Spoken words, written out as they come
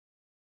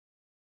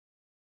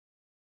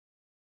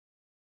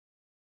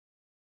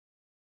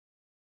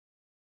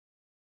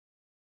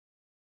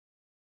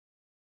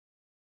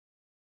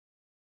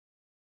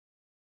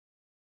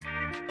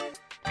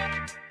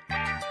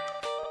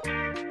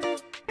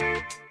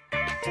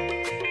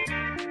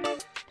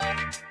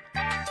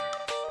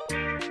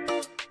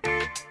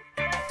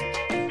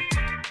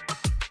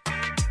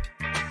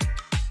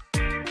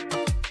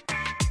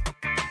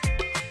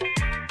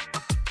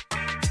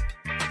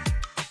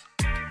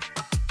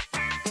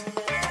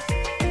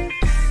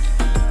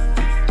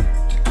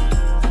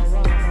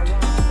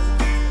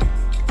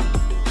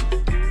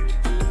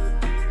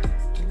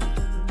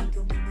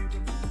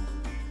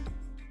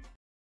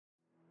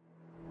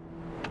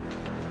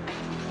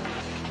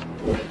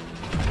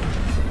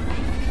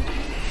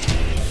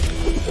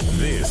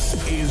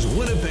This is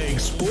Winnipeg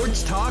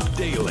Sports Talk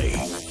Daily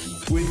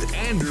with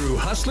Andrew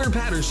Hustler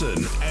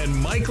Paterson and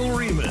Michael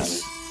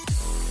Remis.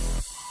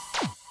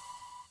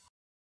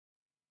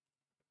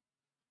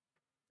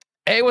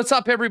 Hey, what's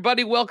up,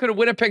 everybody? Welcome to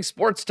Winnipeg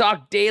Sports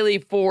Talk Daily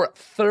for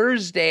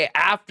Thursday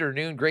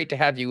afternoon. Great to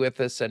have you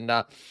with us, and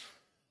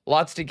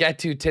lots to get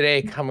to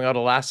today coming out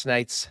of last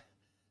night's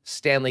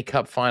Stanley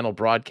Cup final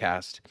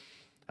broadcast.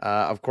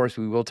 Of course,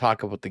 we will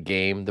talk about the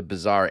game, the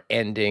bizarre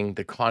ending,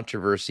 the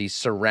controversy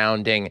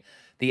surrounding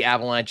the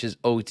Avalanche's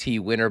OT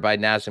winner by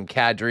Nazem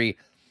Kadri.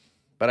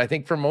 But I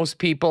think for most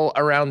people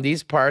around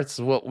these parts,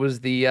 what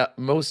was the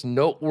most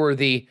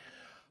noteworthy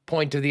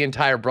point of the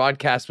entire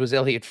broadcast was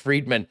Elliotte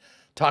Friedman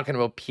talking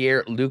about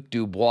Pierre-Luc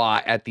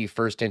Dubois at the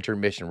first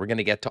intermission. We're going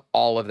to get to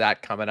all of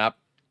that coming up.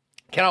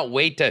 Cannot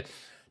wait to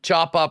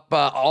chop up a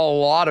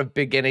lot of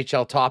big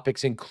NHL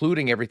topics,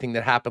 including everything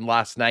that happened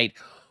last night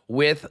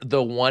with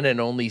the one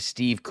and only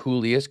Steve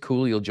Kouleas.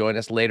 Cooley will join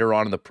us later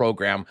on in the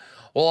program.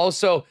 We'll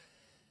also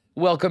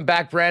welcome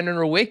back Brandon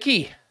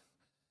Rewucki.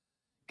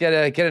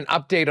 Get an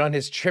update on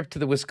his trip to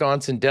the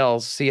Wisconsin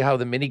Dells, see how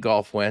the mini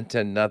golf went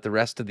and the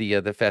rest of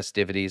the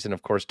festivities, and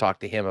of course talk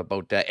to him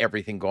about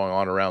everything going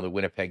on around the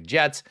Winnipeg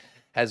Jets,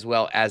 as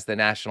well as the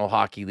National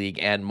Hockey League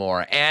and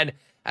more. And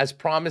as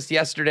promised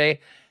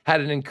yesterday,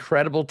 had an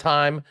incredible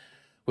time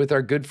with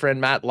our good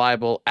friend Matt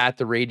Leibl at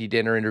the Rady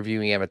Dinner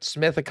interviewing Emmitt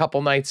Smith a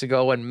couple nights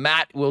ago, and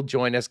Matt will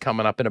join us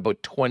coming up in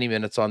about 20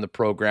 minutes on the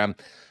program.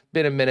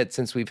 Been a minute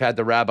since we've had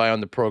the rabbi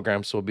on the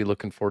program, so we'll be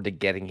looking forward to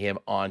getting him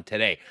on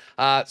today.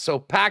 So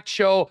packed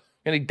show.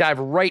 Going to dive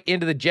right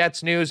into the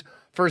Jets news.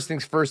 First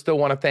things first, though,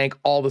 want to thank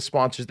all the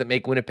sponsors that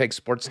make Winnipeg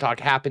Sports Talk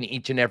happen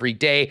each and every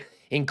day,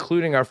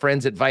 including our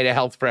friends at Vita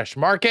Health Fresh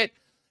Market,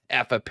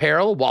 F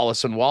Apparel,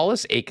 Wallace &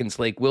 Wallace, Aikens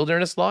Lake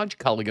Wilderness Lodge,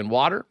 Culligan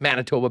Water,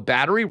 Manitoba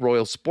Battery,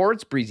 Royal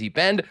Sports, Breezy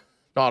Bend,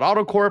 Not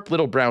Auto Corp,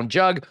 Little Brown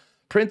Jug,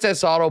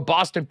 Princess Auto,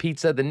 Boston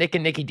Pizza, the Nick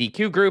and Nicky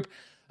DQ Group,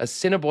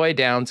 Assiniboia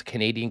Downs,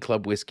 Canadian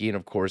Club Whiskey, and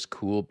of course,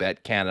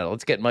 Coolbet Canada.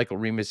 Let's get Michael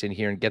Remis in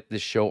here and get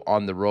this show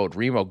on the road.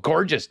 Remo,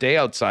 gorgeous day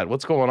outside.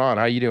 What's going on?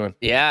 How you doing?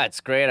 Yeah,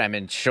 it's great. I'm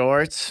in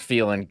shorts,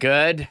 feeling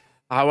good.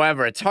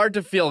 However, it's hard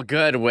to feel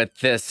good with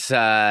this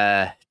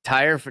Jets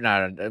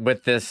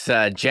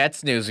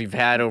news we've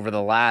had over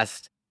the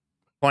last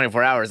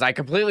 24 hours. I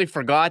completely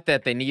forgot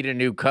that they need a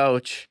new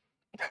coach.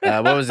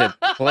 What was it?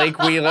 Blake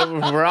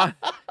Wheeler?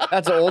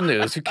 That's old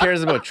news. Who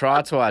cares about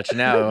Trotz Watch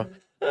now?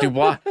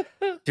 Dubois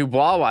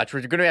watch.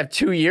 We're going to have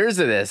 2 years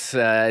of this.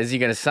 Is he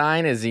going to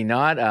sign? Is he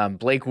not?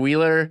 Blake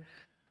Wheeler,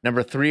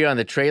 number 3 on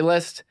the trade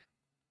list.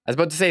 I was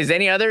about to say, does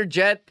any other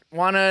Jet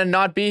want to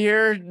not be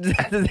here?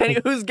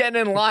 Who's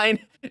getting in line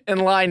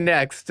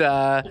next?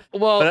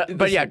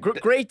 But yeah,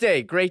 great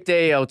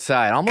day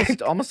outside.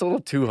 Almost a little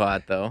too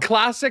hot though.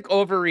 Classic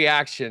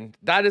overreaction.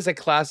 That is a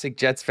classic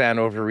Jets fan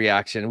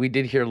overreaction. We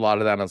did hear a lot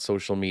of that on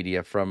social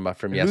media from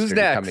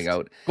yesterday coming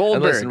out.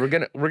 Goldberg. And listen,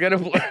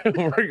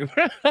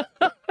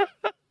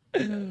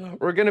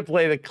 we're gonna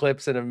play the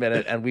clips in a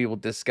minute and we will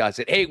discuss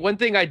it. Hey, one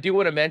thing I do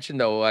want to mention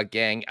though,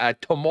 gang,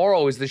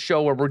 tomorrow is the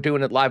show where we're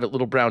doing it live at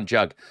Little Brown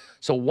Jug.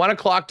 So 1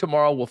 o'clock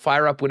tomorrow, we'll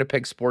fire up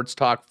Winnipeg Sports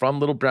Talk from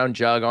Little Brown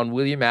Jug on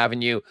William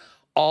Avenue.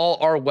 All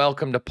are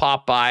welcome to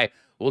pop by.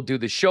 We'll do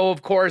the show,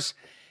 of course,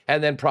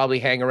 and then probably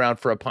hang around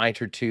for a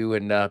pint or two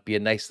and be a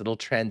nice little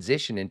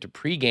transition into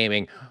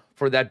pre-gaming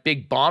for that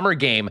big Bomber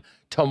game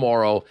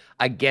tomorrow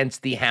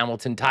against the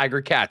Hamilton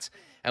Tiger Cats.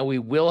 And we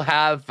will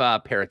have a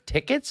pair of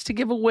tickets to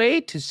give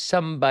away to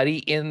somebody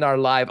in our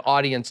live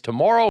audience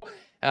tomorrow.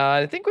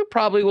 I think we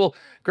probably will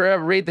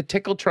raid the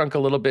tickle trunk a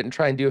little bit and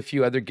try and do a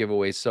few other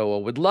giveaways. So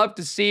would love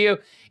to see you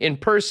in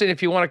person.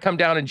 If you want to come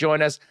down and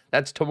join us,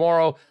 that's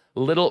tomorrow,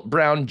 Little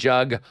Brown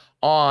Jug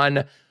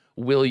on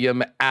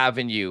William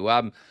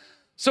Avenue.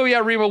 So yeah,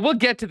 Remo, we'll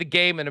get to the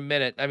game in a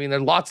minute. I mean,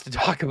 there's lots to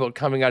talk about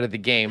coming out of the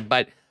game.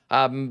 But,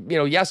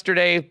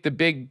 yesterday, the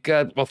big,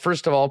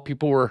 first of all,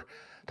 people were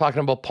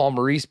talking about Paul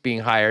Maurice being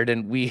hired,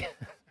 and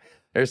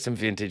there's some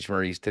vintage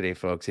Maurice today,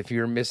 folks. If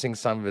you're missing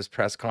some of his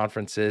press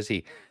conferences,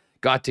 he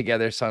got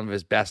together some of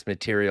his best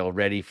material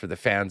ready for the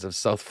fans of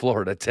South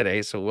Florida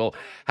today. So we'll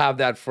have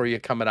that for you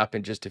coming up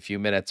in just a few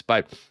minutes.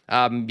 But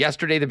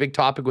yesterday, the big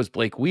topic was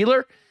Blake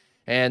Wheeler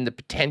and the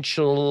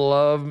potential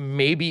of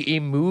maybe a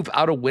move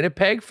out of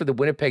Winnipeg for the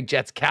Winnipeg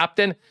Jets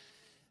captain.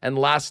 And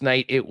last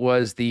night, it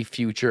was the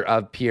future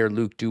of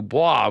Pierre-Luc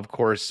Dubois, of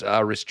course,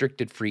 a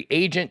restricted free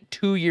agent,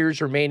 2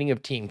 years remaining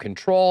of team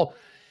control.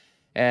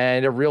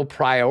 and a real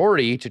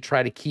priority to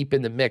try to keep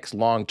in the mix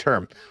long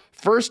term.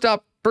 First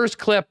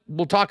clip,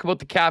 we'll talk about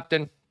the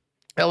captain.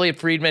 Elliotte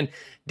Friedman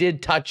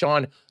did touch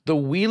on the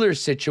Wheeler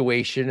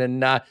situation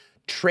and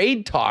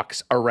trade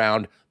talks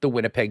around the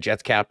Winnipeg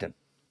Jets captain.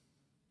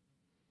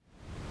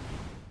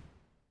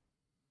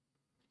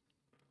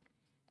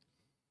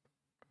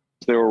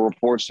 There were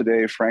reports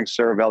today, Frank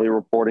Saravelli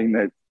reporting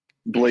that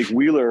Blake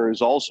Wheeler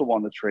is also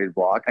on the trade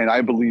block, and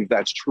I believe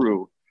that's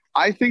true.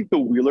 I think the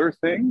Wheeler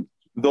thing,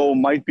 though,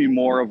 might be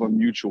more of a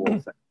mutual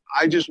thing.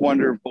 I just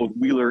wonder if both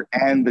Wheeler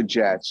and the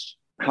Jets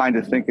kind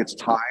of think it's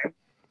time,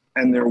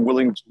 and they're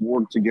willing to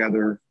work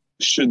together,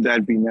 should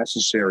that be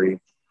necessary,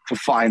 to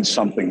find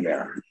something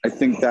there. I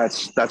think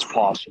that's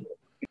possible.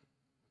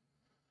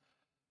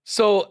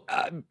 So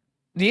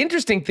the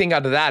interesting thing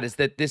out of that is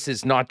that this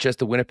is not just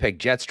the Winnipeg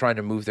Jets trying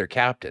to move their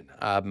captain.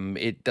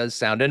 It does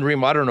sound, and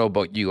Reem, I don't know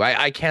about you.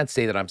 I can't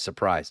say that I'm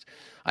surprised.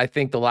 I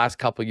think the last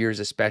couple of years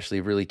especially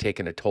have really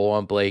taken a toll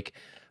on Blake.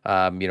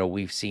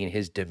 We've seen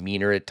his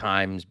demeanor at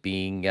times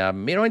being,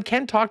 and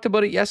Ken talked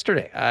about it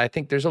yesterday. I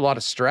think there's a lot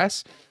of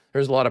stress.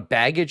 There's a lot of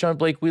baggage on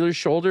Blake Wheeler's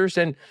shoulders.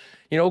 And,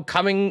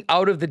 coming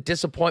out of the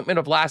disappointment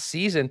of last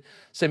season,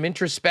 some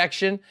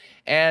introspection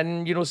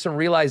and, some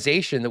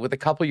realization that with a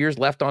couple of years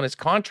left on his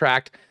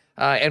contract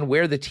and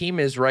where the team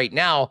is right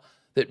now,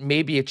 that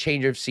maybe a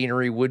change of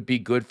scenery would be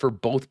good for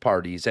both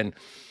parties. And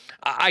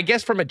I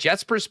guess from a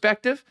Jets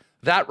perspective,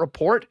 that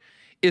report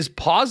is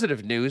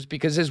positive news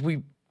because as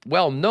we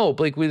well know,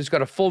 Blake Wheeler's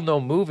got a full no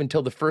move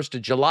until the 1st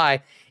of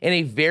July and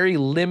a very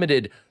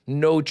limited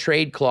no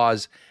trade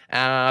clause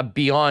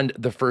beyond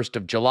the 1st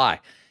of July.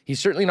 He's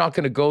certainly not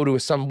going to go to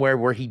somewhere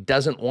where he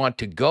doesn't want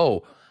to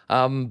go.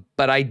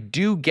 But I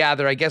do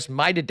gather, I guess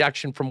my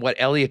deduction from what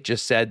Elliotte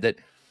just said, that,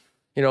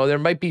 there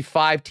might be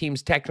 5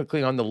 teams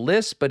technically on the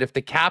list, but if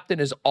the captain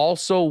is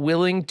also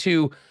willing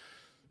to,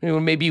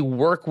 maybe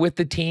work with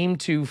the team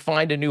to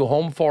find a new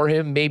home for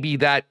him, maybe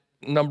that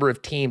number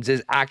of teams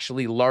is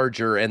actually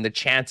larger and the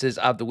chances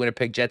of the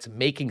Winnipeg Jets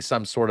making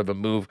some sort of a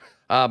move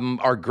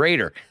are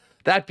greater.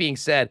 That being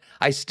said,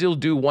 I still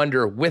do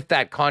wonder with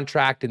that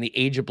contract and the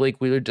age of Blake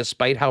Wheeler,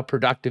 despite how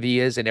productive he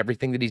is and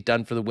everything that he's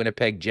done for the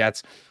Winnipeg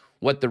Jets,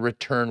 what the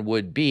return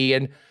would be.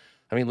 And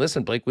I mean,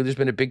 listen, Blake Wheeler's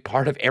been a big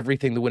part of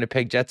everything the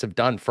Winnipeg Jets have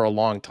done for a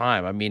long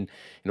time. I mean,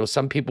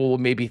 some people will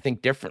maybe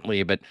think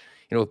differently, but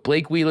if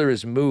Blake Wheeler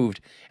is moved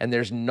and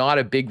there's not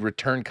a big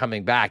return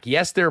coming back,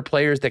 yes, there are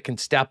players that can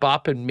step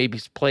up and maybe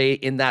play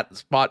in that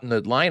spot in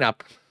the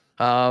lineup.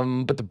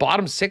 But the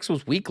bottom 6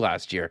 was weak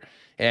last year.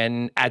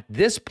 And at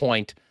this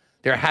point,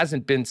 there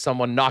hasn't been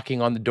someone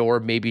knocking on the door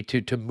maybe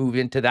to move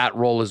into that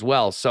role as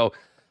well. So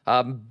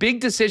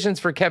big decisions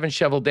for Kevin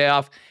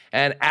Cheveldayoff,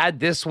 and add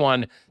this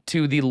one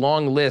to the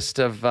long list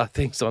of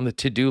things on the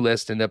to-do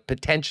list and to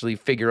potentially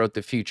figure out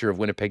the future of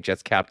Winnipeg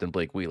Jets captain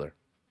Blake Wheeler.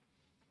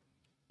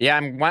 Yeah,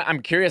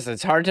 I'm curious.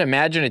 It's hard to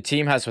imagine a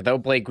team house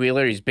without Blake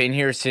Wheeler. He's been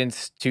here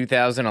since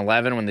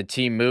 2011 when the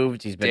team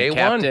moved. He's been a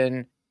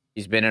captain.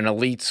 He's been an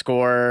elite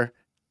scorer.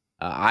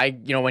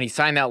 When he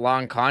signed that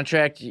long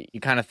contract, you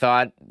kind of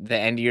thought the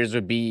end years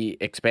would be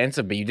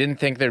expensive, but you didn't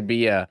think there'd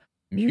be a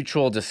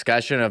mutual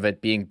discussion of it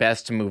being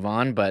best to move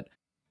on. But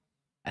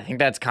I think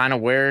that's kind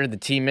of where the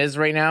team is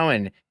right now.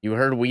 And you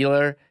heard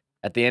Wheeler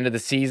at the end of the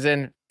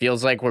season.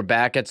 Feels like we're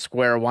back at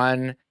square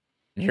one.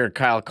 And hear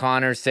Kyle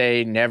Connor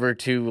say never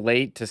too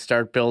late to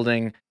start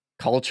building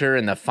culture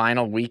in the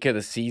final week of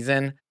the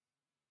season.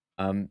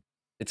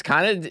 It's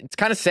kind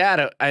of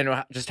sad. I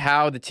know just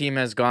how the team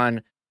has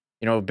gone,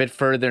 a bit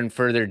further and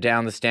further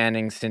down the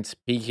standings since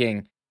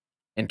peaking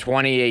in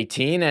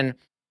 2018. And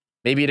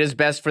maybe it is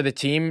best for the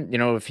team,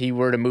 if he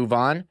were to move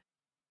on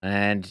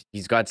and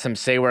he's got some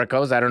say where it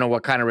goes. I don't know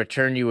what kind of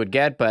return you would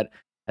get, but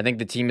I think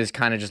the team is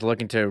kind of just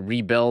looking to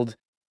rebuild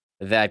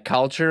that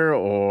culture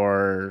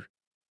or,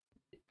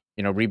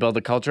 rebuild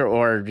the culture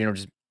or,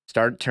 just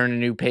start turn a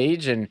new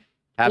page and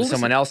have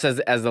someone else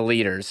as the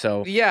leader.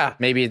 So yeah,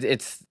 maybe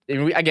it's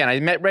again,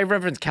 I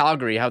referenced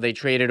Calgary, how they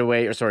traded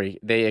away,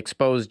 they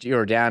exposed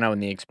Giordano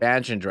in the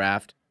expansion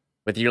draft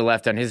with a year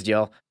left on his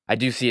deal. I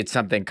do see it's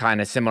something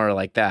kind of similar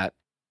like that.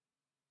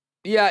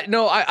 Yeah,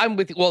 no, I'm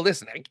with you. Well,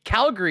 listen,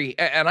 Calgary,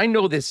 and I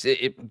know this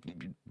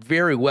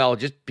very well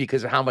just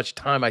because of how much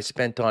time I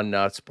spent on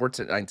Sports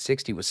at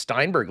 960 with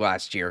Steinberg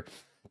last year,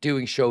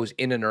 doing shows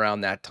in and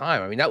around that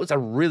time. I mean, that was a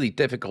really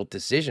difficult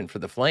decision for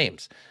the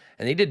Flames,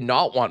 and they did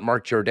not want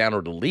Mark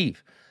Giordano to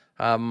leave,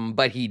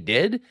 but he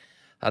did.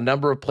 A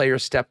number of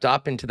players stepped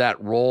up into that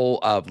role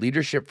of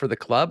leadership for the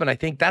club, and I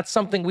think that's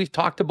something we've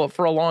talked about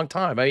for a long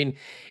time. I mean,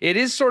 it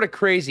is sort of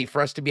crazy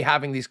for us to be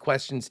having these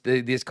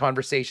these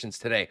conversations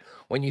today.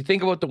 When you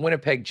think about the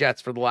Winnipeg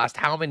Jets for the last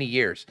how many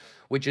years,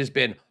 which has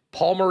been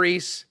Paul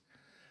Maurice,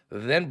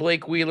 then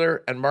Blake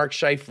Wheeler and Mark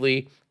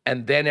Scheifele,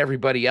 and then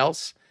everybody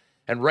else.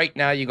 And right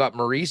now you got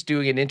Maurice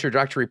doing an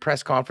introductory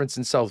press conference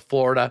in South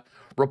Florida,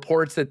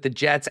 reports that the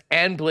Jets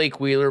and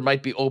Blake Wheeler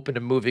might be open to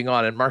moving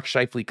on, and Mark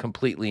Scheifele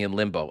completely in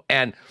limbo.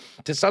 And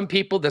to some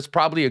people, that's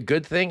probably a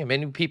good thing.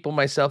 Many people,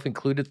 myself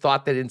included,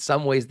 thought that in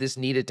some ways this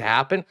needed to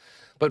happen.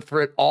 But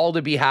for it all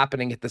to be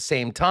happening at the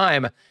same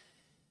time,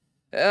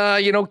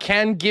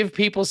 can give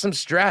people some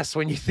stress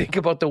when you think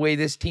about the way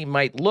this team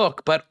might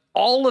look. But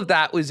all of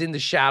that was in the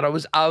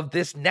shadows of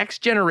this next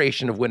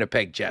generation of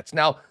Winnipeg Jets.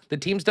 Now, the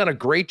team's done a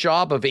great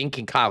job of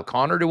inking Kyle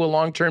Connor to a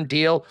long-term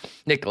deal.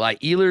 Nikolai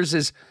Ehlers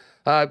is,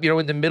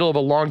 in the middle of a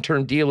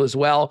long-term deal as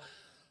well.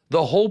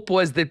 The hope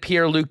was that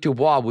Pierre-Luc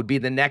Dubois would be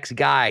the next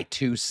guy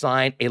to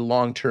sign a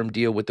long-term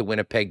deal with the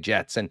Winnipeg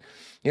Jets. And,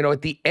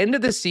 at the end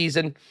of the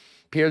season,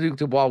 Pierre-Luc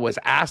Dubois was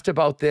asked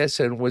about this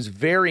and was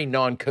very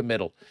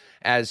non-committal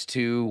as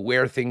to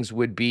where things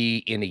would be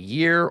in a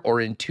year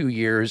or in 2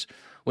 years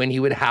when he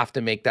would have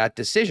to make that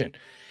decision.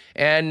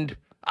 And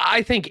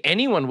I think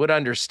anyone would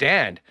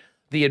understand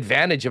the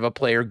advantage of a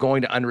player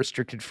going to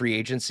unrestricted free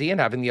agency and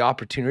having the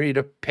opportunity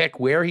to pick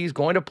where he's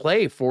going to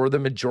play for the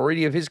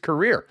majority of his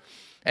career.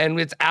 And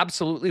it's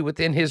absolutely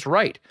within his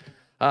right.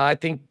 I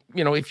think,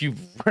 if you've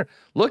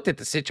looked at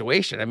the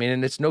situation,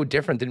 and it's no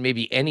different than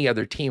maybe any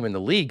other team in the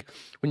league.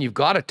 When you've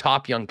got a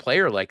top young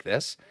player like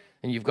this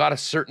and you've got a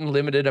certain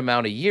limited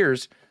amount of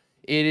years,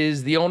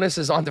 the onus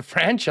is on the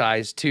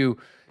franchise to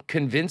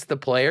convince the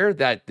player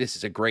that this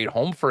is a great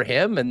home for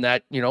him and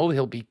that,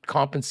 he'll be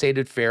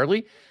compensated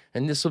fairly.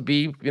 And this will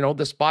be,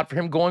 the spot for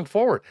him going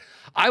forward.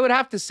 I would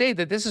have to say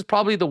that this is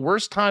probably the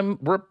worst time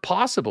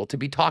possible to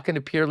be talking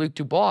to Pierre-Luc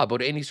Dubois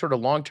about any sort of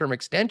long-term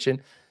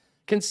extension,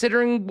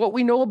 considering what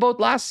we know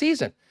about last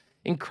season.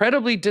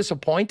 Incredibly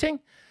disappointing,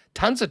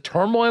 tons of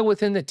turmoil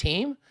within the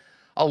team,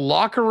 a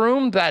locker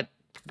room that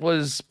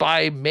was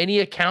by many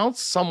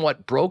accounts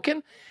somewhat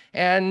broken,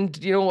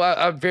 and,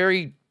 a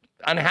very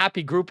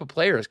unhappy group of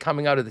players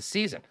coming out of the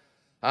season.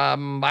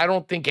 I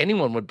don't think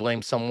anyone would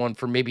blame someone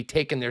for maybe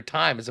taking their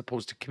time as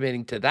opposed to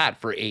committing to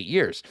that for 8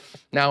 years.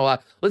 Now,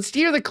 let's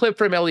hear the clip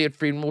from Elliotte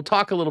Friedman. We'll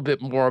talk a little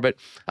bit more, but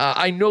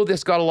I know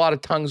this got a lot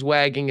of tongues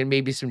wagging and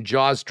maybe some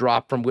jaws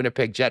dropped from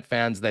Winnipeg Jet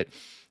fans that,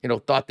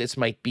 thought this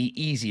might be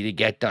easy to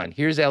get done.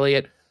 Here's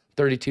Elliotte,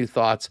 32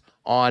 thoughts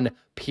on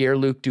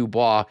Pierre-Luc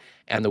Dubois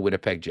and the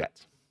Winnipeg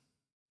Jets.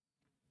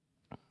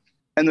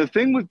 And the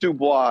thing with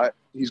Dubois,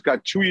 he's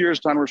got 2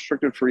 years to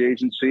unrestricted free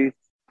agency.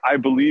 I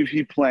believe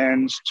he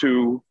plans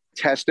to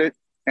test it,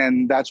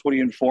 and that's what he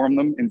informed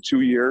them in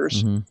 2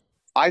 years. Mm-hmm.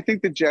 I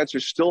think the Jets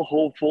are still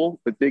hopeful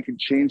that they can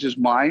change his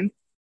mind,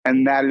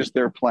 and that is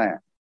their plan.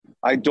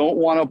 I don't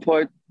want to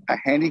put a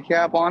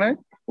handicap on it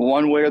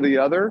one way or the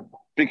other,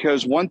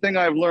 because one thing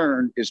I've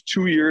learned is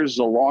 2 years is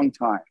a long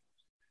time.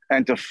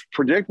 And to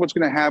predict what's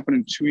going to happen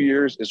in 2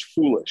 years is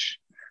foolish.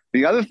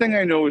 The other thing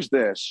I know is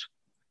this,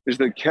 is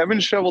that Kevin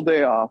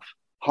Cheveldayoff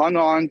hung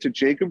on to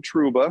Jacob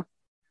Trouba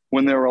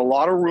when there were a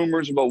lot of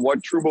rumors about what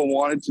Trouba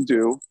wanted to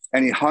do,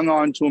 and he hung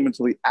on to him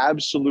until he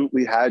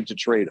absolutely had to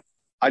trade him.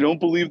 I don't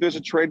believe there's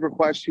a trade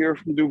request here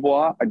from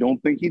Dubois. I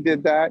don't think he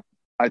did that.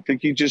 I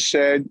think he just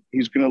said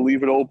he's going to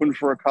leave it open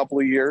for a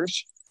couple of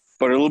years.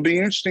 But it'll be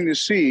interesting to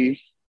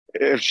see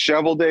if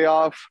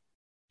Cheveldayoff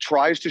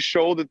tries to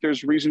show that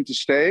there's reason to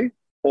stay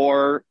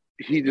or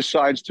he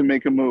decides to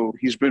make a move.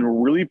 He's been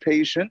really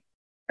patient.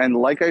 And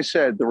like I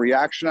said, the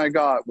reaction I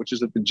got, which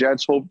is that the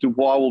Jets hope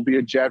Dubois will be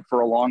a Jet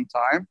for a long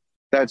time,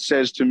 that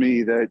says to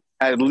me that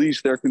at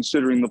least they're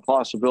considering the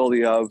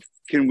possibility of,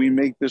 can we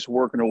make this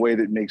work in a way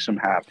that makes him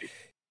happy?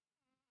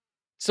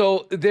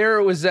 So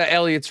there was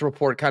Elliotte's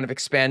report kind of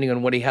expanding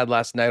on what he had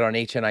last night on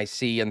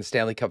HNIC and the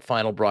Stanley Cup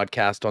final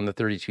broadcast on the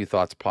 32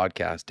 Thoughts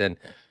podcast. And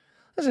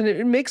listen,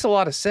 it makes a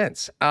lot of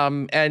sense.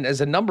 And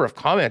as a number of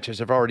commenters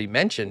have already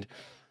mentioned,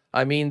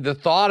 the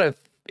thought of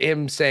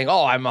him saying,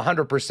 oh, I'm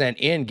 100%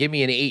 in, give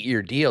me an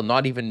 8-year deal,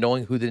 not even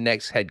knowing who the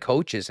next head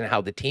coach is and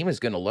how the team is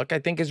going to look, I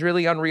think is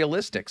really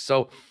unrealistic.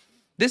 So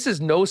this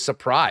is no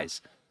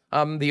surprise.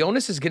 The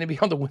onus is going to be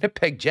on the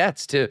Winnipeg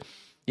Jets to,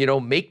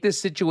 make this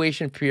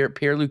situation for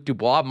Pierre-Luc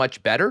Dubois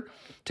much better,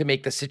 to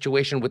make the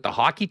situation with the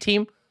hockey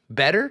team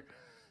better,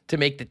 to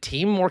make the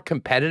team more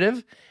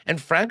competitive, and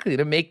frankly,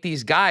 to make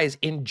these guys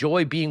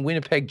enjoy being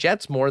Winnipeg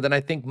Jets more than I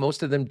think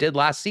most of them did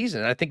last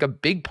season. And I think a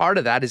big part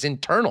of that is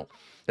internal.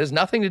 It has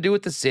nothing to do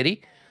with the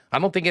city. I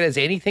don't think it has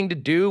anything to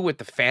do with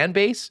the fan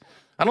base.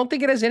 I don't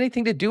think it has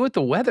anything to do with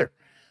the weather.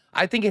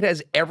 I think it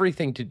has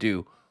everything to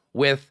do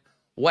with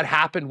what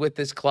happened with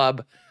this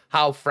club,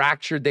 how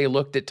fractured they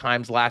looked at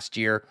times last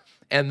year,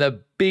 and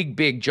the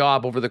big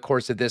job over the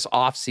course of this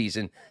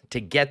offseason to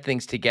get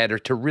things together,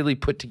 to really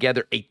put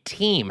together a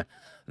team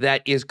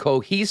that is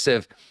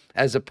cohesive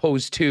as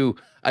opposed to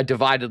a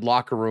divided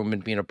locker room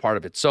and being a part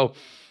of it. So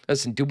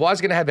listen, Dubois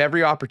is going to have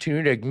every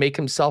opportunity to make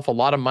himself a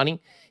lot of money.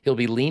 He'll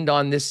be leaned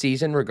on this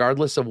season,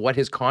 regardless of what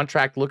his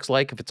contract looks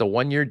like, if it's a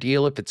 1-year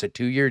deal, if it's a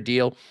 2-year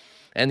deal,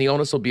 and the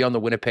onus will be on the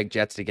Winnipeg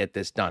Jets to get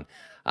this done.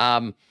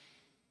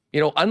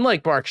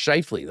 Unlike Mark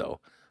Scheifele, though,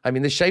 the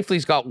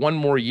Scheifele's got 1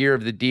 more year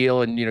of the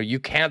deal, and, you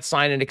can't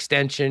sign an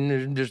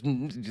extension.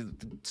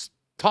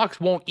 Talks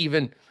won't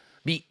even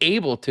be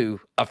able to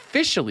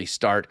officially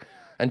start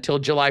until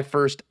July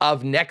 1st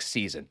of next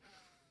season.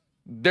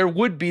 There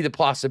would be the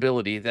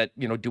possibility that,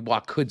 Dubois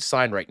could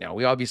sign right now.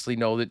 We obviously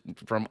know that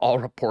from all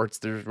reports,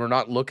 we're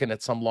not looking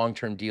at some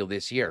long-term deal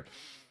this year.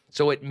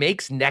 So it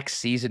makes next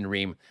season,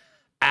 Reem,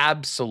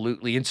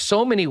 absolutely, in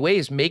so many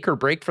ways, make or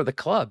break for the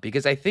club,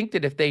 because I think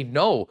that if they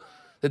know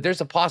that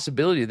there's a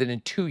possibility that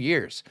in 2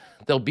 years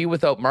they'll be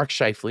without Mark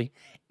Scheifele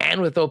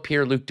and without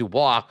Pierre-Luc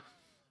Dubois,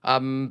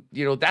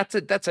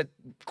 that's a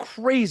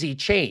crazy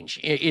change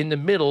in the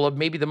middle of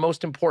maybe the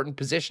most important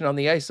position on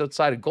the ice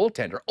outside of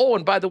goaltender. Oh,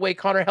 and by the way,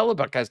 Connor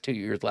Hellebuck has 2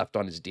 years left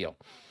on his deal.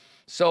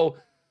 So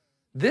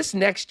this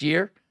next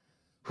year,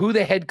 who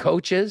the head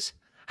coach is,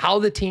 how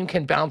the team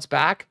can bounce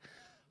back,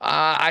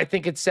 I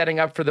think it's setting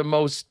up for the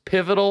most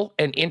pivotal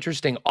and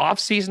interesting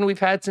offseason we've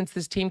had since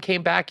this team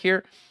came back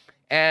here.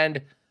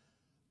 And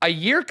a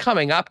year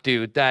coming up,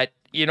 dude, that,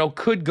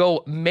 could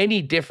go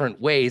many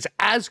different ways,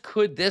 as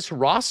could this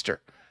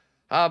roster.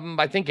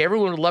 I think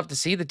everyone would love to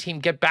see the team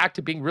get back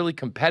to being really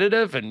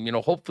competitive and,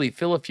 hopefully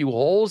fill a few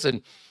holes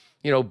and,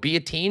 be a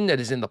team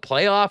that is in the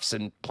playoffs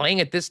and playing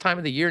at this time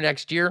of the year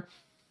next year.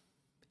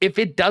 If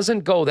it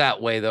doesn't go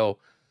that way, though,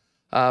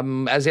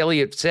 as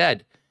Elliotte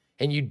said,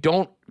 and you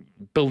don't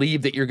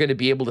believe that you're going to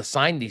be able to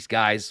sign these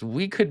guys,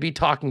 we could be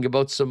talking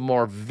about some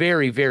more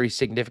very, very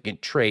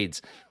significant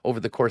trades over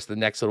the course of the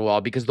next little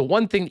while, because the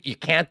one thing that you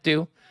can't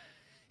do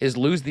is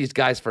lose these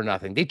guys for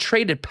nothing. They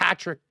traded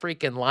Patrick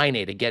freaking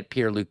Laine to get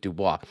Pierre-Luc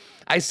Dubois.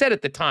 I said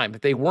at the time, if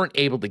they weren't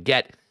able to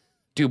get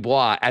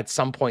Dubois at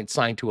some point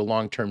signed to a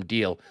long-term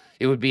deal,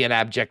 it would be an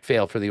abject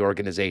fail for the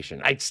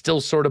organization. I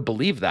still sort of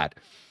believe that.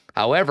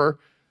 However,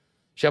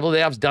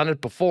 Cheveldayoff's done it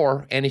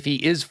before, and if he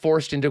is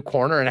forced into a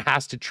corner and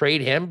has to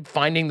trade him,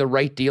 finding the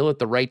right deal at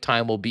the right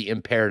time will be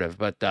imperative.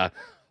 But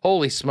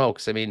holy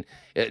smokes, I mean,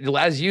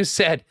 as you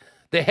said,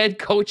 the head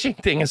coaching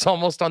thing is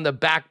almost on the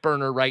back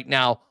burner right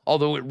now,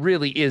 although it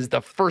really is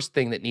the first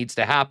thing that needs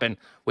to happen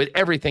with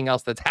everything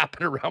else that's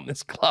happened around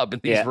this club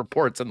and these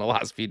reports in the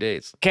last few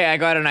days. Okay, I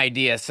got an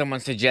idea. Someone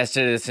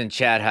suggested this in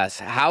chat, Huss.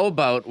 How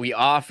about we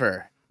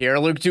offer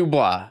Pierre-Luc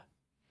Dubois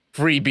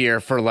free beer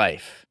for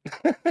life?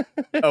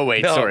 Oh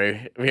wait, No.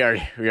 Sorry, we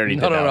already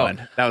did that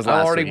one. That was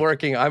last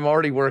week. I'm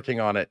already working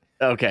on it.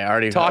 Okay,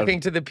 already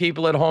Talking to the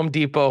people at Home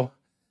Depot.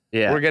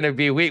 Yeah, We're gonna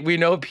be. We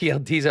know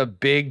PLD's a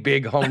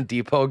big Home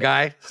Depot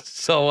guy.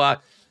 So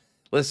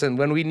listen,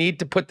 when we need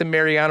to put the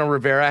Mariano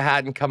Rivera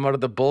hat and come out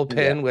of the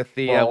bullpen with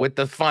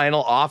the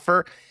final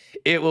offer,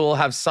 it will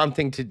have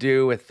something to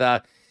do with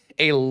a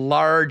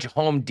large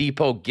Home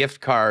Depot gift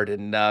card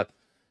and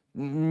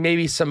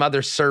maybe some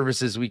other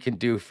services we can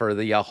do for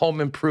the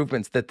home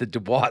improvements that the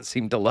Dubois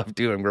seem to love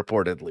doing,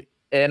 reportedly.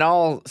 In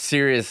all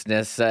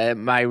seriousness,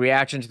 my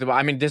reaction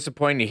to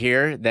disappointing to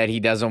hear that he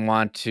doesn't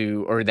want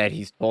to, or that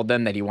he's told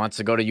them that he wants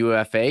to go to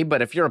UFA.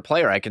 But if you're a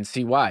player, I can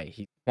see why.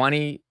 He's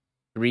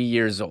 23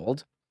 years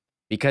old.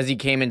 Because he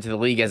came into the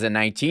league as a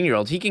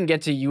 19-year-old, he can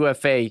get to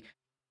UFA,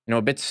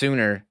 a bit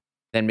sooner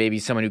than maybe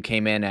someone who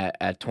came in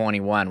at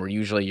 21, where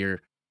usually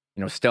you're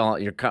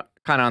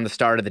kind of on the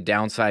start of the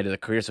downside of the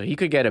career. So he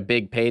could get a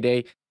big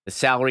payday. The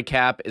salary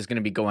cap is going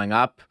to be going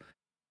up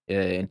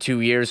in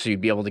 2 years, so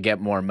you'd be able to get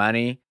more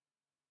money.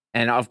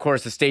 And of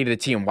course, the state of the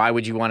team. Why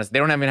would you want to? They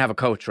don't even have a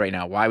coach right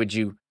now. Why would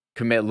you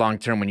commit long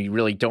term when you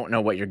really don't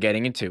know what you're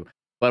getting into?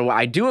 But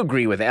I do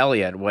agree with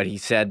Elliotte, what he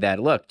said,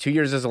 that look, 2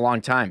 years is a long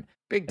time.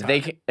 Big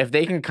time. If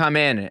they can come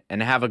in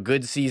and have a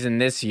good season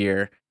this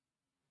year,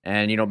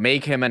 and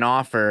make him an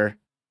offer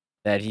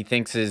that he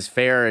thinks is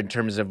fair in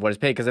terms of what is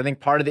paid. Because I think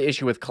part of the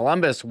issue with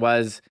Columbus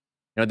was,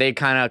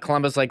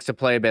 Columbus likes to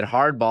play a bit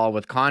hardball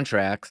with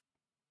contracts,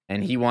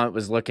 and he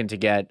was looking to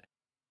get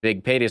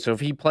big payday. So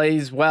if he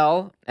plays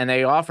well and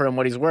they offer him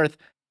what he's worth,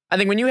 I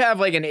think when you have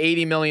like an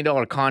 $80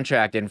 million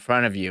contract in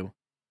front of you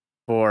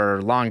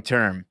for long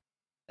term,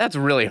 that's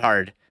really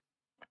hard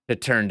to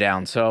turn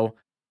down. So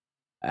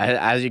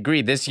as you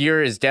agree, this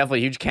year is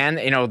definitely huge.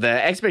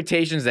 The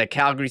expectations that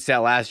Calgary set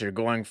last year,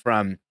 going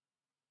from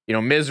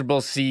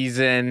miserable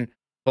season,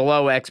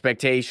 below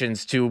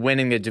expectations, to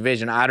winning the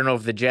division. I don't know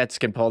if the Jets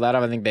can pull that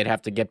off. I think they'd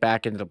have to get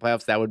back into the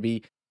playoffs. That would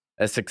be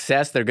a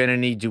success. They're going to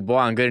need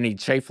Dubois and going to need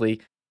Scheifele.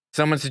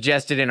 Someone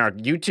suggested in our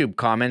YouTube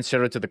comments,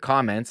 shout out to the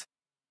comments,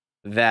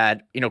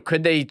 that,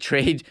 could they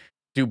trade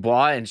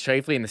Dubois and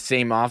Scheifele in the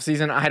same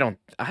offseason? I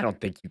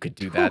don't think you could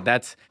do that.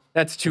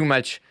 That's too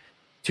much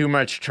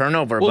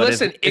turnover. Well, but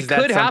listen, is it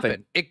that could something?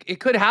 happen. It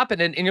could happen.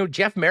 And,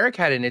 Jeff Merrick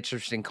had an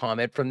interesting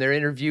comment from their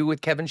interview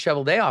with Kevin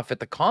Cheveldayoff at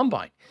the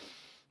Combine.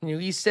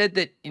 He said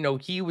that,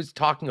 he was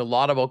talking a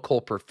lot about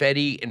Cole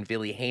Perfetti and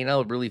Ville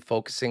Heinola, really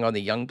focusing on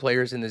the young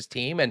players in this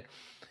team. And,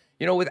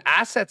 with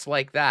assets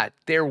like that,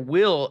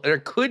 there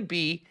could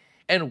be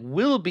and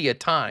will be a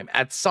time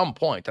at some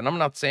point, and I'm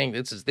not saying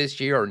this is this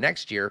year or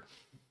next year,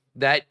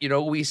 that,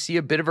 we see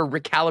a bit of a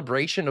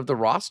recalibration of the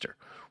roster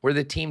where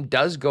the team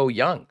does go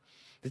young.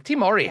 The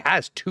team already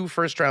has 2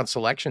 first-round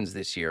selections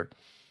this year.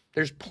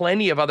 There's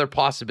plenty of other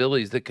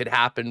possibilities that could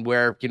happen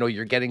where,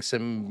 you're getting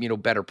some,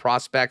 better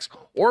prospects,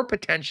 or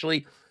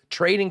potentially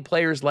trading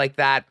players like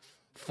that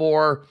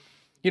for,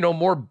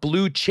 more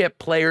blue chip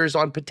players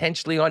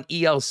potentially on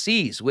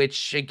ELCs,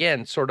 which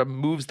again, sort of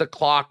moves the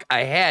clock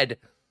ahead.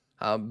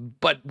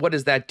 But what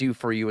does that do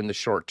for you in the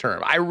short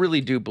term? I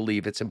really do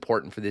believe it's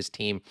important for this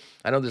team.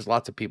 I know there's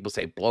lots of people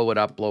say, blow it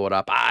up, blow it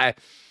up.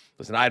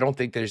 Listen, I don't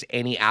think there's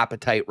any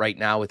appetite right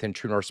now within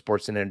True North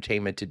Sports and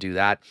Entertainment to do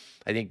that.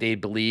 I think they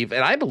believe,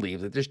 and I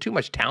believe, that there's too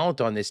much talent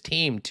on this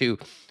team to,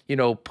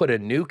 put a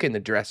nuke in the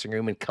dressing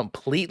room and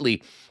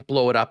completely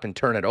blow it up and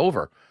turn it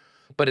over.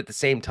 But at the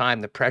same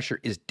time, the pressure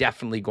is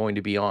definitely going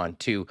to be on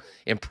to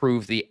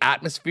improve the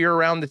atmosphere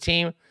around the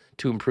team,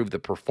 to improve the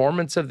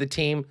performance of the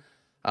team.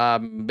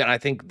 And I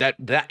think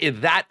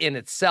that in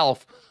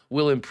itself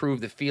will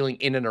improve the feeling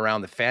in and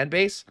around the fan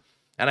base.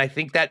 And I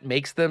think that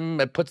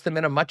puts them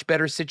in a much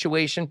better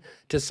situation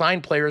to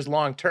sign players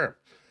long-term.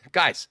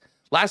 Guys,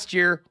 last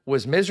year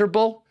was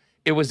miserable.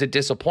 It was a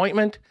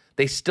disappointment.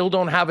 They still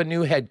don't have a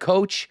new head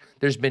coach.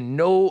 There's been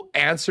no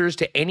answers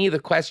to any of the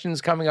questions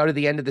coming out of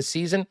the end of the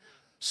season.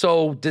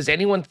 So does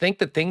anyone think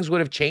that things would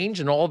have changed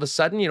and all of a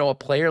sudden, a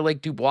player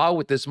like Dubois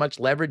with as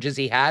much leverage as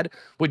he had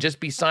would just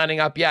be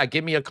signing up, yeah,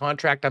 give me a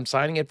contract, I'm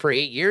signing it for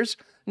 8 years?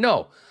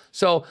 No.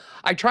 So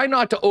I try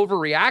not to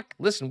overreact.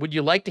 Listen, would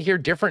you like to hear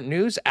different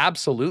news?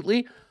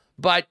 Absolutely.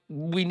 But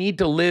we need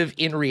to live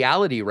in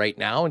reality right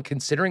now. And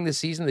considering the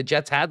season the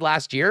Jets had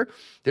last year,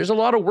 there's a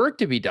lot of work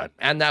to be done.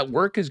 And that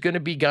work is going to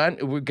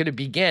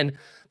begin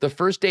the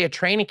first day of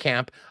training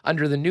camp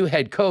under the new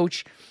head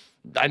coach.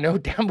 I know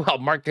damn well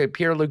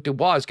Pierre-Luc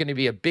Dubois is going to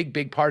be a big,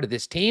 big part of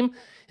this team.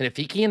 And if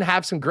he can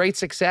have some great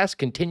success,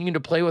 continuing to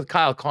play with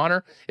Kyle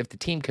Connor, if the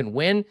team can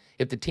win,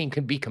 if the team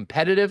can be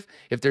competitive,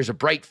 if there's a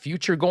bright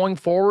future going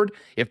forward,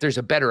 if there's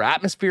a better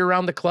atmosphere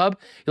around the club,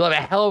 you'll have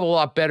a hell of a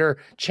lot better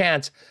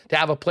chance to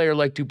have a player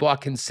like Dubois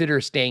consider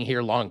staying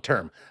here long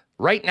term.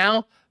 Right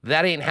now,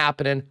 that ain't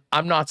happening.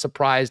 I'm not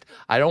surprised.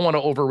 I don't want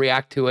to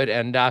overreact to it.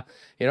 And,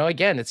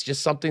 again, it's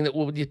just something that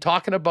we'll be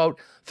talking about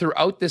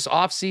throughout this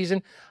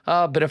offseason.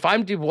 But if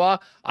I'm Dubois,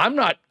 I'm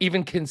not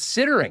even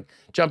considering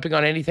jumping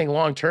on anything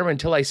long-term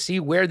until I see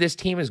where this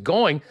team is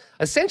going.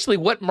 Essentially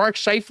what Mark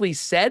Scheifele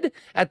said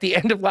at the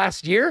end of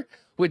last year,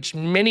 which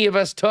many of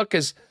us took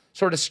as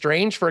sort of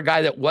strange for a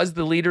guy that was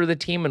the leader of the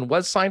team and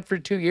was signed for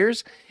 2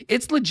 years.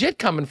 It's legit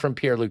coming from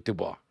Pierre-Luc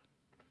Dubois.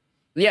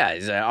 Yeah,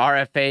 he's an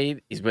RFA.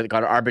 He's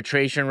got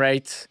arbitration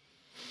rights.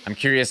 I'm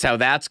curious how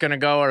that's going to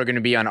go. Are we going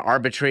to be on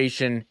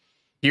arbitration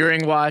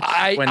hearing watch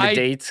when the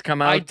dates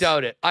come out? I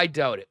doubt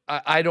it.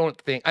 I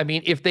don't think. I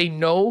mean, if they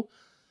know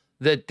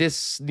that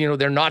this,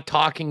 they're not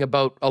talking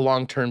about a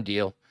long-term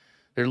deal,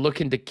 they're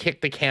looking to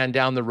kick the can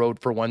down the road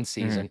for one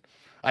season.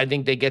 I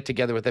think they get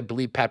together with, I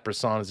believe,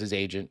 Paterson as his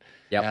agent,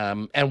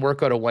 and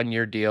work out a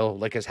one-year deal,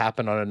 like has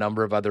happened on a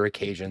number of other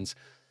occasions.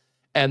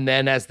 And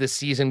then as the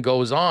season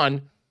goes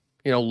on,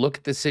 look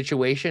at the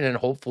situation, and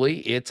hopefully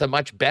it's a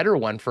much better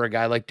one for a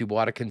guy like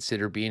Dubois to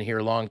consider being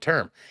here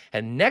long-term.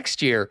 And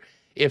next year,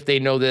 if they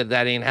know that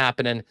that ain't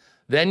happening,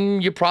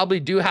 then you probably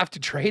do have to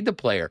trade the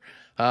player.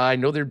 I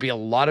know there'd be a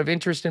lot of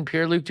interest in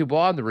Pierre-Luc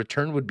Dubois, and the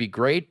return would be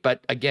great.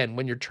 But again,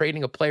 when you're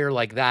trading a player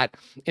like that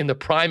in the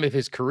prime of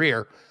his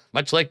career,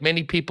 much like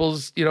many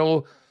people's,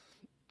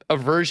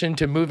 aversion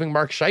to moving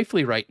Mark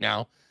Scheifele right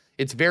now,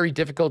 it's very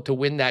difficult to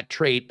win that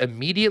trade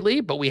immediately.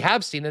 But we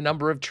have seen a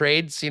number of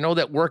trades,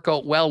 that work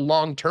out well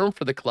long-term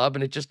for the club.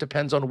 And it just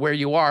depends on where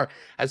you are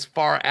as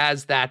far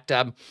as that,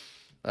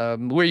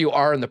 where you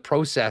are in the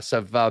process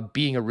of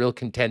being a real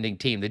contending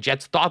team. The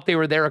Jets thought they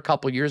were there a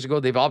couple years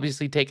ago. They've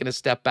obviously taken a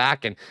step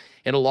back, and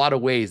in a lot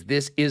of ways,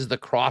 this is the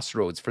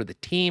crossroads for the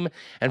team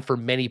and for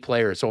many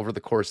players over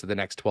the course of the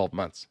next 12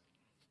 months.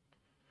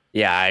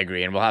 Yeah, I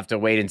agree. And we'll have to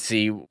wait and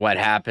see what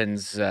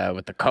happens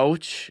with the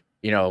coach.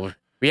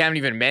 We haven't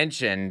even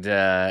mentioned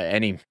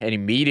any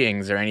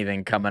meetings or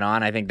anything coming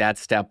on. I think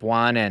that's step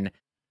one. And,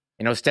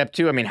 step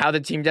two, how the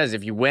team does.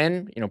 If you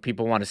win,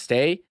 people want to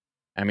stay.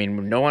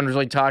 No one was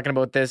really talking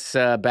about this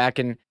back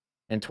in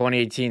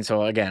 2018.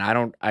 So again,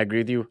 I agree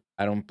with you.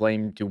 I don't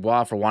blame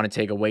Dubois for wanting to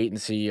take a wait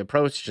and see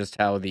approach, just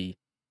how the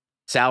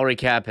salary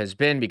cap has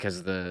been because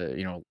of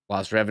the,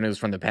 lost revenues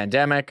from the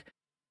pandemic,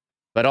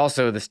 but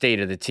also the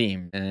state of the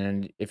team.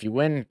 And if you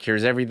win,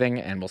 cures everything,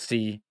 and we'll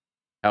see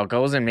how it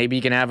goes. And maybe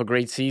you can have a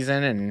great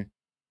season and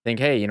think,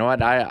 hey, you know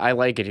what? I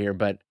like it here.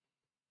 But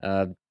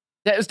it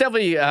was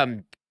definitely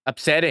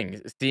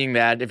upsetting seeing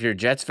that, if you're a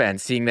Jets fan,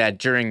 seeing that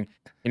during,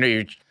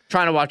 you're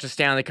trying to watch a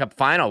Stanley Cup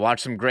final,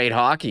 watch some great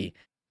hockey,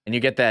 and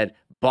you get that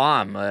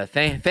bomb.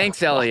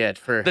 Thanks, Elliotte,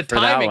 for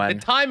that one.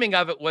 The timing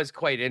of it was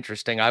quite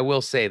interesting. I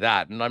will say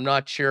that. And I'm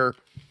not sure,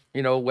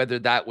 whether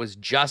that was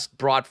just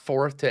brought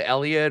forth to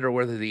Elliotte or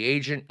whether the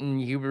agent and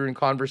you were in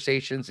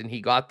conversations and he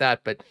got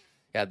that. But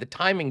yeah, the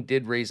timing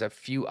did raise a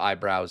few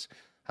eyebrows.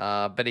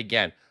 But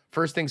again,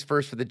 first things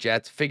first for the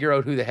Jets, figure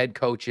out who the head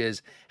coach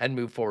is and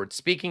move forward.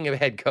 Speaking of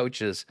head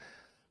coaches,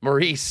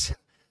 Maurice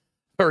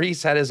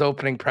had his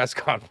opening press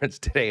conference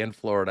today in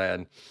Florida,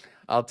 and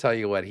I'll tell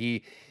you what,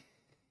 he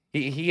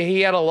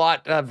had a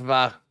lot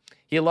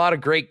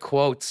of great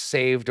quotes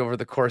saved over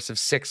the course of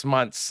 6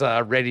 months,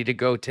 ready to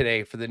go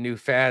today for the new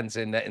fans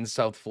in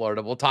South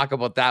Florida. We'll talk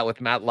about that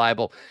with Matt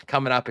Leibl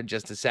coming up in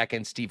just a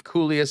second. Steve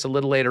Kouleas a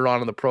little later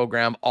on in the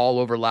program, all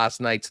over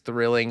last night's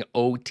thrilling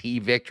OT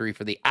victory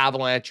for the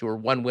Avalanche, who are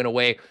 1 win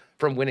away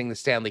from winning the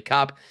Stanley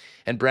Cup,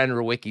 and Brandon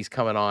Rewucki's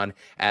coming on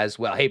as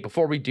well. Hey,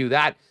 before we do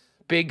that,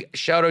 big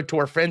shout out to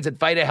our friends at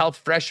Vita Health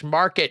Fresh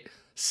Market.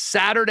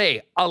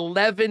 Saturday,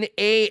 11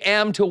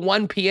 a.m. to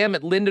 1 p.m.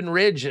 at Linden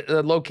Ridge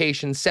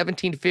location,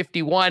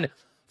 1751.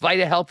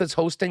 Vita Health is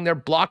hosting their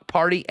block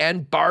party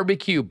and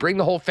barbecue. Bring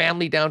the whole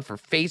family down for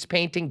face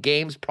painting,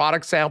 games,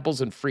 product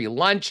samples, and free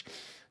lunch.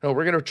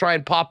 We're going to try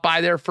and pop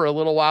by there for a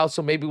little while,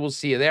 so maybe we'll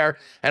see you there.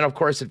 And, of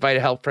course, at Vita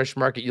Health Fresh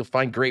Market, you'll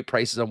find great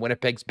prices on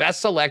Winnipeg's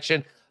best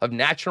selection of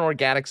natural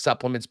organic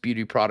supplements,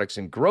 beauty products,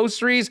 and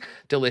groceries,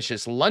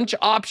 delicious lunch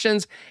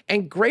options,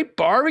 and great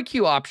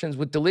barbecue options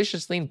with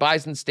delicious lean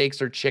bison steaks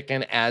or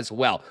chicken as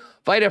well.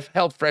 Vita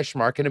Health Fresh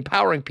Market,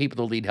 empowering people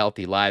to lead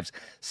healthy lives.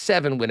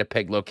 7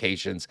 Winnipeg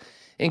locations,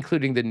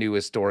 including the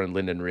newest store in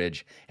Linden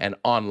Ridge, and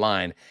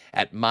online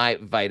at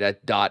myvita.ca.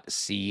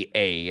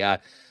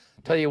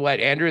 Tell you what,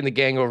 Andrew and the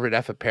gang over at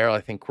F Apparel,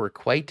 I think we're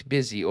quite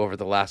busy over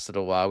the last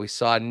little while. We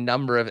saw a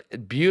number of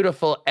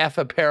beautiful F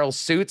Apparel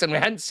suits, and we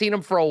hadn't seen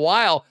them for a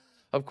while.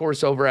 Of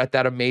course, over at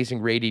that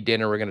amazing Rady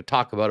dinner, we're going to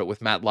talk about it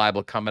with Matt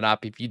Leibl coming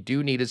up. If you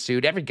do need a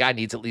suit, every guy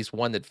needs at least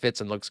one that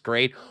fits and looks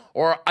great,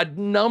 or a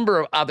number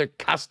of other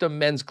custom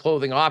men's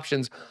clothing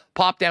options.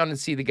 Pop down and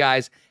see the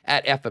guys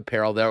at F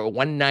Apparel. They're at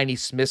 190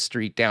 Smith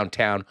Street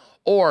downtown,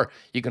 or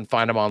you can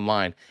find them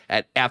online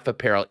at F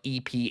Apparel,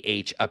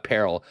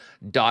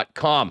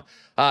 EPHapparel.com.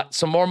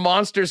 Some more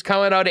monsters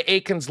coming out of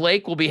Aikens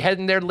Lake. We'll be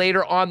heading there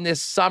later on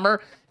this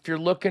summer. If you're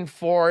looking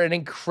for an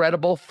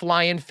incredible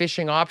fly-in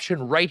fishing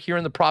option right here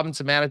in the province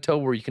of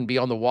Manitoba, where you can be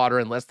on the water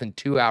in less than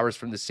 2 hours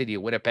from the city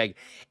of Winnipeg,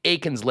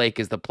 Aikens Lake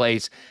is the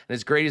place. And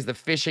as great as the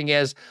fishing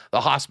is,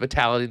 the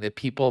hospitality, the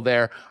people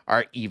there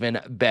are even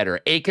better.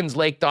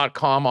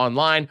 AikensLake.com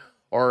online,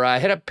 or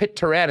hit up Pit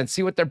Turan and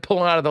see what they're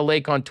pulling out of the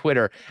lake on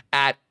Twitter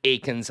at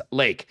Aikens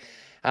Lake.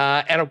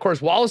 And of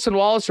course, Wallace &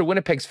 Wallace are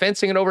Winnipeg's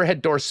fencing and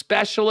overhead door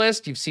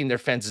specialist. You've seen their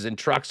fences and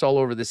trucks all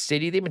over the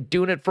city. They've been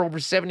doing it for over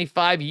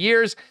 75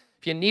 years.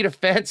 If you need a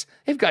fence,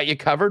 they've got you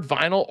covered.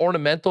 Vinyl,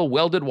 ornamental,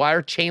 welded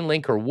wire, chain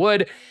link, or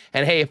wood.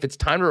 And hey, if it's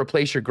time to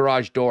replace your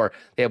garage door,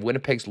 they have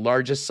Winnipeg's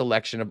largest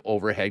selection of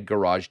overhead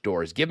garage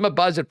doors. Give them a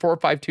buzz at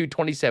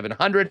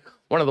 452-2700.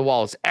 One of the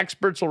Wallace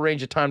experts will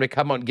arrange a time to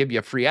come out and give you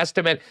a free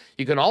estimate.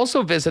 You can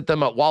also visit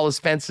them at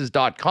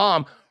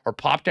wallacefences.com or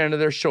pop down to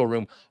their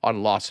showroom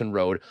on Lawson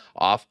Road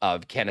off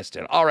of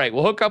Kenniston. All right,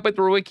 we'll hook up with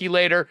Rewucki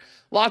later.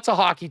 Lots of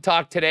hockey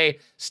talk today.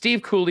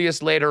 Steve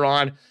Kouleas later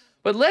on.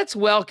 But let's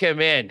welcome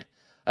in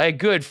a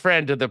good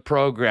friend of the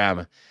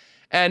program,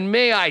 and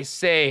may I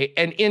say,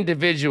 an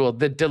individual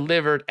that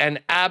delivered an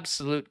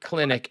absolute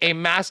clinic, a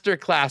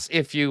masterclass,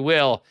 if you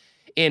will,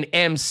 in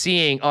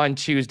emceeing on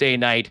Tuesday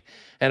night.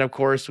 And of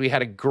course, we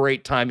had a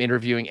great time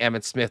interviewing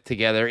Emmitt Smith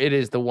together. It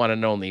is the one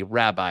and only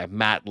Rabbi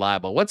Matt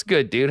Leibl. What's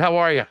good, dude? How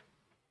are you?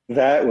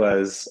 That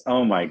was,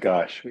 oh my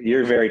gosh,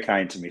 you're very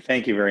kind to me.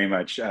 Thank you very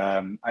much.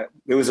 It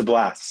was a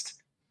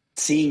blast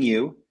seeing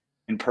you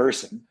in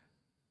person.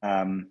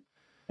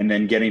 And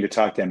then getting to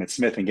talk to Emmitt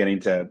Smith and getting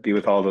to be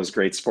with all those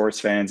great sports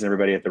fans and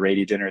everybody at the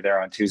Rady dinner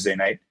there on Tuesday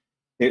night.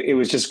 It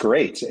was just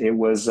great. It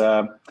was,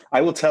 I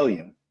will tell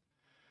you,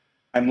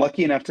 I'm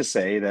lucky enough to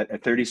say that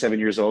at 37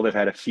 years old, I've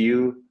had a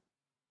few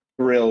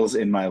thrills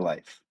in my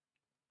life.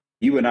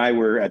 You and I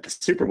were at the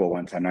Super Bowl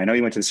one time. I know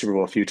you went to the Super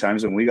Bowl a few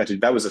times,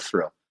 and that was a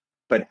thrill.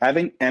 But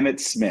having Emmitt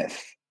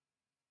Smith,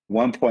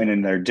 one point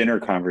in their dinner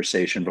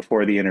conversation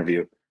before the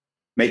interview,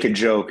 make a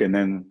joke and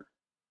then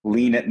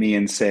lean at me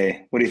and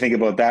say, "What do you think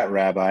about that,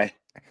 Rabbi?"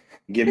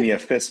 Give me a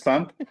fist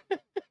bump.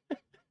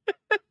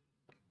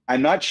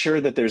 I'm not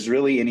sure that there's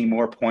really any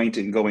more point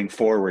in going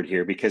forward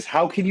here, because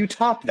how can you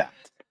top that?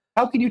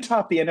 How can you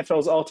top the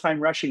NFL's all-time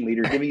rushing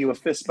leader giving you a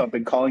fist bump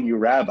and calling you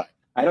Rabbi?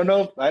 I don't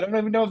know. I don't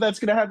even know if that's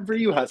going to happen for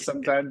you, Huss,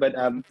 sometime, but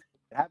it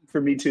happened for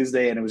me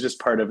Tuesday, and it was just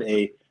part of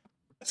a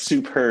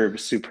superb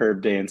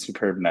day and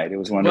superb night. It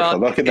was wonderful.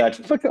 Well, look at that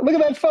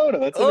photo.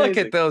 That's amazing. Look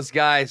at those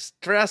guys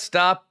dressed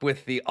up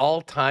with the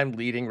all-time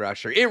leading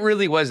rusher. It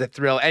really was a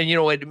thrill. And you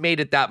know, it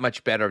made it that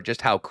much better of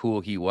just how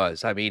cool he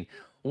was. I mean,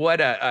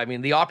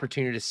 the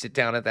opportunity to sit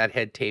down at that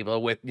head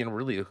table with, you know,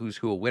 really a who's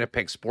who of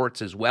Winnipeg sports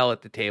as well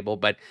at the table,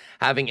 but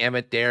having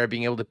Emmitt there,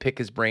 being able to pick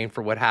his brain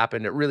for what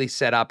happened, it really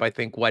set up, I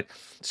think, what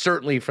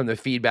certainly from the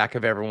feedback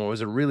of everyone was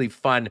a really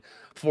fun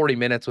 40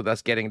 minutes with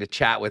us getting to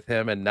chat with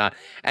him. And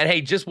hey,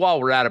 just while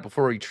we're at it,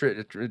 before we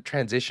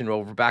transition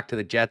over back to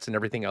the Jets and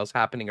everything else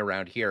happening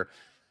around here,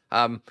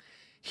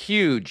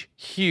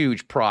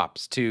 huge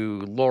props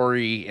to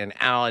Lori and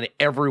Alan,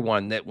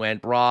 everyone that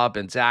went, Rob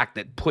and Zach,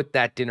 that put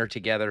that dinner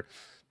together.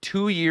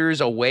 2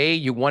 years away,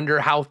 you wonder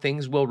how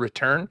things will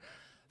return.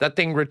 That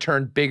thing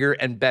returned bigger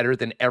and better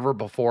than ever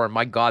before. And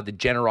my God, the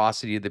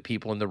generosity of the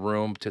people in the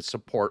room to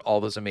support all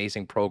those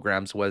amazing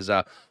programs was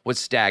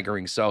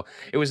staggering. So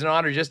it was an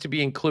honor just to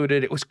be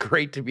included. It was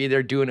great to be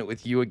there doing it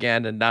with you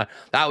again. And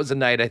that was a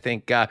night I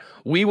think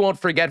we won't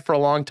forget for a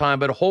long time,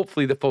 but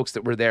hopefully the folks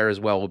that were there as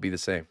well will be the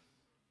same.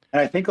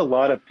 And I think a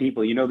lot of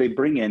people, you know, they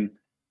bring in,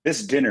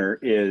 this dinner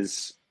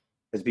has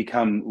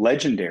become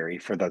legendary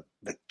for the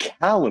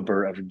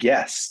caliber of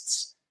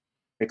guests.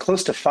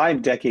 Close to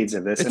 5 decades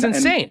of this. It's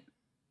insane.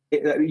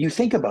 You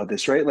think about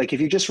this, right? Like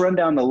if you just run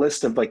down the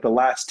list of like the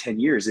last 10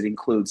 years, it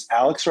includes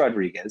Alex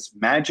Rodriguez,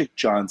 Magic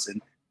Johnson,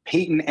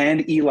 Peyton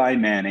and Eli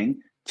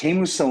Manning,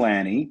 Teemu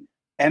Selanne,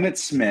 Emmett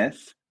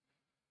Smith.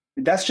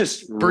 That's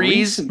just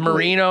Breeze, recently.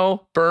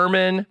 Marino,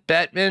 Berman,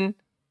 Bettman.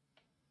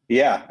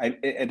 Yeah,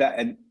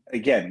 and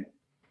again,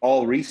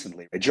 all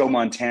recently. Right? Joe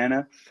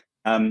Montana.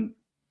 And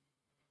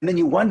then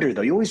you wonder,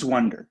 though. You always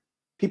wonder.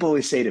 People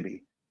always say to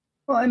me,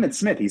 well, Emmett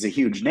Smith, he's a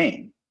huge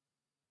name.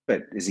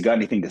 But has he got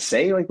anything to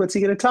say? Like, what's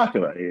he going to talk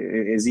about?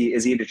 Is he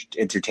an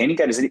entertaining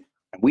guy?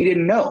 We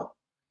didn't know.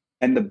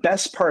 And the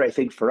best part, I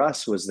think, for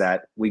us was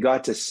that we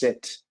got to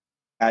sit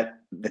at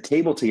the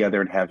table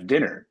together and have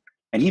dinner.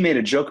 And he made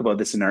a joke about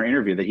this in our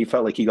interview, that he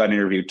felt like he got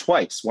interviewed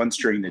twice, once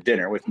during the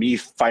dinner with me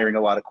firing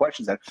a lot of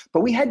questions at him.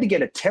 But we had to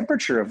get a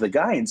temperature of the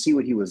guy and see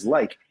what he was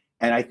like.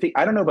 And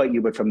I don't know about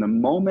you, but from the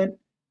moment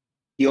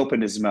he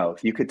opened his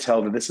mouth, you could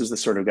tell that this was the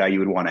sort of guy you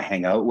would want to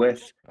hang out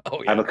with,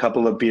 have a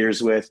couple of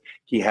beers with.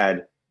 He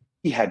had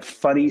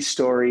funny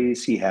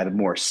stories. He had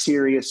more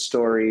serious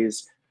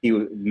stories.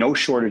 No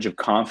shortage of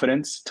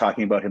confidence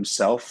talking about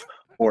himself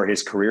or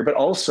his career, but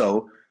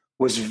also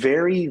was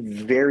very,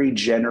 very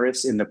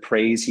generous in the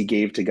praise he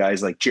gave to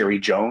guys like Jerry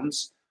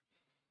Jones,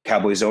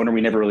 Cowboys owner.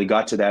 We never really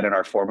got to that in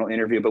our formal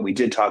interview, but we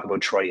did talk about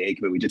Troy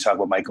Aikman. We did talk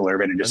about Michael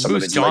Irvin and just some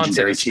of his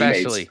legendary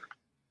teammates.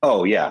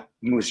 Oh yeah,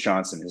 Moose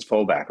Johnson, his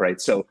fullback, right?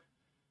 So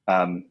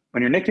when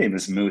your nickname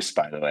is Moose,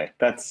 by the way,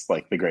 that's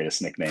like the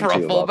greatest nickname for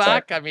a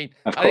fullback. I mean,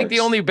 I think the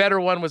only better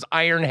one was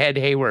Ironhead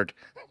Hayward.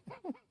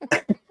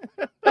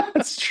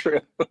 That's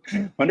true.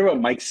 Wonder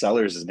what Mike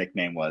Sellers'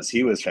 nickname was.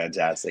 He was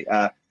fantastic.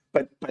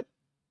 But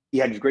he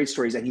had great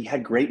stories and he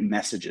had great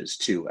messages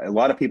too. A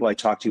lot of people I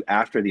talked to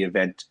after the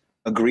event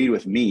agreed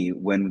with me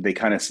when they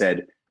kind of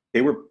said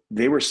they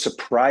were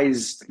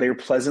surprised. They were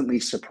pleasantly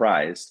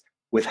surprised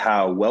with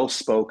how well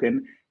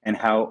spoken and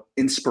how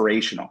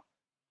inspirational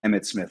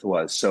Emmett Smith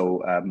was.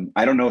 So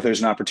I don't know if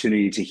there's an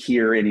opportunity to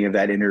hear any of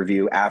that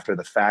interview after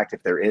the fact.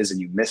 If there is and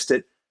you missed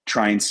it,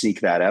 try and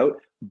seek that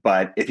out.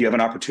 But if you have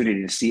an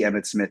opportunity to see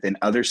Emmett Smith in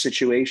other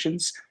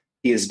situations,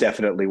 he is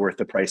definitely worth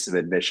the price of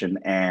admission.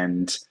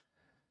 And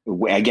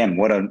again,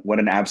 what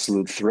an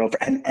absolute thrill.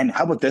 And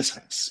how about this?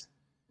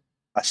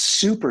 A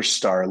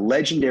superstar,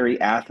 legendary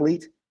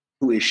athlete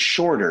who is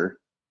shorter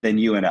than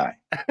you and I.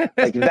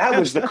 Like that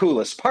was the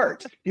coolest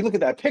part. You look at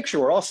that picture,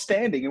 we're all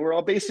standing and we're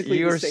all basically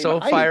You were so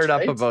fired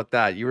up about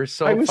that. You were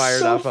so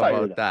fired up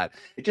about that.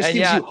 It just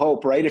gives you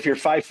hope, right? If you're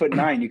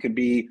 5'9", you can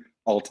be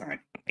all time.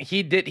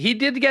 He did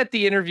get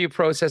the interview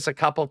process a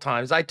couple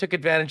times. I took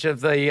advantage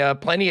of the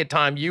plenty of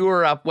time you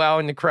were up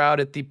in the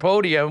crowd at the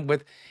podium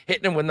with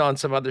hitting him on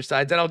some other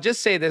sides. And I'll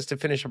just say this to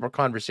finish up our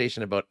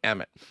conversation about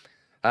Emmett.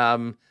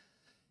 The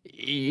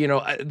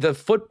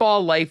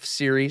Football Life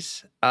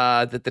series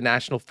that the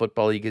National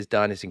Football League has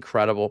done is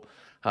incredible.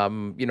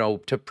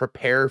 To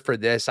prepare for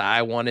this,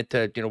 I wanted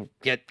to,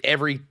 get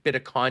every bit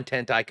of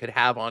content I could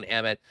have on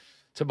Emmett.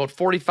 It's about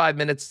 45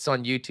 minutes. It's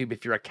on YouTube.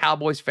 If you're a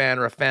Cowboys fan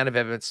or a fan of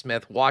Emmett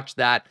Smith, watch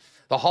that.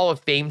 The Hall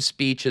of Fame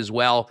speech as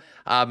well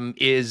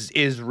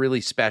is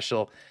really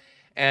special.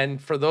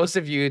 And for those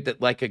of you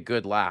that like a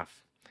good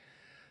laugh,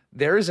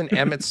 there is an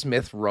Emmett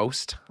Smith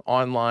roast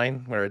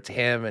online where it's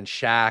him and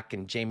Shaq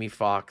and Jamie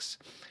Foxx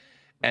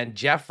and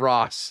Jeff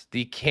Ross,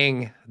 the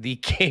king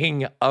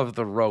of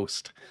the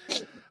roast.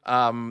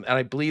 And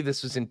I believe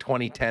this was in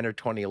 2010 or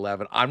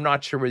 2011. I'm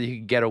not sure whether you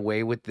could get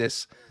away with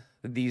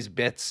these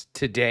bits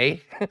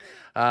today,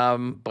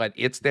 but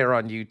it's there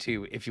on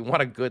YouTube. If you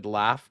want a good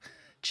laugh,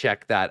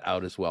 check that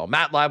out as well.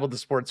 Matt Leibl, the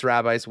Sports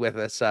Rabbi, is with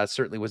us.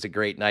 Certainly was a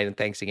great night, and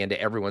thanks again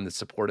to everyone that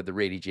supported the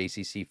Rady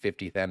JCC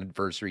 50th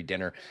anniversary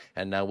dinner,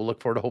 and we'll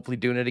look forward to hopefully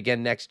doing it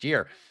again next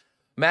year.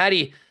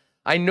 Matty,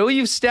 I know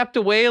you've stepped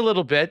away a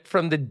little bit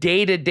from the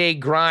day-to-day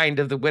grind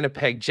of the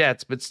Winnipeg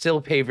Jets, but still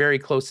pay very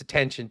close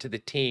attention to the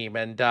team,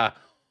 and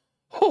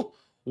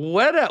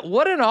what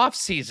an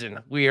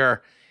offseason we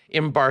are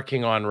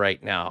embarking on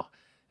right now.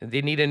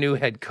 They need a new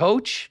head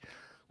coach.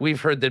 We've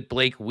heard that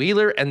Blake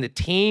Wheeler and the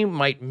team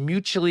might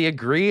mutually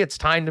agree it's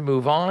time to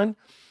move on.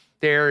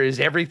 There is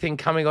everything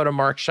coming out of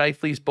Mark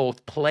Scheifele's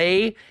both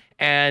play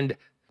and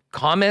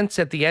comments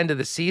at the end of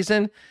the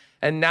season.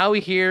 And now we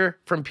hear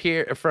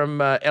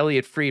from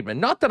Elliotte Friedman.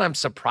 Not that I'm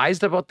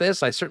surprised about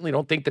this. I certainly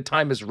don't think the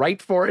time is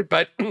right for it,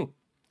 but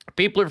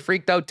people are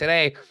freaked out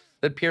today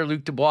that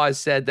Pierre-Luc Dubois has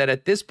said that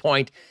at this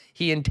point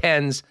he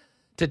intends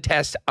to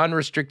test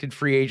unrestricted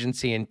free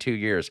agency in 2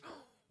 years.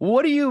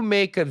 What do you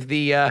make of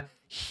the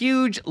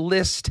huge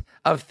list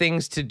of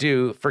things to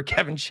do for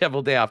Kevin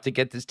Cheveldayoff to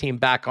get this team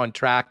back on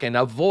track and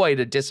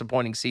avoid a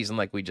disappointing season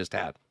like we just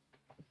had?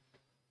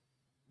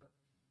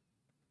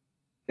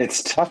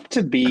 It's tough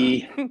to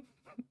be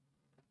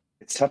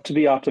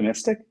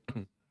optimistic.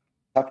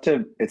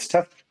 It's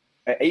tough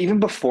even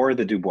before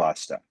the Dubois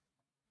stuff.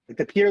 Like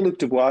the Pierre-Luc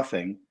Dubois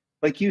thing,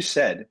 like you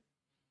said,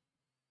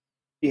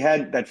 he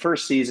had that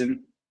first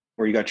season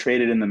where he got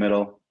traded in the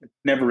middle,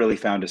 never really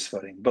found his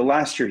footing. But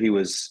last year he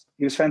was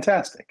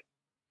fantastic.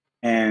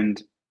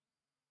 And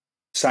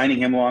signing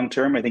him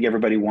long-term, I think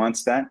everybody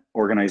wants that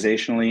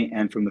organizationally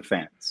and from the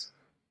fans.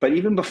 But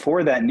even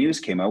before that news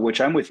came out,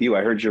 which I'm with you,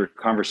 I heard your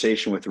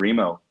conversation with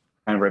Remo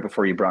kind of right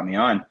before you brought me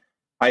on.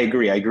 I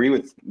agree. I agree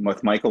with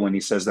Michael when he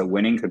says that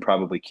winning could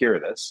probably cure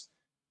this.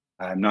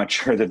 I'm not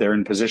sure that they're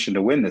in position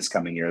to win this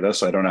coming year, though,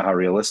 so I don't know how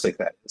realistic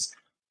that is.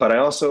 But I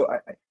also,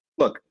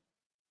 look,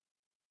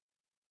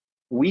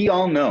 we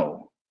all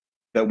know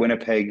that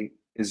Winnipeg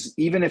is,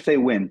 even if they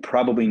win,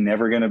 probably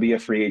never going to be a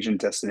free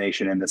agent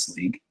destination in this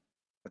league.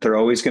 But they're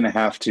always going to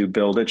have to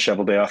build it,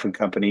 Shoveldayoff and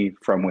company,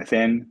 from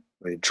within.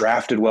 They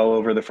drafted well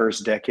over the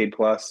first decade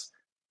plus,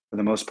 for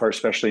the most part,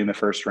 especially in the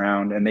first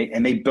round. And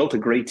they built a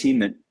great team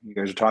that you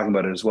guys are talking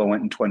about it as well,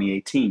 went in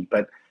 2018.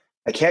 But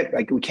we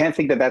can't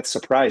think that that's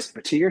surprising.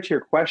 But to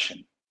your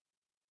question,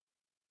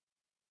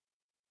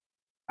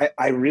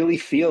 I really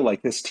feel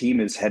like this team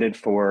is headed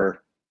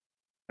for,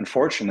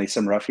 unfortunately,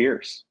 some rough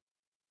years.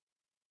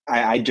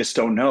 I just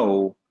don't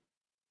know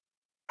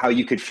how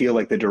you could feel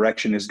like the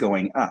direction is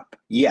going up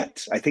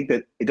yet. I think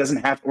that it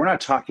doesn't have, we're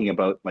not talking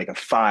about like a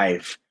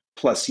 5+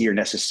 year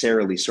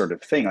necessarily sort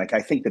of thing. Like,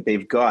 I think that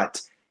they've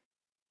got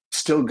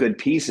still good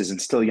pieces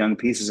and still young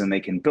pieces, and they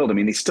can build. I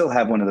mean, they still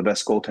have one of the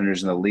best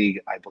goaltenders in the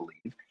league, I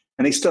believe.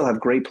 And they still have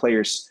great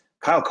players.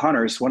 Kyle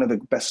Connor is one of the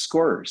best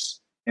scorers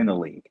in the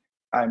league.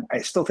 I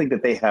still think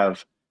that they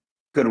have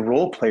good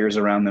role players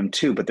around them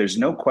too, but there's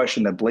no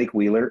question that Blake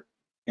Wheeler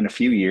in a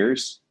few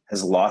years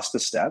has lost a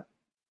step.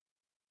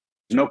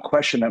 There's no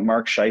question that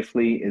Mark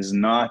Scheifele is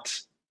not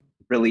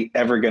really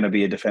ever going to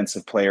be a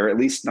defensive player, at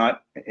least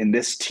not in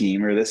this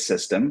team or this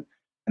system,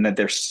 and that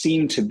there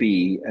seems to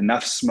be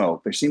enough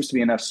smoke. There seems to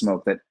be enough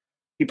smoke that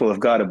people have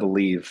got to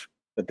believe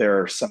that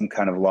there are some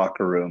kind of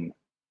locker room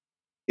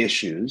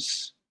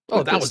issues.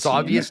 Oh, that was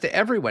obvious to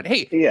everyone.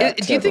 Hey, yeah,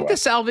 do you think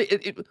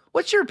the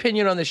what's your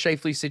opinion on the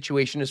Scheifele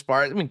situation as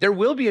far as, I mean, there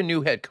will be a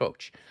new head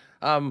coach.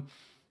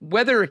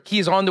 Whether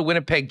he's on the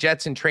Winnipeg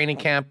Jets in training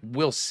camp,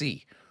 we'll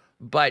see.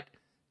 But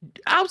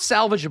how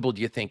salvageable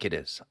do you think it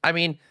is? I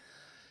mean,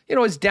 you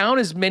know, as down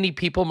as many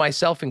people,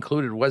 myself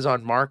included, was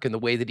on Mark and the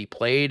way that he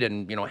played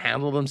and, you know,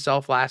 handled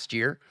himself last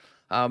year.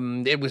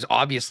 It was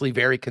obviously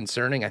very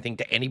concerning, I think,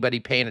 to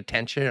anybody paying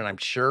attention. And I'm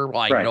sure,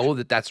 well, I know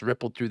that that's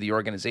rippled through the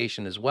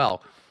organization as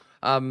well.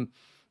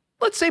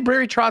 Let's say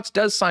Barry Trotz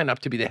does sign up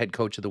to be the head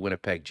coach of the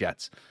Winnipeg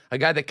Jets, a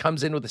guy that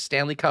comes in with a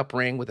Stanley Cup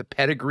ring, with a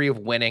pedigree of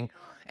winning,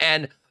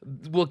 and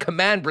will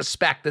command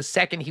respect the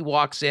second he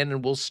walks in,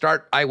 and will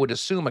start, I would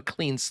assume, a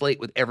clean slate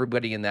with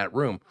everybody in that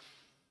room.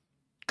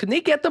 Can they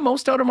get the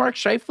most out of Mark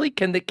Scheifele?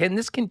 Can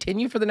this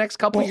continue for the next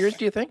couple of years,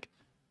 do you think?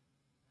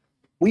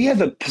 We have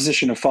the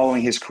position of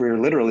following his career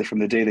literally from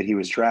the day that he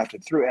was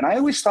drafted through. And I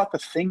always thought the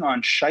thing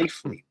on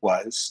Scheifele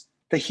was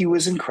that he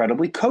was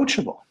incredibly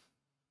coachable.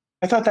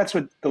 I thought that's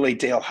what the late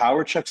Dale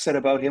Hawerchuk said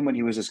about him when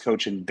he was his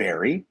coach in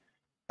Barrie.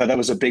 That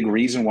was a big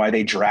reason why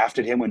they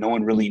drafted him when no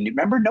one really knew.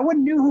 Remember, no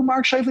one knew who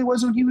Mark Scheifele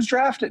was when he was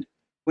drafted.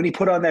 When he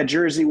put on that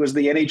jersey, it was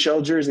the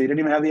NHL jersey. They didn't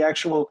even have the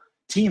actual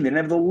team. They didn't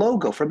have the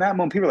logo. From that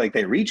moment, people were like,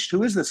 they reached,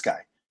 who is this guy?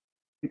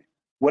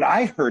 What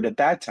I heard at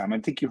that time, I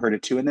think you heard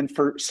it too, and then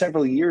for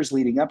several years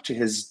leading up to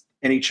his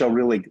NHL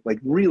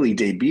really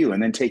debut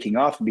and then taking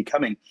off and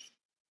becoming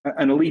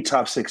an elite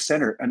top six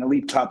center, an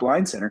elite top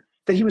line center,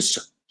 that he was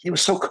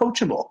so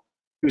coachable.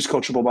 He was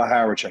coachable by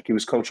Hawerchuk. He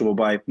was coachable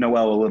by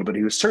Noel a little bit.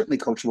 He was certainly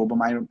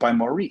coachable by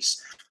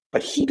Maurice.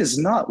 But he does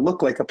not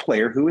look like a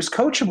player who is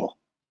coachable.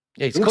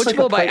 Yeah, he's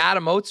coachable by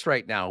Adam Oates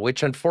right now,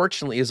 which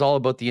unfortunately is all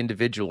about the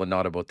individual and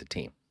not about the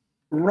team.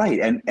 Right.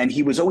 And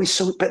he was always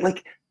so, but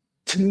like,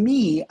 to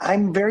me,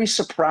 I'm very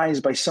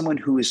surprised by someone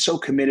who is so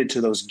committed to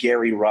those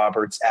Gary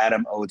Roberts,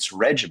 Adam Oates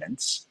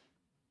regiments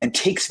and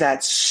takes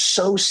that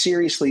so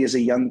seriously as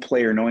a young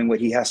player, knowing what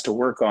he has to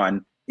work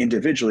on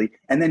individually,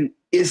 and then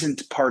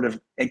isn't part of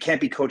and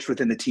can't be coached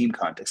within the team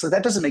context. So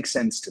that doesn't make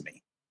sense to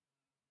me.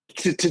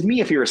 To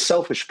me, if you're a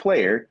selfish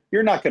player,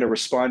 you're not going to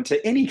respond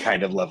to any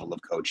kind of level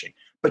of coaching.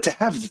 But to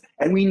have,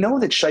 and we know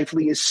that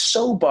Scheifele is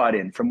so bought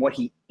in from what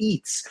he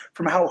eats,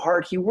 from how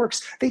hard he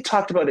works. They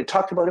talked about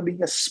him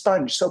being a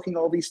sponge, soaking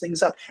all these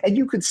things up. And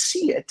you could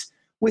see it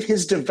with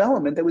his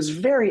development that was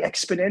very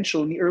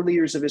exponential in the early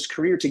years of his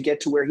career to get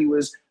to where he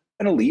was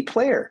an elite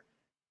player.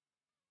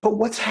 But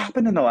what's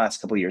happened in the last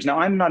couple of years? Now,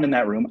 I'm not in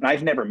that room, and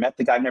I've never met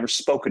the guy. I've never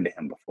spoken to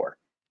him before.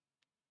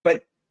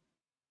 But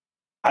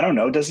I don't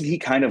know, doesn't he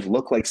kind of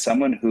look like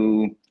someone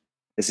who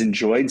has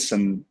enjoyed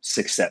some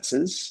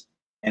successes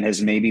and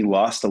has maybe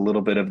lost a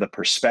little bit of the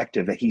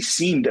perspective that he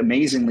seemed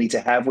amazingly to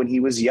have when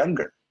he was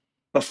younger,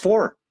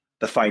 before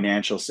the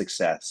financial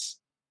success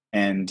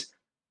and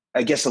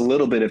I guess a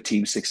little bit of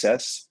team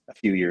success a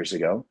few years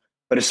ago,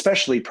 but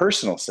especially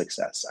personal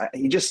success.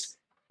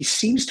 He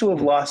seems to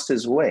have lost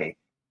his way.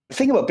 The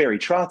thing about Barry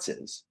Trotz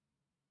is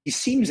he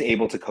seems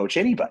able to coach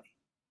anybody,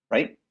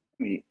 right?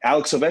 I mean,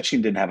 Alex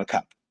Ovechkin didn't have a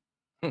cup.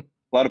 A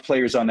lot of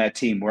players on that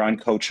team were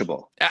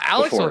uncoachable.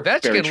 Alex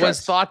Ovechkin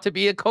was thought to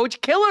be a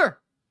coach killer.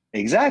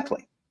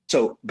 Exactly.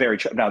 So Barry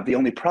Trotz. Now, the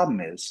only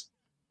problem is,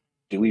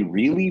 do we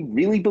really,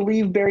 really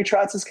believe Barry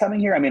Trotz is coming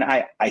here? I mean,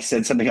 I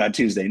said something on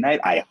Tuesday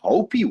night. I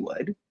hope he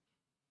would.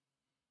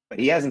 But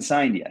he hasn't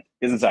signed yet.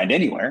 He hasn't signed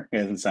anywhere. He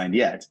hasn't signed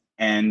yet.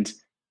 And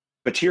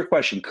But to your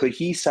question, could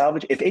he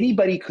salvage? If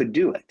anybody could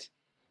do it,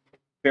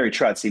 Barry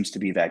Trotz seems to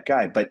be that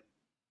guy. But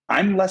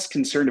I'm less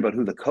concerned about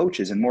who the coach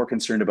is and more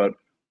concerned about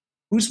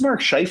who's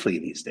Mark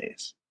Scheifele these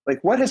days.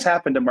 Like, what has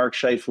happened to Mark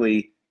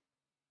Scheifele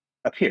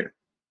up here?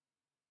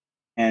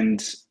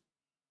 And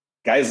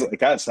guys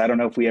like us, I don't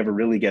know if we ever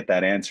really get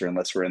that answer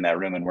unless we're in that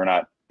room, and we're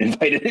not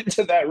invited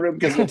into that room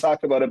because we'll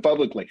talk about it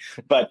publicly.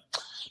 But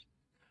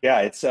yeah,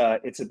 it's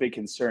a big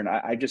concern.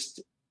 I just,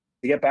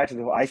 to get back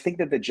to I think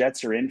that the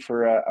Jets are in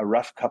for a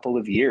rough couple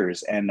of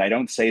years, and I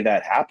don't say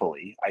that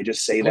happily. I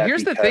just say that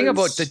here's the thing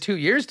about the 2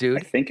 years, dude.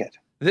 I think it.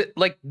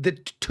 The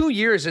 2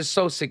 years is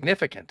so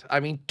significant. I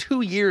mean,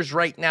 2 years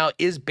right now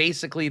is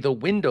basically the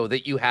window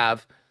that you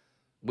have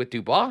with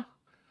Dubois,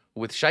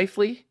 with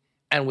Scheifele,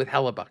 and with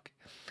Hellebuyck.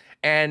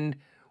 And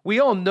we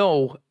all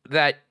know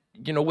that,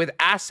 you know, with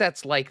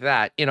assets like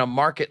that in a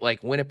market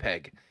like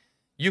Winnipeg,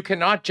 you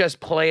cannot just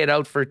play it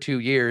out for 2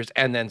 years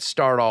and then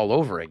start all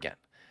over again.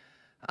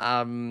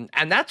 And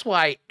that's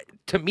why,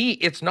 to me,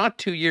 it's not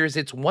 2 years,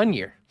 it's 1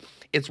 year.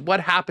 It's what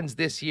happens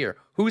this year.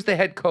 Who's the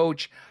head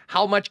coach?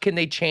 How much can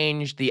they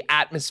change the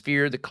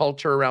atmosphere, the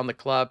culture around the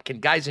club? Can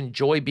guys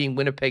enjoy being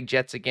Winnipeg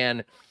Jets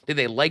again? Do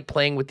they like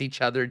playing with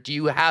each other? Do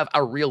you have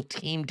a real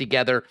team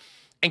together?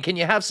 And can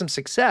you have some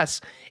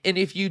success? And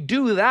if you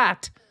do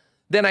that,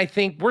 then I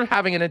think we're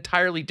having an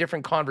entirely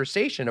different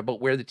conversation about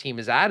where the team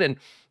is at and,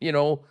 you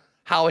know,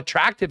 how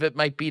attractive it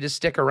might be to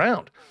stick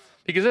around.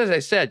 Because as I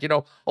said, you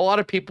know, a lot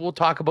of people will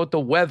talk about the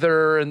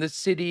weather and the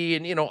city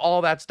and, you know,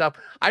 all that stuff.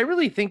 I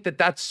really think that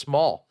that's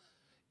small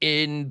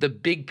in the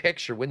big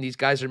picture when these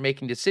guys are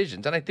making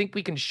decisions. And I think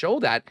we can show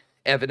that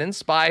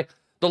evidence by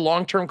the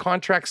long-term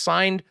contract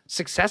signed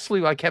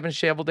successfully by Kevin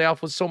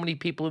Cheveldayoff with so many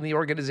people in the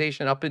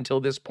organization up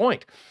until this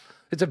point.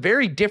 It's a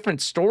very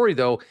different story,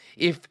 though,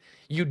 if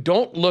you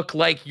don't look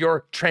like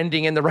you're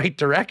trending in the right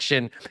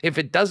direction, if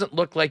it doesn't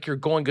look like you're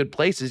going good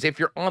places, if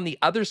you're on the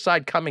other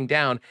side coming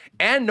down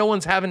and no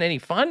one's having any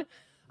fun,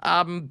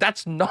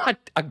 that's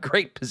not a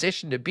great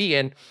position to be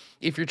in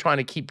if you're trying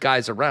to keep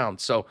guys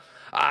around. So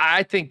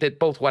I think that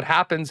both what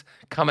happens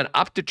coming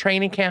up to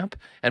training camp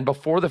and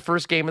before the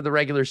first game of the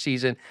regular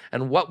season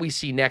and what we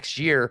see next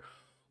year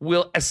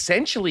will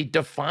essentially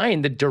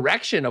define the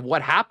direction of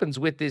what happens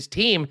with this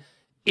team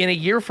in a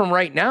year from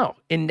right now,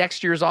 in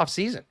next year's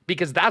offseason,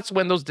 because that's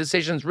when those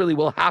decisions really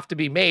will have to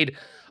be made,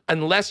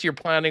 unless you're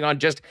planning on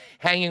just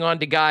hanging on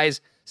to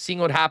guys, seeing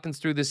what happens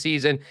through the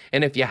season,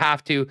 and if you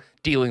have to,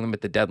 dealing them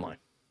at the deadline.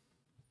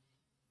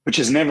 Which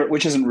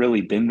hasn't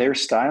really been their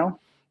style.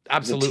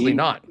 Absolutely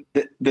not.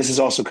 This is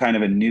also kind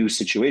of a new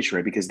situation,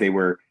 right? Because they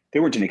weren't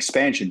an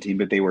expansion team,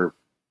 but they were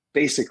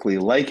basically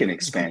like an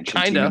expansion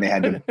team, and they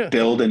had to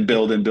build and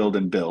build and build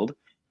and build.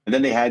 And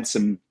then they had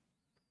some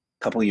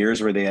couple of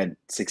years where they had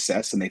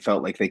success and they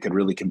felt like they could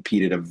really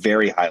compete at a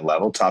very high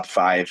level, top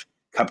 5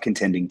 cup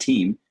contending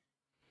team.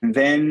 And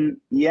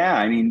then, yeah,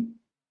 I mean,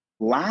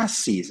 last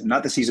season,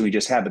 not the season we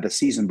just had, but the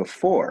season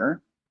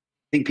before,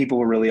 I think people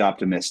were really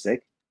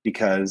optimistic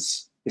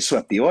because they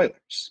swept the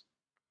Oilers.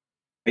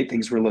 Right?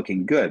 Things were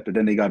looking good, but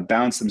then they got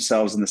bounced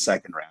themselves in the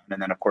second round.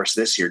 And then, of course,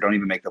 this year, don't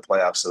even make the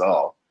playoffs at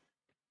all.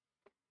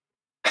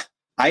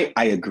 I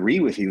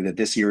agree with you that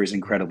this year is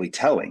incredibly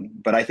telling,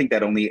 but I think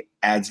that only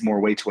adds more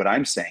weight to what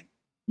I'm saying.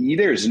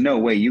 There's no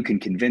way you can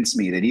convince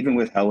me that even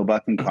with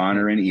Hellebuyck and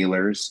Connor and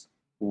Ehlers,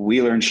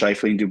 Wheeler and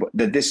Scheifele and Dubois,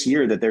 that this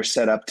year that they're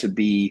set up to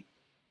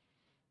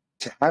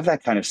have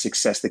that kind of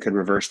success that could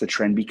reverse the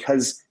trend,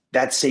 because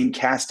that same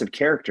cast of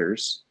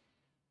characters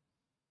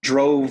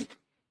drove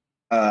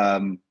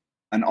an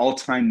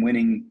all-time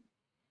winning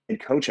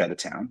head coach out of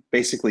town,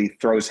 basically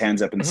throw his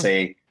hands up and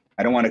say,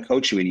 I don't want to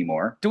coach you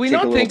anymore. Do we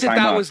not think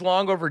that was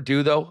long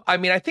overdue, though? I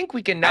mean, I think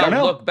we can now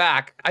look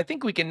back. I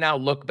think we can now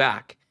look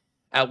back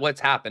at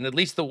what's happened, at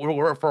least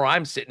where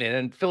I'm sitting in,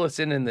 and fill us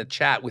in the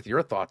chat with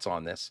your thoughts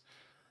on this.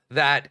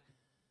 And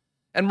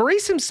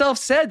Maurice himself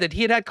said that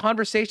he had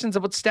conversations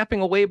about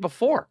stepping away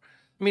before.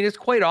 I mean, it's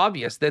quite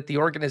obvious that the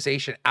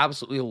organization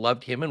absolutely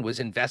loved him and was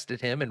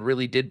invested in him and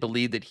really did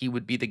believe that he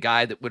would be the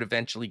guy that would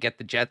eventually get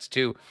the Jets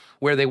to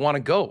where they want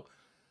to go.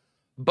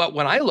 But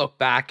when I look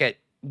back at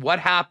what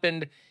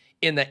happened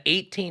in the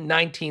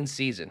 18-19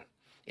 season,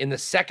 in the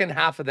second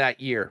half of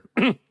that year,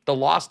 the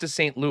loss to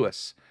St.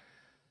 Louis,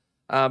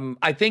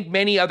 I think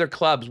many other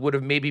clubs would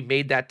have maybe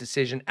made that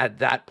decision at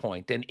that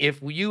point. And if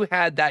you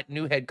had that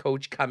new head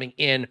coach coming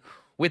in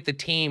with the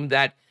team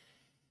that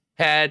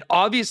had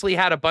obviously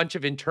had a bunch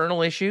of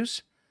internal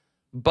issues,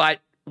 but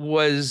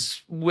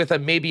was with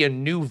maybe a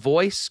new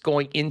voice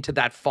going into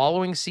that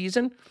following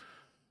season,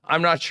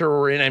 I'm not sure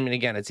we're in. I mean,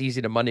 again, it's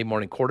easy to Monday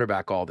morning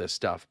quarterback all this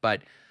stuff,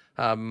 but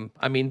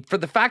I mean, for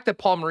the fact that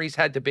Paul Maurice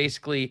had to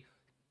basically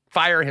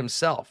fire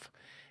himself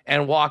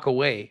and walk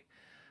away,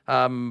 you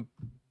know,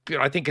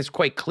 I think it's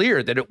quite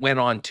clear that it went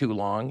on too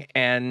long,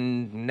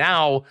 and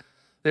now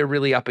they're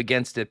really up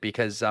against it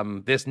because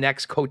this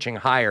next coaching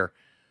hire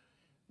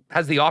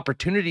has the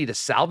opportunity to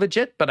salvage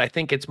it, but I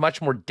think it's much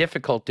more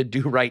difficult to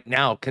do right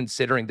now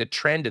considering the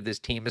trend of this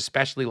team,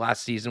 especially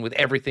last season with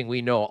everything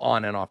we know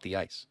on and off the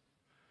ice.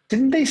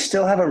 Didn't they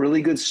still have a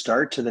really good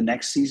start to the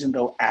next season,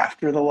 though,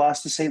 after the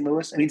loss to St.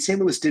 Louis? I mean, St.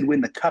 Louis did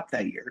win the Cup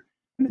that year.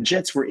 And the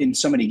Jets were in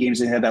so many games.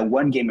 They had that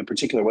one game in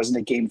particular. Wasn't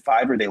it Game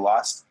 5 where they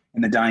lost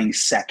in the dying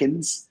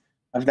seconds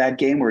of that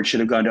game where it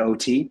should have gone to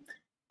OT?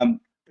 Didn't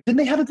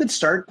they have a good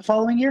start the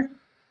following year?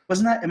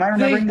 Wasn't that? Am I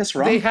remembering this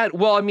wrong? They had.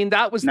 Well, I mean,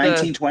 that was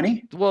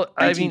 1920. Well,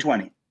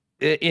 1920.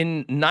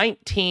 In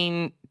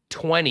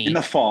 1920, in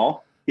the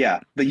fall,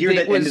 yeah, the year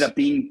that ended up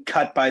being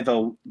cut by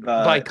the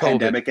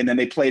pandemic, and then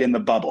they played in the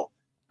bubble,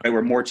 right,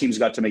 where more teams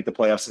got to make the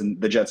playoffs,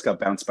 and the Jets got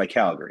bounced by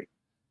Calgary.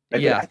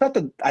 Right? Yeah,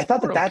 I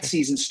thought that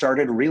season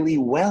started really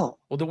well.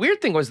 Well, the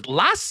weird thing was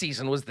last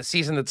season was the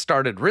season that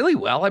started really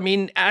well. I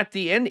mean, at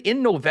the end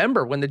in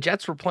November, when the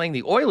Jets were playing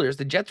the Oilers,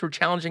 the Jets were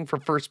challenging for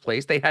first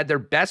place. They had their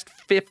best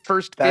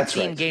first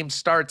 15 game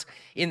starts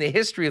in the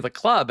history of the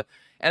club.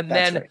 And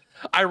then,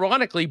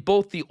 ironically,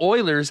 both the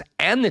Oilers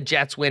and the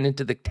Jets went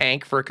into the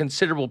tank for a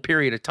considerable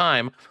period of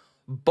time.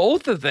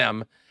 Both of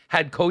them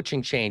had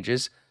coaching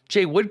changes.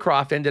 Jay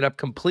Woodcroft ended up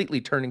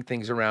completely turning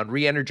things around,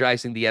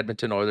 re-energizing the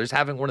Edmonton Oilers,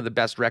 having one of the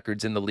best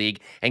records in the league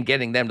and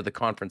getting them to the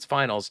conference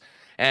finals.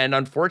 And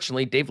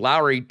unfortunately, Dave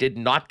Lowry did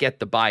not get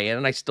the buy-in,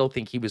 and I still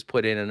think he was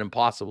put in an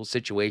impossible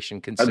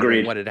situation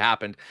considering what had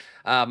happened.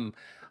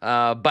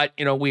 But,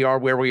 you know, we are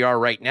where we are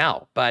right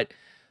now. But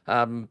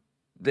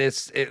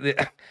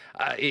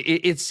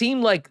it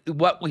seemed like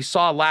what we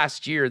saw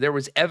last year, there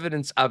was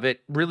evidence of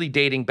it really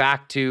dating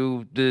back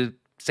to the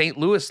St.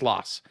 Louis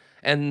loss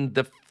and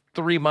the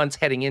 3 months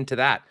heading into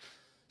that.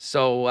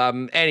 So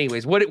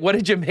anyways, what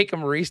did you make of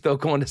Maurice, though,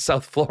 going to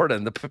South Florida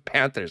and the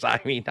Panthers? I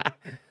mean,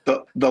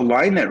 the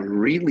line that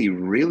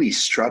really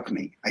struck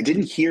me, I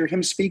didn't hear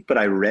him speak, but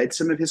I read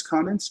some of his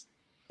comments,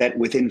 that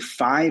within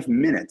 5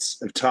 minutes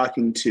of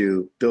talking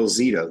to Bill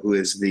Zito, who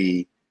is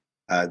the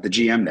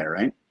GM there,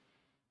 right?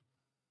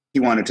 He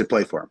wanted to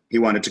play for him. He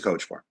wanted to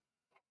coach for him.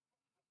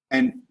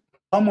 And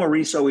Paul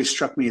Maurice always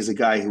struck me as a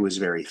guy who was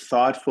very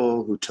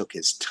thoughtful, who took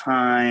his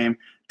time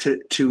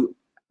to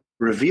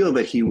reveal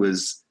that he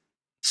was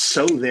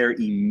so there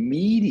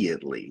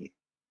immediately,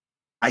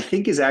 I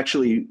think is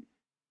actually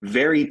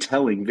very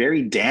telling,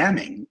 very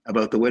damning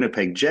about the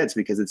Winnipeg Jets,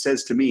 because it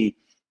says to me,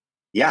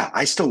 yeah,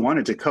 I still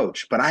wanted to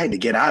coach, but I had to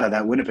get out of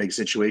that Winnipeg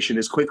situation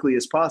as quickly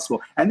as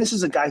possible. And this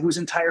is a guy whose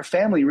entire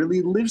family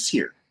really lives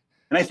here.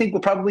 And I think will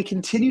probably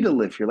continue to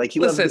live here. Like,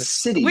 he loves the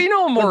city. We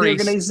know Maurice.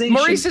 The organization.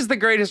 Maurice is the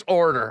greatest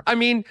orator. I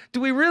mean,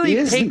 do we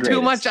really take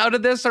too much out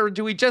of this, or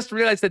do we just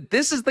realize that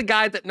this is the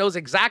guy that knows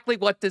exactly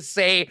what to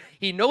say?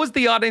 He knows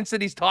the audience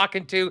that he's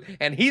talking to,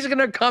 and he's going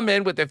to come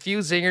in with a few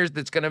zingers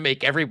that's going to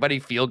make everybody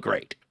feel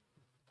great.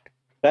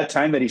 That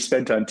time that he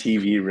spent on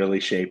TV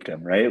really shaped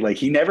him, right? Like,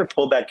 he never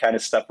pulled that kind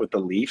of stuff with the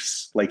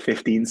Leafs like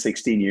 15,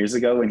 16 years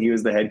ago when he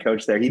was the head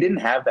coach there. He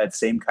didn't have that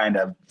same kind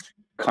of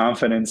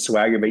confidence,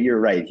 swagger, but you're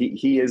right.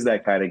 He is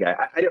that kind of guy.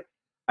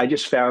 I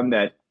just found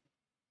that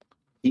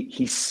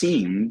he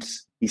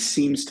seems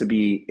to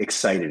be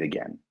excited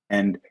again.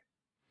 And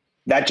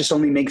that just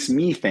only makes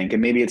me think,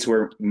 and maybe it's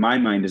where my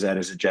mind is at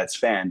as a Jets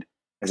fan,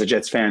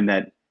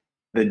 that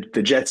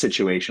the Jet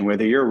situation,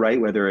 whether you're right,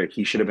 whether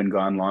he should have been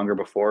gone longer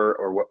before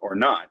or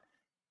not,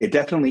 it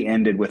definitely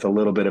ended with a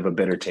little bit of a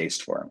bitter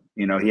taste for him.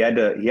 You know, he had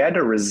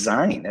to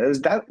resign. It was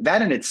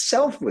that in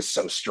itself was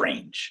so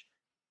strange.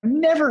 I've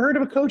never heard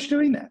of a coach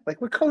doing that. Like,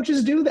 what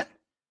coaches do that?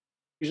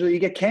 Usually you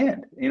get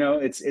canned. You know,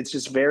 it's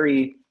just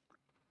very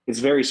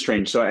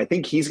strange. So I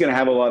think he's going to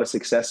have a lot of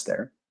success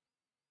there.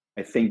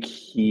 I think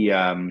he's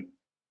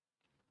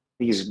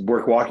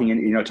walking in,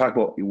 you know, talk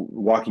about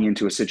walking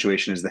into a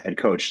situation as the head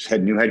coach.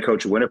 New head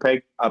coach of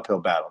Winnipeg,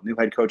 uphill battle. New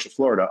head coach of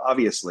Florida,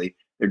 obviously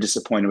they're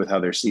disappointed with how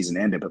their season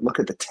ended, but look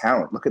at the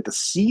talent. Look at the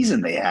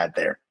season they had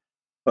there.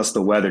 Plus,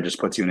 the weather just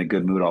puts you in a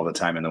good mood all the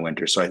time in the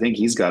winter. So I think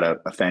he's got a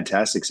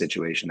fantastic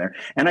situation there.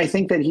 And I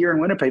think that here in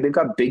Winnipeg, they've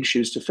got big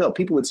shoes to fill.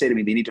 People would say to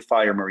me, they need to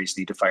fire Maurice,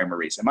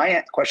 And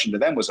my question to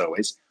them was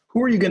always,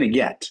 who are you going to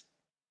get?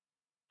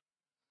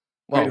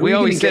 Well, we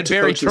always said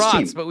Barry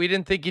Trotz, but we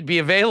didn't think he'd be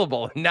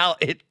available. Now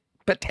it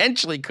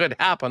potentially could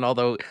happen,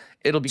 although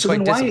it'll be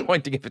quite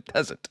disappointing if it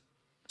doesn't.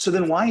 So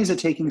then why is it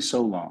taking so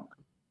long?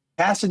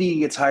 Cassidy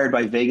gets hired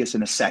by Vegas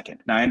in a second.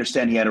 Now, I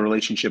understand he had a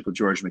relationship with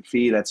George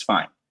McPhee. That's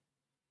fine.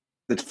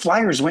 The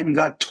Flyers went and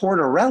got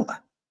Tortorella.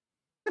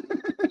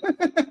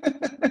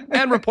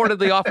 And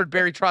reportedly offered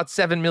Barry Trotz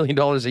 $7 million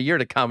a year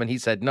to come, and he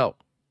said no.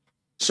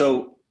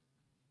 So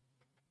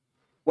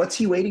what's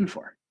he waiting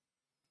for?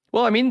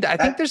 Well, I mean, I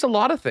think there's a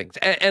lot of things.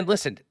 And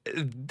listen,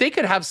 they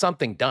could have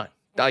something done.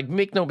 Like,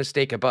 make no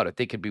mistake about it.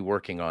 They could be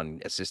working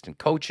on assistant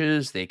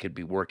coaches. They could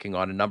be working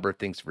on a number of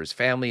things for his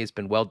family. It's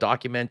been well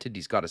documented.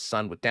 He's got a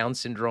son with Down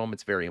syndrome.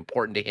 It's very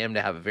important to him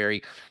to have a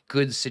very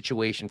good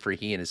situation for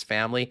he and his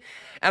family.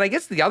 And I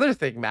guess the other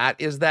thing, Matt,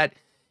 is that,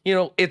 you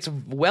know, it's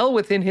well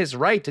within his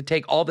right to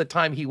take all the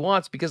time he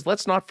wants, because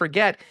let's not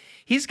forget,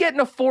 he's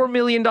getting a $4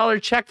 million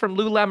check from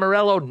Lou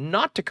Lamoriello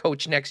not to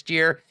coach next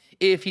year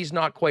if he's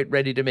not quite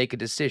ready to make a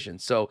decision.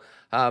 So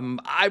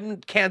I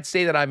can't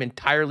say that I'm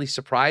entirely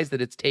surprised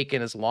that it's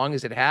taken as long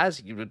as it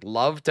has. You would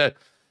love to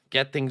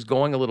get things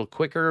going a little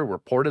quicker.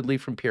 Reportedly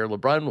from Pierre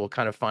LeBrun, we'll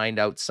kind of find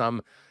out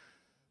some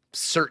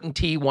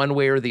certainty one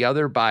way or the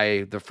other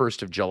by the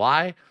 1st of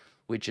July,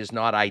 which is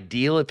not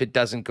ideal if it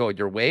doesn't go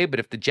your way. But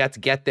if the Jets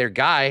get their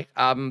guy,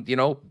 you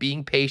know,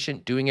 being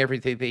patient, doing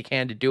everything they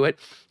can to do it,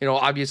 you know,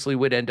 obviously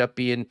would end up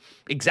being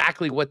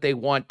exactly what they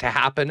want to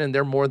happen, and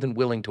they're more than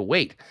willing to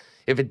wait.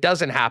 If it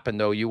doesn't happen,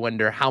 though, you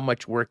wonder how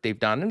much work they've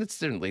done. And it's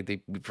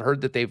certainly, we've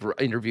heard that they've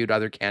interviewed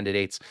other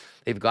candidates.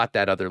 They've got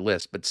that other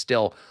list, but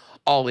still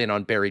all in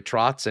on Barry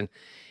Trotz. And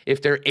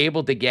if they're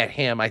able to get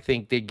him, I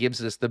think that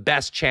gives us the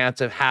best chance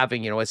of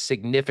having, you know, a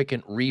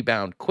significant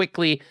rebound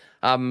quickly,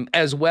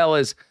 as well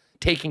as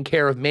taking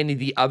care of many of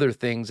the other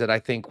things that I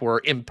think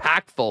were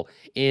impactful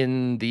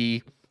in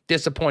the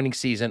disappointing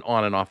season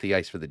on and off the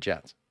ice for the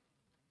Jets.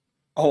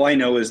 All I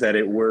know is that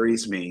it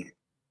worries me.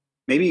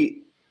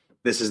 Maybe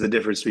this is the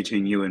difference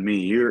between you and me.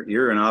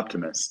 You're an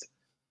optimist,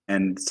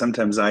 and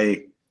sometimes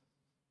I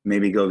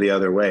maybe go the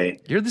other way.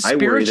 You're the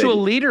spiritual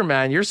leader,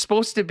 man. You're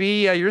supposed to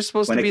be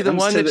the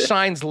one that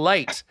shines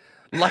light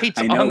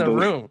on the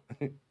room.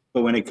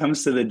 But when it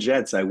comes to the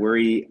Jets, I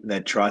worry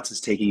that Trotz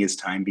is taking his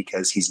time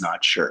because he's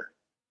not sure.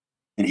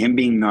 And him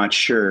being not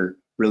sure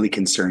really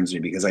concerns me,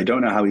 because I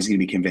don't know how he's going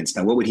to be convinced.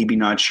 Now, what would he be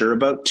not sure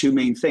about? Two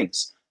main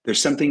things.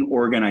 There's something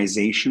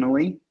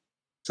organizationally,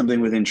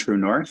 something within True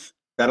North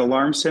that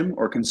alarms him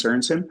or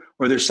concerns him,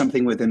 or there's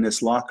something within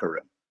this locker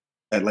room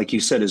that, like you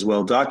said, is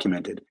well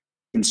documented,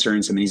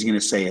 concerns him. And he's going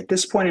to say, at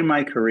this point in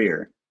my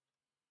career,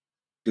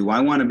 do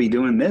I want to be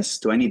doing this?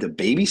 Do I need to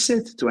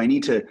babysit? Do I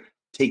need to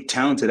take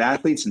talented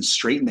athletes and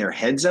straighten their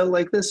heads out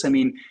like this? I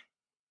mean,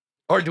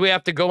 or do we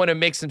have to go in and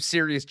make some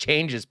serious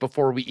changes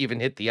before we even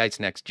hit the ice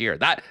next year?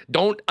 That,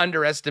 don't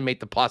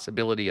underestimate the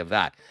possibility of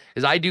that.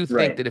 Because I do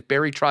think that if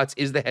Barry Trotz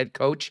is the head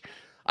coach,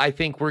 I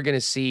think we're going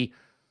to see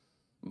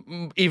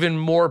even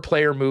more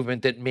player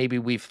movement that maybe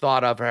we've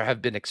thought of or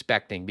have been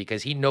expecting,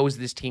 because he knows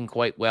this team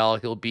quite well.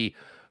 He'll be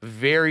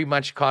very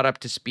much caught up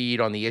to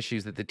speed on the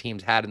issues that the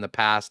team's had in the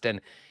past,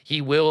 and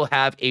he will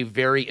have a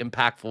very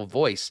impactful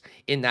voice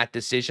in that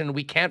decision.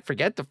 We can't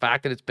forget the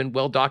fact that it's been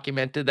well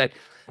documented that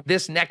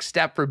this next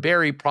step for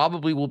Barry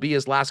probably will be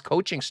his last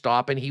coaching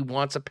stop, and he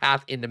wants a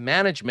path into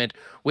management,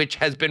 which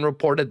has been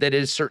reported that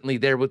is certainly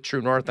there with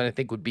True North, and I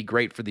think would be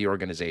great for the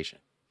organization.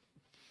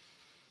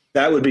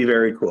 That would be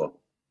very cool.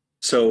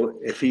 So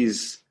if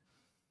he's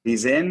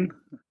in,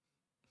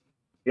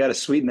 you got to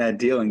sweeten that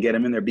deal and get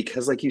him in there,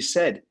 because like you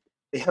said,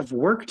 they have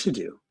work to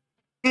do.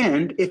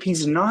 And if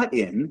he's not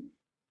in,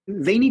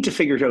 they need to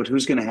figure out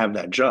who's going to have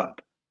that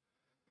job.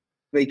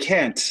 They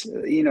can't,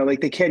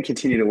 they can't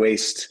continue to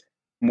waste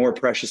more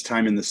precious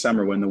time in the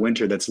summer when the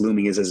winter that's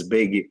looming is as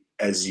big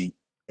as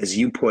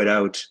you put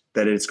out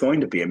that it's going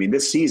to be. I mean,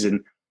 this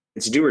season,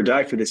 it's do or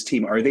die for this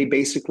team. Are they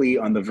basically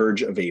on the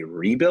verge of a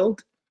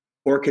rebuild?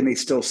 Or can they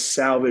still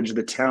salvage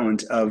the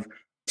talent of a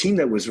team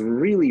that was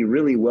really,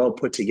 really well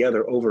put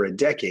together over a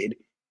decade,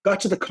 got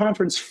to the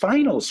conference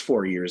finals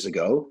 4 years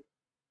ago,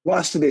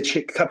 lost to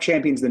the Cup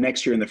champions the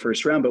next year in the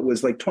first round, but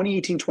was like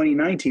 2018,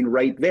 2019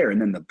 right there.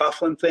 And then the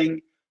Bufflin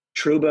thing,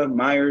 Trouba,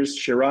 Myers,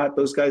 Sherratt,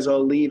 those guys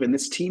all leave. And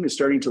this team is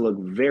starting to look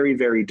very,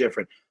 very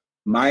different.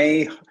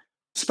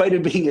 Despite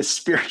of being a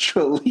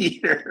spiritual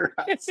leader,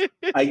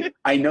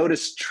 I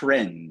noticed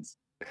trends.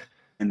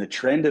 And the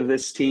trend of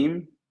this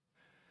team,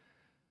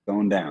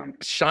 going down.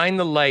 Shine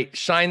the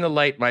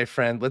light, my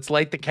friend. Let's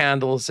light the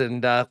candles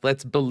and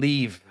let's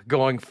believe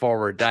going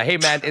forward. Hey,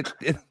 man,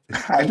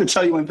 I have to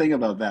tell you one thing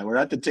about that. We're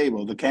at the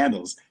table, the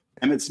candles.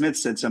 Emmett Smith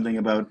said something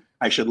about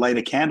I should light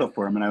a candle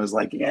for him, and I was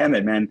like, yeah,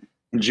 Emmett, man.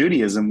 In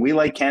Judaism, we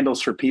light candles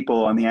for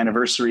people on the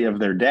anniversary of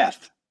their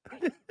death.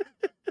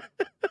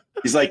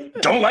 He's like,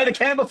 don't light a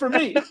candle for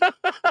me.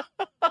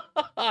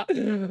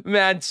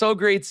 Man, so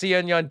great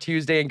seeing you on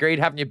Tuesday, and great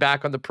having you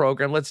back on the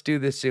program. Let's do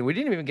this soon. We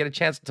didn't even get a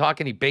chance to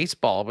talk any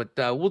baseball, but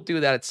we'll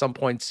do that at some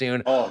point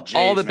soon. Oh, geez,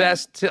 all the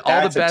best to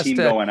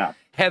going up.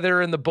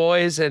 Heather and the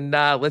boys, and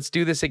let's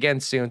do this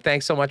again soon.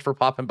 Thanks so much for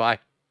popping by.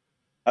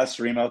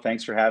 Us, Remo,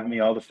 thanks for having me.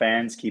 All the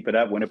fans, keep it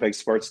up. Winnipeg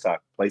Sports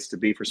Talk, place to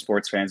be for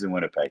sports fans in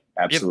Winnipeg.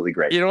 Absolutely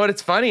great. You know what?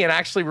 It's funny, and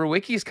actually,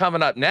 Rewucki's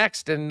coming up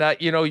next, and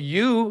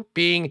you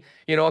being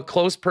a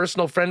close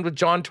personal friend with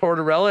John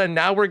Tortorella, and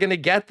now we're going to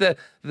get the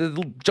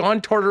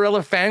John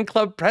Tortorella fan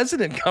club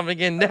president coming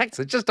in next.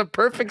 It's just a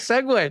perfect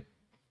segue.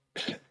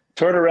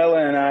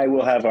 Tortorella and I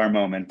will have our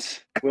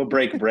moment. We'll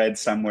break bread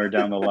somewhere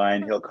down the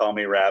line. He'll call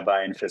me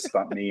rabbi and fist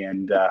bump me,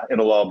 and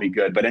it'll all be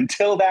good. But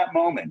until that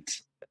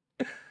moment,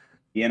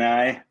 he and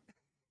I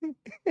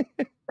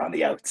are on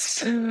the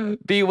outs.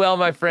 Be well,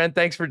 my friend.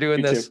 Thanks for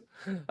doing this.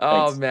 Too.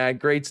 Oh, Thanks. man.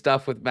 Great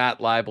stuff with Matt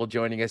Leibl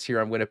joining us here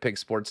on Winnipeg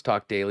Sports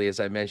Talk Daily.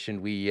 As I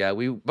mentioned,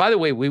 by the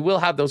way, we will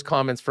have those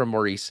comments from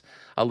Maurice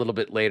a little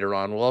bit later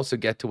on. We'll also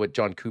get to what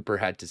Jon Cooper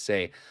had to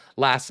say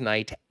last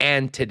night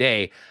and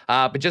today.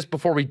 But just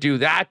before we do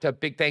that, a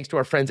big thanks to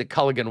our friends at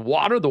Culligan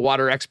Water, the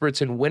water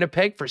experts in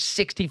Winnipeg for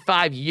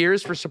 65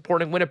 years for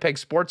supporting Winnipeg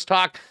Sports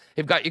Talk.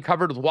 They've got you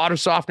covered with water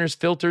softeners,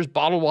 filters,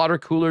 bottled water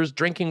coolers,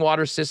 drinking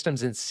water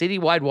systems, and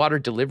citywide water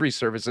delivery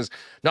services,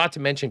 not to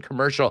mention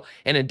commercial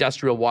and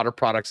industrial water water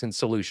products and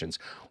solutions.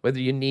 Whether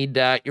you need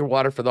your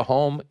water for the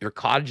home, your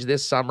cottage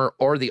this summer,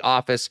 or the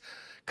office,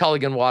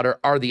 Culligan Water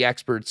are the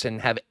experts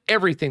and have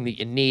everything that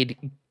you need.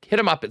 Hit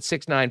them up at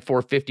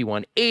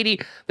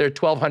 694-5180. They're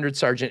at 1200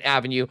 Sargent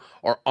Avenue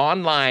or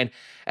online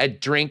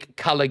at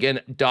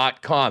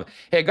drinkculligan.com.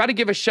 Hey, I got to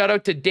give a shout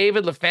out to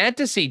David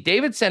LaFantasy.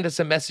 David sent us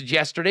a message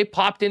yesterday,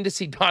 popped in to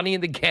see Donnie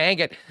and the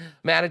gang at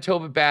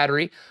Manitoba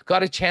Battery,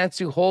 got a chance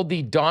to hold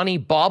the Donnie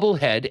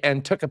bobblehead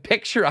and took a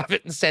picture of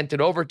it and sent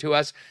it over to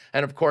us.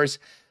 And of course,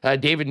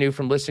 David knew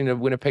from listening to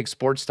Winnipeg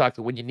Sports Talk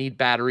that when you need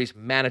batteries,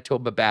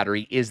 Manitoba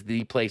Battery is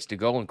the place to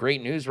go. And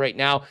great news right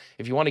now,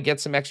 if you want to get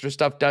some extra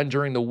stuff done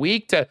during the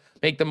week to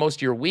make the most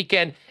of your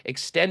weekend,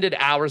 extended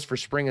hours for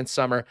spring and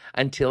summer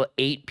until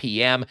 8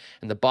 p.m.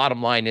 And the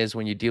bottom line is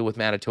when you deal with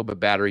Manitoba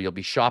Battery, you'll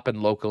be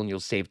shopping local and you'll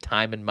save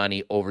time and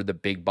money over the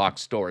big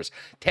box stores.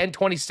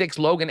 1026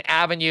 Logan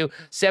Avenue,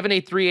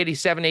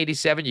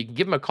 783-8787. You can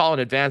give them a call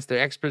in advance. Their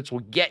experts will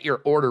get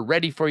your order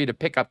ready for you to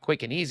pick up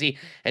quick and easy,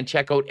 and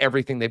check out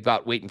everything they've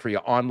got waiting for you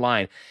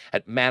online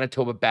at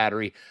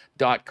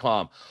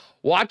manitobabattery.com.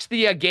 Watched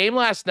the game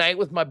last night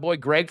with my boy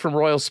Greg from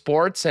Royal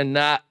Sports, and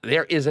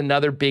there is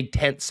another big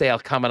tent sale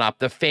coming up.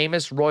 The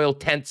famous Royal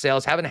tent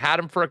sales. Haven't had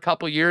them for a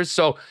couple years,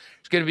 so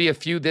there's going to be a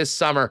few this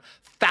summer.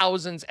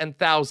 Thousands and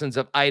thousands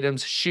of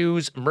items,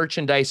 shoes,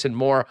 merchandise, and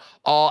more,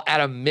 all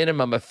at a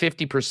minimum of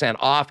 50%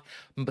 off.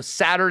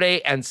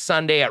 Saturday and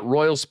Sunday at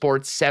Royal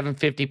Sports,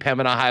 750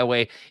 Pembina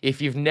Highway.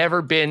 If you've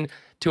never been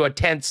to a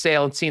tent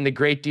sale and seen the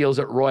great deals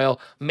at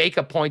Royal, make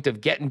a point of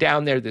getting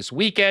down there this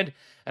weekend.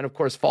 And of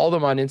course, follow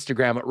them on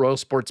Instagram at Royal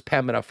Sports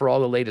Pembina for all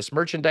the latest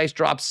merchandise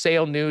drops,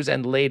 sale news,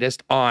 and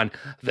latest on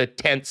the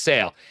tent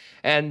sale.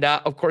 And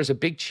of course, a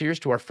big cheers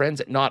to our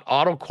friends at Not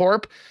Auto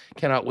Corp.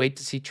 Cannot wait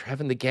to see Trev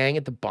and the gang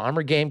at the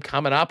Bomber game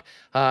coming up.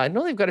 I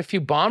know they've got a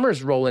few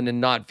Bombers rolling in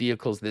Not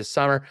vehicles this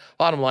summer.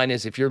 Bottom line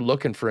is, if you're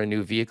looking for a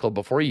new vehicle,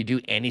 before you do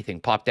anything,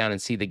 pop down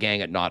and see the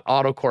gang at Not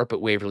Auto Corp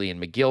at Waverly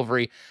and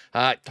McGillivray.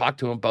 Talk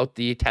to them about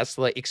the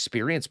Tesla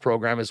Experience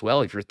program as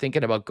well. If you're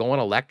thinking about going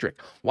electric,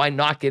 why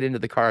not get into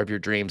the car of your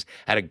dreams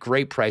at a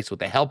great price with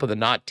the help of the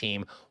Not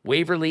team,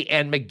 Waverly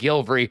and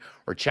McGillivray,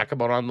 or check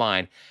them out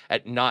online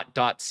at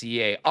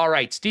not.ca. All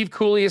right, Steve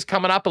Kouleas is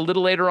coming up a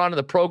little later on in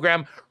the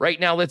program. Right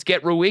now, let's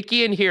get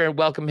Rewucki in here and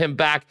welcome him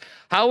back.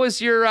 How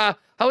was your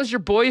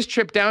boys'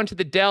 trip down to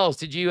the Dells?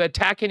 Did you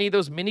attack any of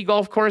those mini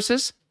golf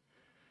courses?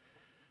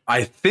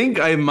 I think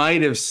I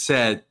might have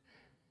set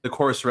the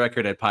course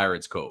record at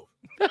Pirates Cove.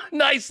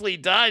 Nicely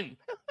done.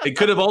 It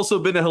could have also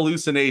been a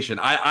hallucination.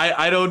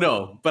 I don't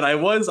know, but I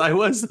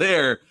was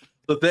there.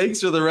 So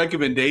thanks for the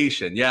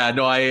recommendation. Yeah,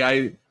 no,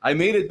 I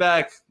made it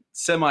back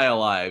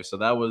semi-alive, so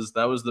that was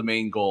the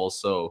main goal.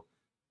 So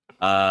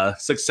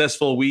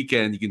successful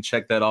weekend. You can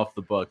check that off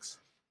the books.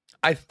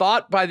 I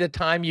thought by the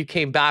time you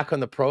came back on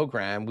the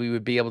program, we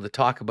would be able to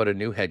talk about a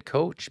new head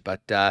coach,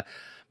 but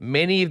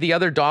many of the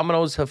other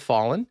dominoes have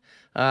fallen,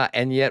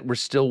 and yet we're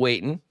still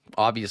waiting,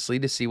 obviously,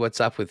 to see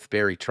what's up with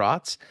Barry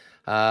Trotz.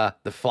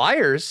 The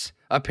Flyers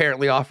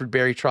apparently offered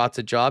Barry Trotz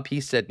a job.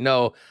 He said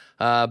no,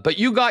 but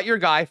you got your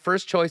guy.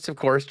 First choice, of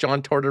course,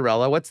 John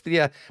Tortorella. What's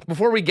the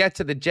before we get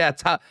to the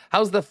Jets,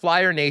 how's the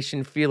Flyer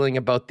Nation feeling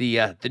about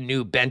the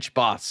new bench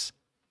boss?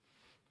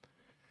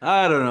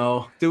 I don't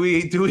know. Do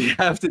we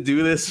have to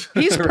do this?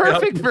 He's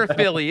perfect for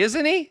Philly,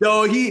 isn't he?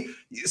 No,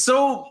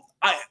 so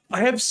I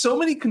have so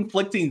many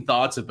conflicting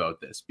thoughts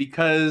about this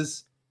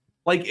because,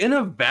 like, in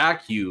a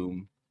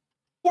vacuum,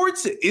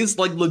 Sports is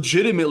like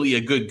legitimately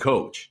a good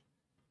coach.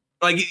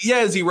 Like,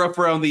 yeah, is he rough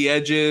around the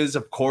edges?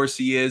 Of course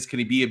he is. Can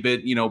he be a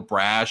bit,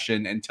 brash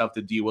and tough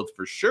to deal with?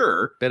 For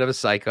sure. Bit of a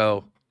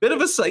psycho.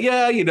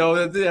 Yeah,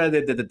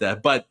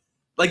 But,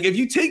 like, if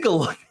you take a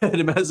look at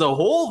him as a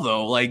whole,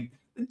 though, like,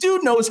 the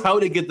dude knows how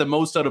to get the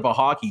most out of a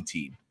hockey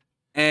team.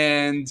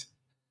 And,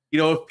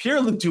 if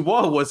Pierre-Luc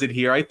Dubois wasn't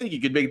here, I think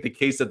you could make the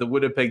case that the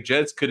Winnipeg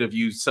Jets could have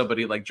used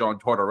somebody like John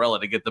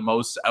Tortorella to get the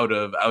most out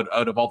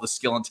of all the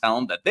skill and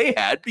talent that they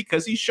had,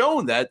 because he's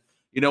shown that,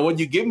 when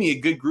you give me a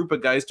good group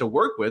of guys to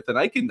work with, and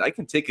I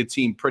can take a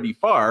team pretty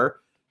far,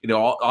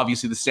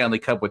 obviously the Stanley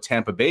Cup with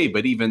Tampa Bay,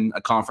 but even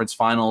a conference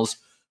finals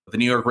with the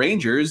New York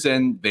Rangers,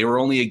 and they were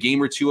only a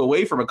game or two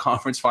away from a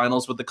conference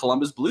finals with the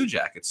Columbus Blue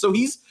Jackets. So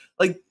he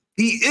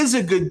is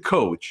a good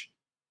coach.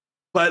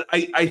 But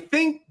I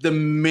think the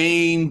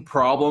main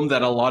problem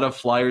that a lot of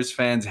Flyers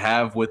fans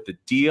have with the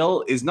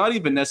deal is not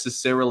even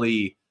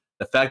necessarily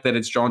the fact that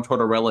it's John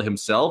Tortorella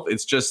himself.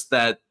 It's just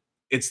that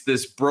it's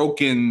this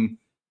broken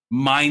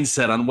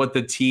mindset on what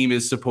the team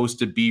is supposed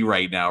to be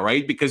right now,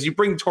 right? Because you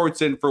bring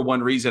Torts in for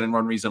one reason and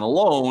one reason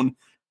alone,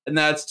 and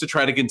that's to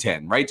try to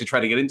contend, right? To try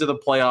to get into the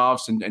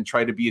playoffs and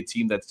try to be a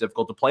team that's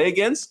difficult to play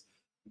against.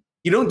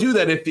 You don't do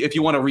that if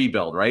you want to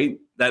rebuild, right?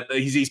 That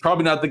he's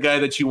probably not the guy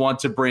that you want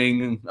to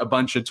bring a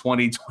bunch of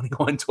 20,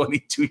 21,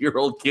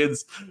 22-year-old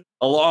kids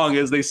along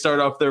as they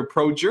start off their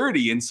pro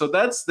journey. And so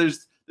there's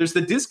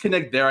the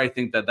disconnect there. I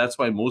think that's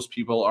why most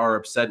people are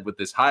upset with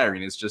this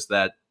hiring. It's just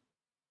that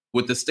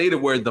with the state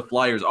of where the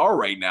Flyers are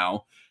right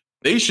now,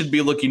 they should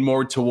be looking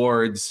more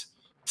towards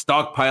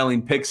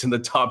stockpiling picks in the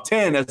top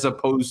 10 as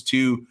opposed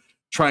to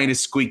trying to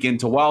squeak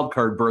into wild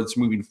card berths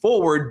moving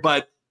forward.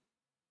 But,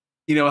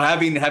 you know,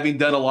 having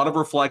done a lot of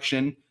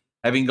reflection,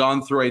 having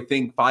gone through, I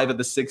think, 5 of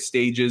the 6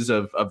 stages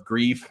of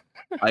grief,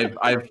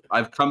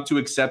 I've come to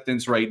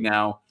acceptance right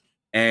now.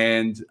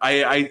 And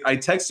I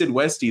texted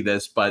Westy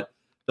this, but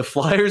the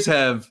Flyers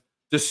have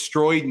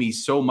destroyed me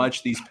so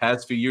much these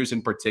past few years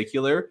in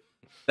particular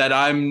that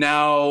I'm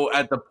now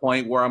at the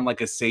point where I'm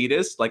like a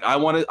sadist. Like I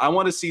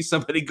want to see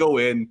somebody go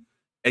in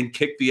and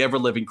kick the ever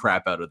living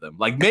crap out of them.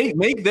 Like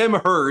make them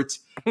hurt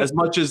as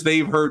much as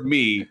they've hurt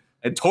me.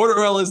 And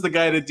Tortorella is the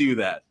guy to do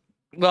that.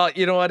 Well,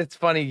 you know what? It's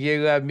funny.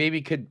 You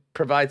maybe could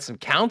provide some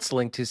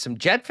counseling to some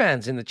Jet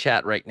fans in the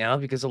chat right now,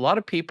 because a lot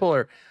of people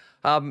are,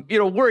 you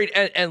know, worried.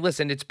 And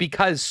listen, it's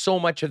because so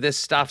much of this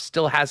stuff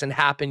still hasn't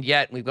happened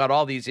yet. And we've got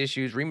all these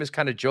issues. Remis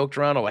kind of joked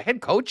around, a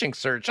head coaching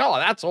search. Oh,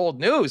 that's old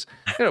news.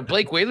 You know,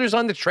 Blake Wheeler's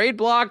on the trade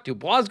block.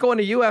 Dubois going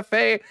to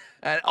UFA.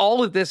 And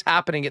all of this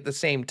happening at the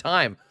same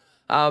time.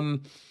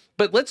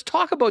 But let's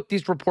talk about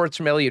these reports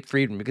from Elliotte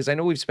Friedman, because I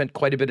know we've spent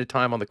quite a bit of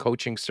time on the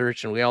coaching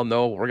search, and we all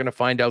know we're going to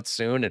find out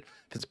soon. And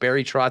if it's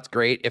Barry Trotz,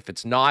 great. If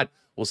it's not,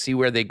 we'll see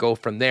where they go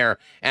from there.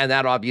 And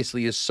that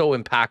obviously is so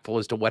impactful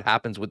as to what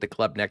happens with the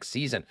club next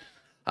season.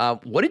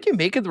 What did you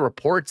make of the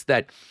reports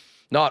that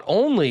not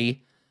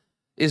only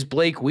is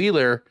Blake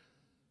Wheeler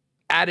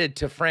added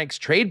to Frank's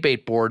trade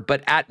bait board,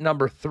 but at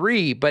number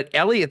 3, but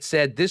Elliotte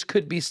said this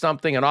could be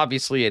something, and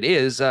obviously it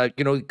is,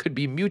 you know, it could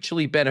be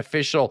mutually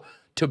beneficial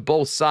to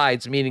both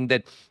sides, meaning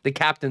that the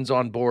captain's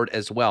on board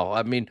as well.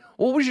 I mean,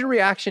 what was your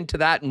reaction to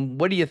that? And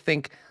what do you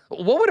think,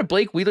 what would a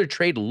Blake Wheeler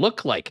trade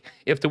look like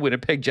if the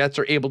Winnipeg Jets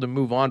are able to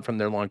move on from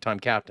their longtime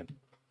captain?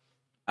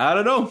 I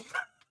don't know.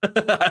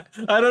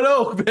 I don't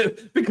know,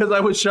 because I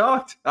was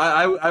shocked.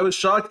 I was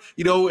shocked,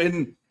 you know,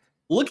 in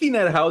looking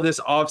at how this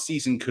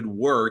offseason could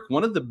work.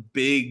 One of the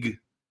big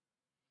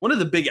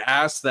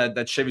asks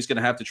that Chevy's going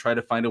to have to try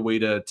to find a way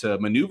to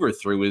maneuver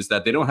through is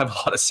that they don't have a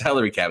lot of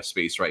salary cap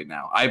space right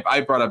now.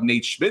 I brought up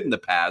Nate Schmidt in the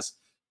past.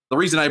 The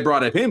reason I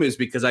brought up him is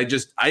because I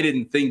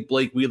didn't think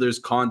Blake Wheeler's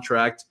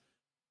contract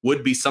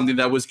would be something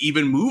that was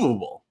even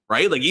movable,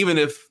 right? Like, even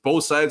if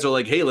both sides are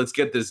like, hey, let's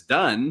get this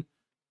done,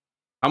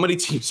 how many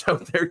teams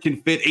out there can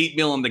fit $8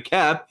 million in the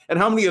cap? And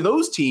how many of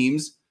those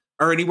teams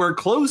are anywhere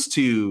close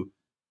to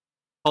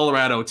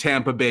Colorado,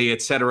 Tampa Bay,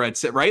 et cetera,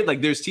 right?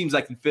 Like, there's teams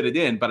that can fit it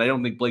in, but I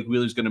don't think Blake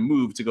Wheeler's going to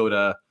move to go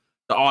to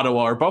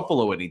Ottawa or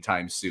Buffalo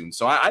anytime soon.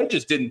 So I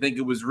just didn't think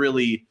it was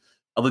really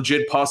a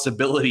legit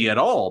possibility at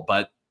all.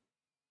 But,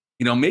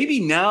 you know, maybe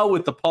now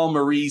with the Paul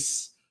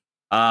Maurice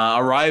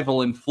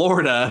arrival in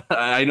Florida,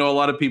 I know a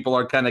lot of people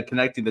are kind of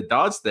connecting the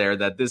dots there,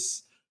 that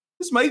this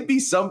might be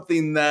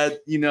something that,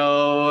 you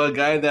know, a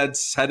guy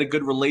that's had a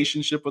good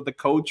relationship with the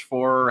coach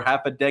for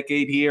half a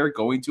decade here,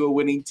 going to a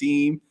winning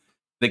team,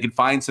 they could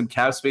find some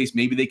cap space.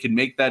 Maybe they can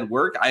make that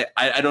work.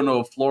 I don't know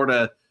if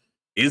Florida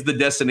is the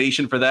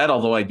destination for that,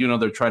 although I do know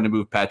they're trying to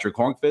move Patrick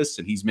Hornqvist,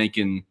 and he's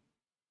making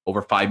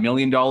over $5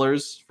 million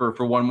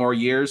for one more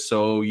year.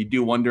 So you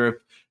do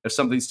wonder if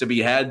something's to be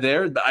had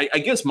there. But I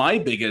guess my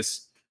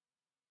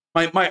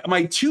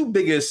two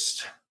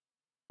biggest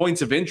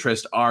points of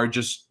interest are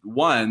just,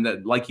 one,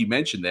 that, like you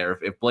mentioned there,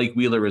 if Blake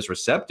Wheeler is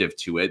receptive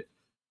to it,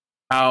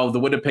 how the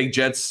Winnipeg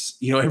Jets,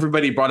 you know,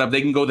 everybody brought up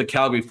they can go the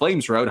Calgary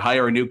Flames route,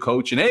 hire a new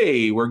coach, and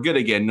hey, we're good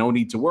again, no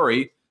need to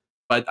worry.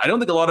 But I don't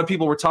think a lot of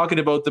people were talking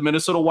about the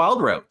Minnesota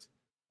Wild route,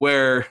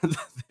 where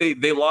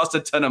they lost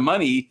a ton of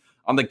money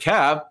on the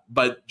cap,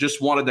 but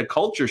just wanted the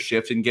culture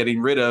shift and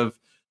getting rid of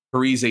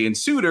Parise and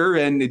Suter,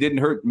 and it didn't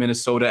hurt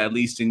Minnesota, at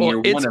least in year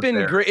one. It's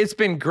been great. It's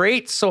been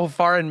great so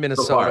far in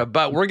Minnesota,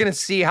 but we're going to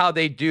see how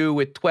they do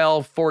with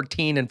 12,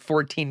 14, and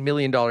 $14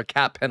 million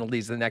cap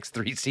penalties the next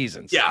 3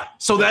 seasons. Yeah,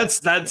 so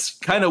that's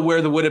kind of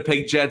where the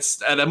Winnipeg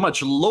Jets, at a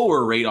much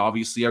lower rate,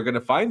 obviously, are going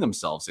to find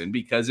themselves in,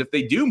 because if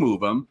they do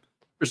move them,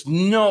 there's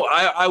no,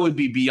 I would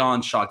be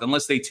beyond shocked,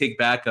 unless they take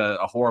back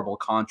a horrible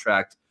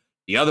contract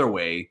the other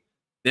way.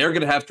 They're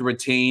going to have to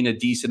retain a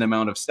decent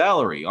amount of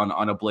salary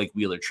on a Blake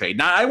Wheeler trade.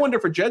 Now, I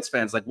wonder for Jets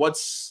fans, like,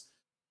 what's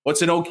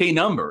an okay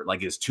number?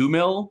 Like, is $2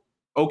 million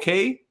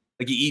okay?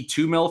 Like, you eat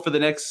 $2 million for the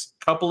next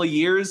couple of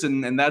years,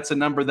 and that's a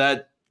number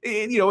that,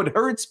 you know, it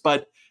hurts,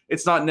 but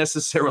it's not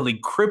necessarily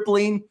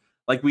crippling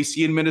like we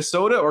see in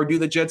Minnesota. Or do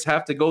the Jets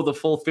have to go the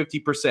full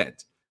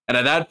 50%? And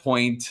at that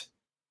point,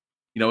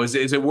 you know, is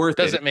it worth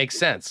it? Does it make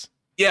sense?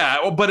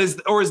 Yeah, but is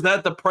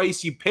that the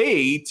price you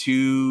pay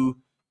to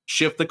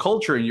shift the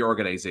culture in your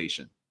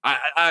organization?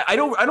 I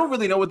don't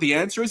really know what the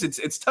answer is.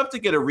 It's tough to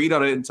get a read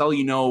on it until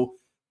you know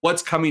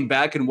what's coming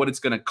back and what it's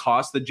going to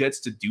cost the Jets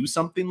to do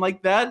something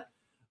like that.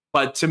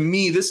 But to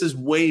me, this is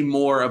way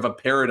more of a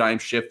paradigm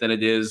shift than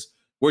it is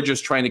we're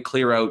just trying to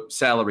clear out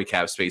salary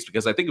cap space.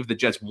 Because I think if the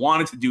Jets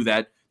wanted to do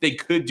that, they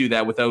could do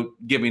that without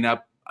giving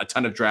up a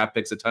ton of draft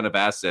picks, a ton of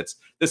assets.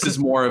 This is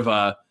more of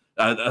a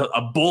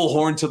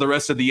bullhorn to the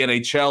rest of the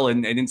NHL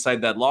and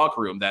inside that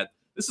locker room, that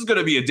this is going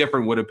to be a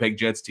different Winnipeg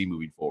Jets team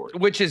moving forward.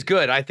 Which is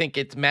good. I think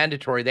it's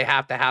mandatory. They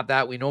have to have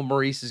that. We know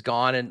Maurice is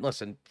gone. And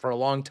listen, for a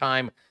long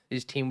time,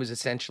 his team was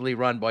essentially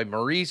run by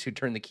Maurice, who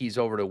turned the keys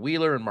over to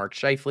Wheeler and Mark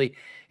Scheifele.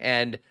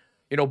 And,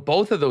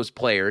 both of those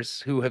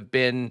players who have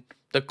been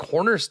the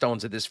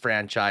cornerstones of this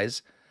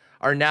franchise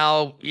are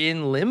now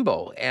in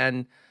limbo.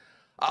 And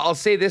I'll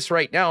say this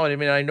right now. And I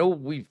mean, I know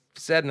we've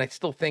said, and I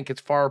still think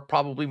it's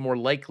probably more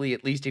likely,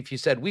 at least if you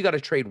said, we got to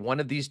trade one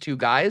of these two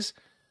guys,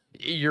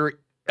 your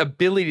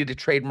ability to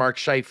trade Mark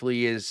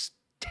Scheifele is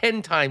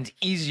 10 times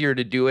easier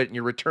to do it, and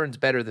your return's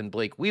better than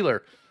Blake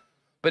Wheeler.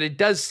 But it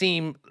does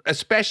seem,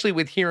 especially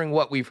with hearing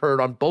what we've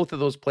heard on both of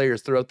those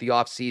players throughout the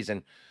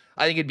offseason,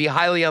 I think it'd be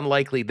highly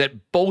unlikely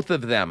that both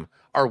of them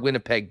are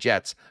Winnipeg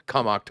Jets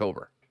come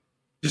October.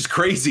 Just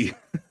crazy.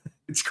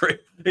 It's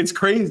crazy.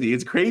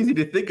 It's crazy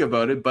to think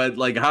about it, but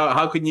like,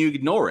 how can you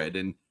ignore it?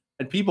 And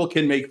people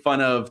can make fun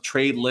of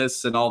trade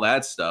lists and all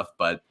that stuff,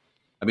 but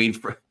I mean,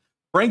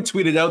 Frank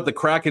tweeted out the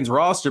Kraken's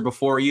roster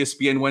before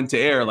ESPN went to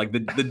air. Like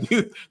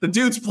the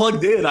dude's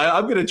plugged in.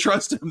 I'm going to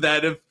trust him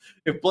that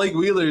if Blake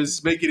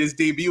Wheeler's making his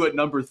debut at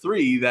number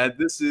 3, that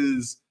this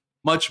is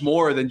much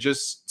more than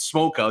just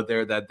smoke out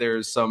there, that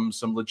there's some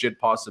legit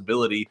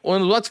possibility.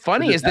 Well, what's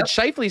funny is that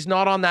Scheifele's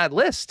not on that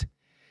list.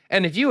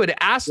 And if you had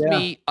asked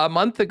me a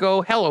month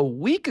ago, hell, a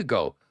week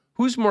ago,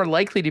 who's more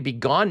likely to be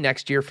gone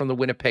next year from the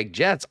Winnipeg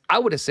Jets, I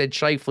would have said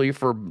Scheifele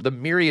for the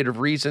myriad of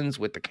reasons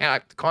with the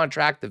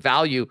contract, the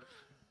value.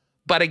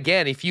 But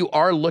again, if you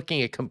are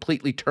looking at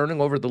completely turning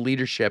over the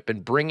leadership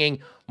and bringing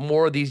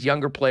more of these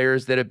younger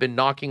players that have been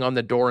knocking on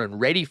the door and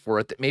ready for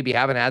it, that maybe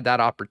haven't had that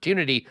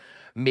opportunity,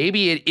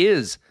 maybe it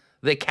is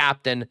the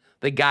captain,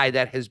 the guy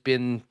that has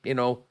been,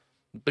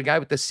 the guy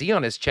with the C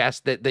on his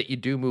chest that you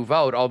do move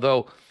out,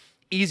 although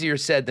easier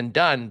said than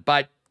done.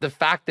 But the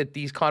fact that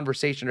these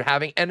conversations are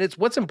having, and it's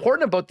what's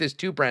important about this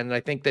too, Brandon, I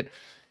think that,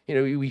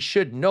 we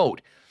should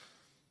note,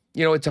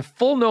 it's a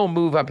full no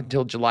move up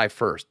until July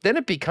 1st. Then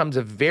it becomes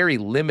a very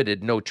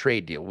limited no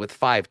trade deal with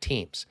 5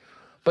 teams.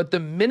 But the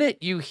minute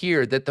you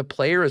hear that the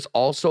player is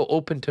also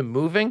open to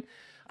moving,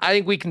 I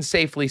think we can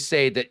safely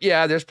say that,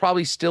 there's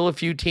probably still a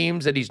few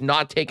teams that he's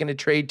not taking a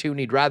trade to and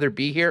he'd rather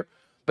be here.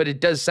 But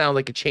it does sound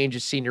like a change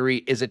of scenery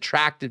is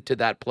attractive to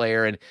that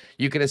player. And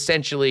you can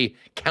essentially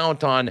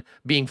count on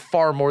being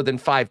far more than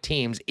 5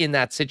 teams in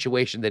that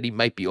situation that he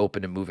might be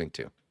open to moving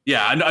to.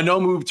 Yeah, a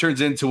no move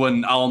turns into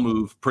an I'll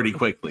move pretty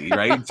quickly,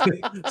 right?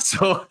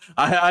 So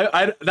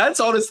I that's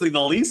honestly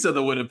the least of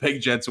the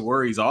Winnipeg Jets'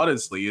 worries,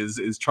 honestly,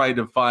 is trying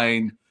to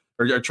find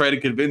or try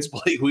to convince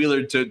Blake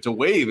Wheeler to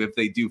waive if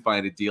they do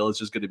find a deal. It's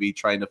just going to be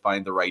trying to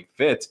find the right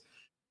fit.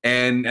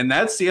 And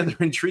that's the other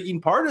intriguing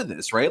part of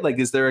this, right? Like,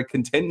 is there a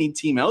contending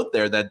team out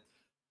there that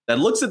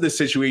looks at this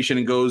situation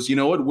and goes, you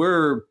know what,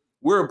 we're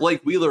a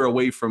Blake Wheeler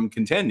away from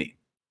contending.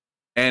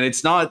 And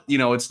it's not,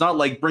 it's not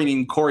like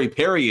bringing Corey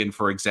Perry in,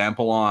 for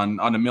example, on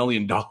 $1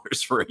 million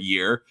for a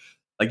year.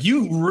 Like,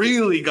 you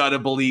really got to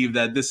believe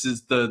that this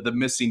is the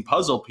missing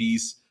puzzle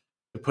piece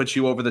to put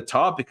you over the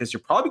top, because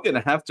you're probably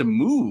going to have to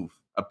move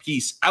a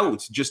piece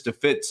out just to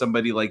fit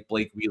somebody like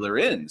Blake Wheeler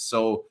in.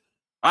 So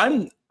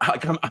I'm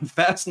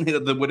fascinated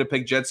that the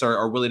Winnipeg Jets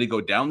are willing to go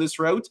down this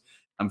route.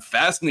 I'm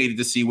fascinated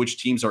to see which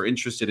teams are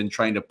interested in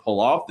trying to pull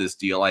off this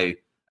deal. I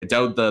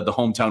doubt the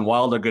hometown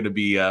Wild are going to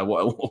be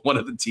one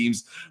of the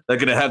teams that are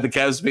going to have the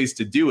cap space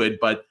to do it.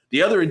 But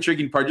the other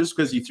intriguing part, just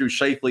because you threw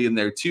Scheifele in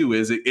there too,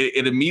 is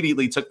it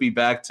immediately took me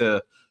back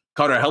to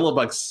Connor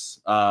Hellebuck's.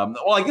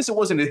 Well, I guess it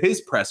wasn't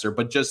his presser,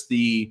 but just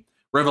the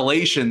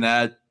revelation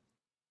that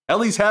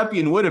Ellie's happy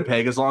in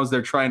Winnipeg as long as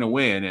they're trying to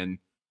win. And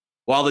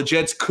while the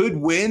Jets could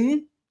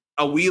win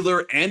a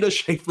Wheeler and a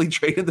Scheifele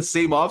trade in the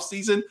same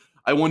offseason,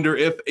 I wonder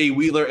if a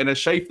Wheeler and a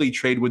Scheifele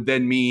trade would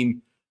then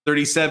mean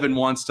 37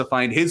 wants to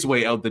find his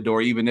way out the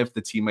door, even if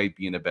the team might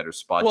be in a better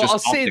spot. Well, I'll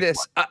say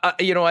this.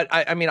 You know what?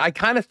 I mean, I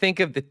kind of think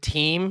of the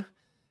team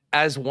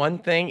as one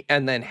thing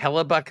and then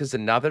Hellebuck as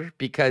another,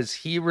 because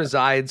he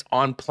resides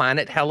on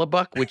planet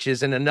Hellebuck, which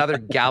is in another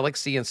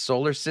galaxy and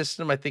solar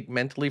system, I think,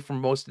 mentally,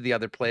 from most of the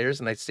other players.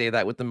 And I say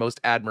that with the most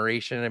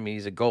admiration. I mean,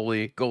 he's a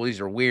goalie. Goalies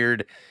are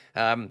weird.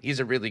 He's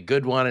a really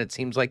good one. It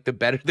seems like the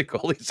better the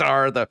goalies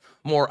are, the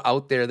more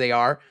out there they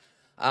are.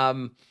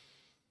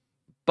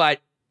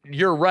 But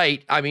you're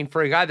right. I mean,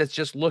 for a guy that's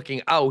just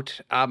looking out,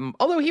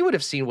 although he would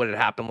have seen what had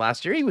happened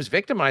last year, he was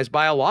victimized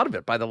by a lot of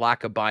it, by the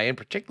lack of buy-in,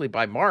 particularly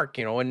by Mark,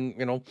 and,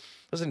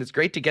 listen, it's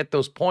great to get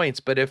those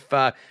points, but if,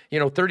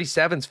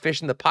 37's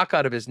fishing the puck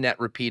out of his net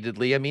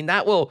repeatedly, I mean,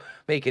 that will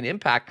make an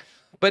impact.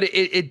 But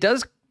it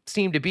does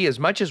seem to be, as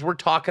much as we're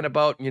talking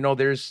about,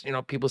 there's,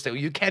 people say, well,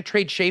 you can't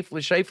trade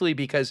Scheifele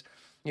because,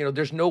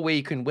 there's no way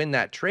you can win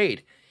that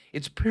trade.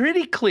 It's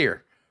pretty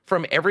clear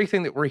from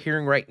everything that we're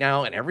hearing right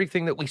now and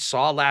everything that we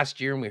saw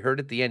last year and we heard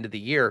at the end of the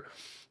year,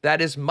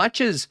 that as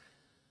much as,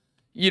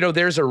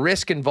 there's a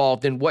risk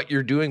involved in what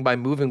you're doing by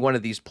moving one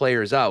of these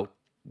players out,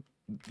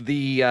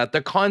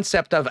 the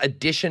concept of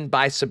addition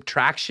by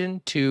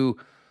subtraction to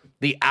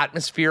the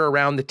atmosphere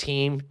around the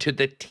team, to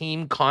the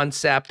team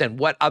concept and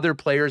what other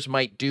players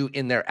might do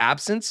in their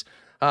absence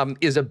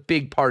is a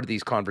big part of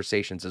these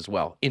conversations as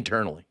well,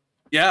 internally.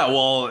 Yeah,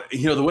 well,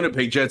 the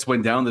Winnipeg Jets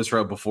went down this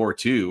route before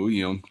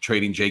too,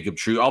 trading Jacob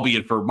True,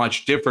 albeit for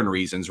much different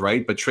reasons,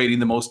 right? But trading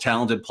the most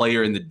talented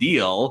player in the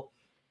deal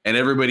and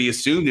everybody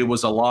assumed it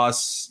was a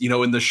loss,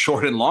 in the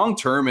short and long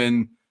term.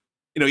 And,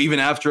 even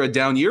after a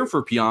down year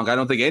for Pionk, I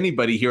don't think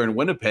anybody here in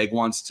Winnipeg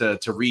wants to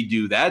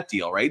redo that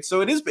deal, right?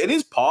 So it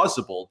is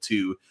possible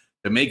to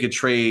make a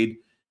trade,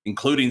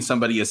 including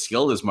somebody as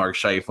skilled as Mark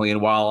Scheifele. And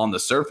while on the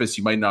surface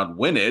you might not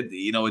win it,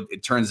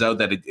 it turns out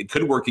that it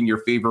could work in your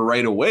favor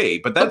right away.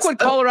 But that's look what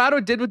Colorado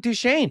did with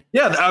Duchesne.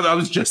 Yeah, I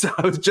was just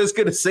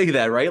going to say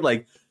that, right?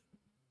 Like,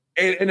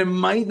 and it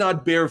might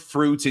not bear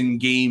fruit in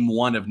game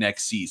 1 of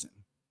next season.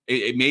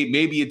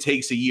 Maybe it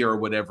takes a year or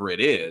whatever it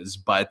is,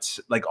 but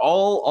like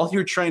all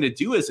you're trying to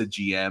do as a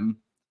GM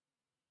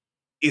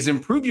is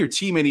improve your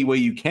team any way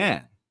you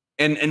can.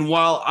 And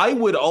while I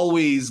would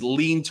always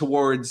lean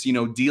towards,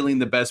 dealing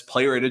the best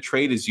player at a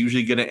trade is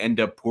usually going to end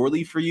up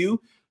poorly for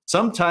you,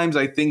 sometimes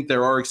I think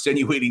there are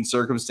extenuating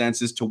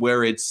circumstances to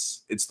where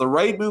it's the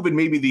right move and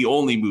maybe the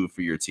only move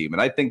for your team.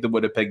 And I think the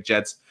Winnipeg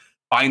Jets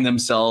find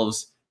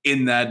themselves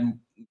in that,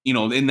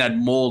 in that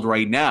mold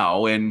right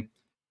now. And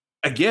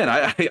again,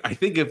 I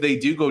think if they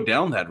do go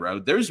down that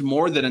route, there's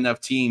more than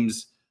enough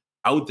teams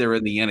out there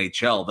in the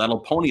NHL that'll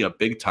pony up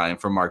big time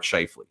for Mark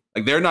Scheifele.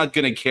 Like, they're not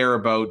going to care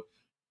about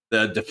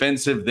the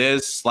defensive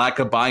this, lack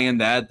of buy-in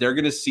that. They're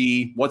going to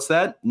see, what's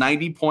that?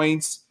 90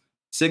 points,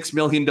 $6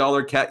 million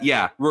cap.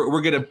 Yeah,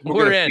 we're gonna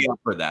pay up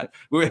for that.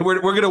 We're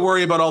gonna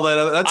worry about all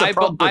that. That's a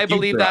problem. I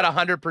believe that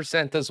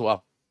 100% as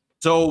well.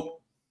 So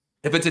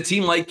if it's a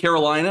team like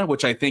Carolina,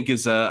 which I think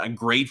is a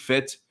great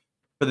fit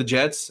for the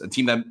Jets, a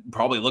team that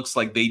probably looks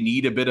like they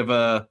need a bit of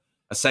a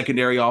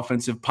secondary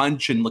offensive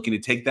punch and looking to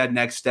take that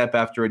next step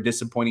after a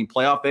disappointing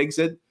playoff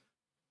exit.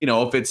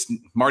 If it's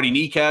Marty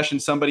Necas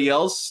and somebody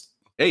else,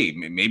 hey,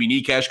 maybe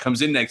Necas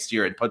comes in next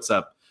year and puts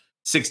up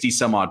 60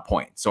 some odd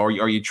points. Or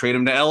you trade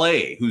him to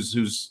LA,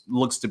 who's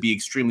looks to be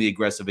extremely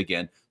aggressive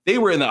again. They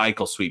were in the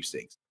Eichel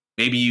sweepstakes.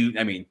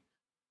 Maybe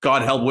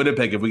God help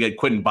Winnipeg if we get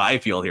Quentin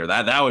Byfield here.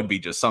 That would be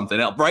just something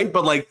else, right?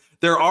 But like,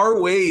 there are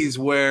ways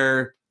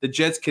where the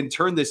Jets can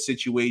turn this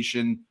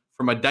situation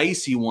from a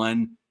dicey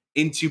one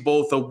into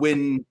both a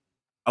win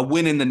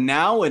in the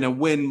now and a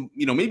win,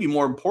 maybe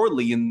more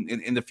importantly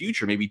in the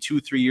future, maybe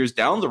 2-3 years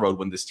down the road,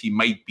 when this team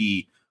might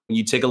be, when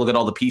you take a look at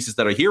all the pieces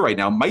that are here right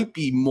now, might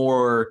be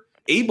more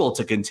able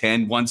to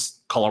contend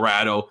once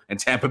Colorado and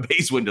Tampa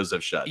Bay's windows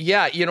have shut.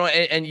 Yeah,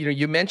 and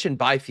you mentioned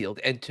Byfield,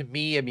 and to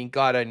me,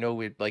 God, I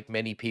know like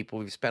many people,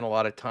 we've spent a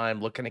lot of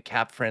time looking at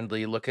cap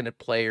friendly, looking at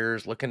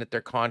players, looking at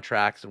their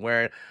contracts,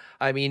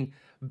 and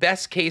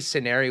best case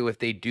scenario if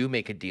they do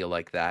make a deal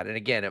like that. And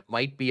again, it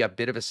might be a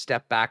bit of a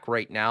step back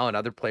right now, and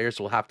other players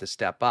will have to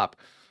step up.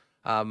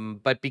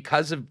 But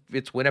because of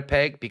it's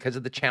Winnipeg, because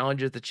of the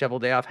challenges that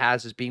Cheveldayoff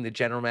has as being the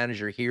general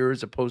manager here,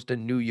 as opposed to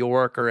New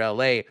York or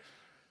LA,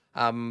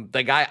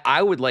 the guy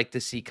I would like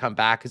to see come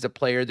back is a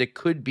player that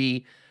could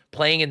be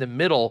playing in the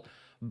middle,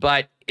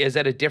 but is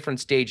at a different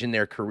stage in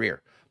their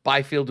career.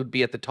 Byfield would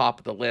be at the top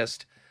of the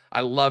list. I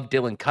love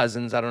Dylan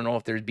Cousins. I don't know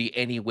if there'd be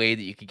any way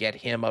that you could get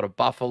him out of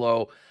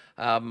Buffalo.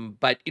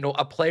 But,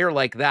 a player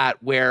like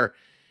that where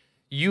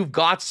you've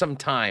got some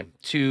time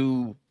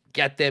to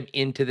get them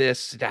into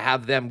this, to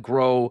have them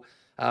grow,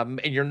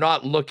 and you're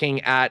not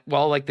looking at,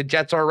 like the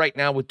Jets are right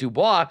now with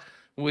Dubois,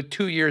 with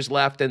 2 years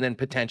left and then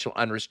potential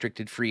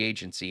unrestricted free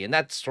agency. And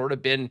that's sort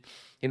of been,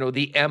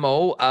 the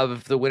MO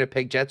of the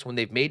Winnipeg Jets when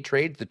they've made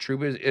trades. The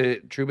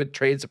Trouba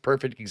trade's a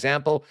perfect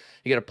example.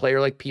 You get a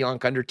player like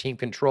Pionk under team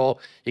control.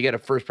 You get a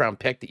first-round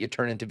pick that you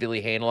turn into Ville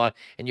Heinola,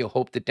 and you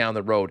hope that down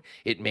the road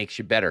it makes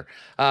you better.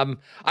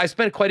 I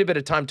spent quite a bit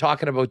of time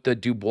talking about the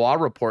Dubois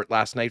report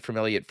last night from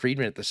Elliotte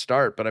Friedman at the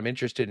start, but I'm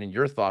interested in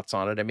your thoughts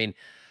on it.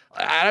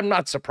 I'm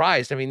not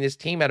surprised. This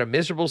team had a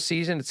miserable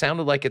season. It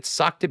sounded like it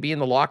sucked to be in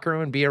the locker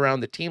room and be around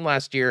the team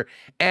last year,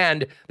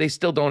 and they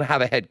still don't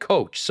have a head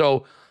coach.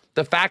 So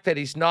the fact that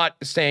he's not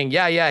saying,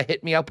 yeah,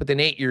 hit me up with an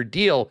 8-year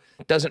deal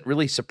doesn't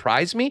really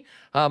surprise me.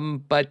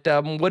 But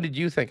what did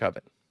you think of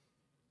it?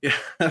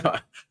 Yeah.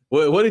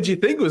 What did you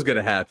think was going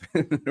to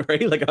happen?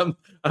 Right? Like, I'm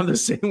the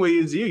same way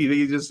as you. You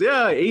think just,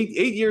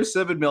 8 years,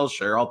 $7 million,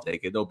 sure, I'll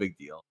take it. No big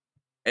deal.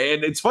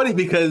 And it's funny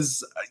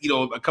because,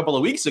 a couple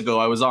of weeks ago,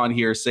 I was on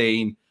here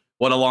saying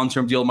what a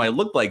long-term deal might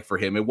look like for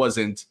him. It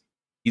wasn't,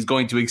 he's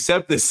going to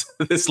accept this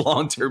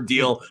long-term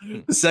deal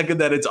the second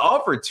that it's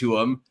offered to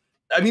him.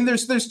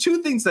 There's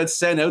two things that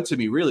stand out to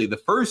me, really. The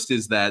first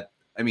is that,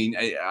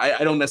 I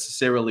don't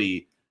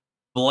necessarily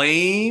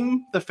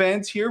blame the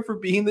fans here for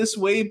being this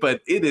way, but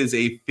it is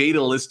a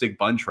fatalistic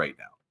bunch right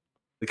now.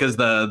 Because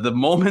the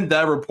moment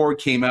that report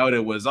came out,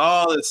 it was,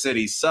 the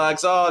city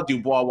sucks.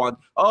 Dubois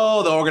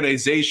the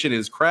organization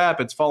is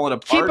crap. It's falling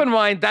apart. Keep in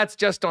mind, that's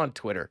just on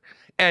Twitter.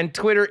 And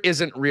Twitter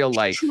isn't real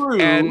life. True.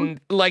 And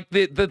like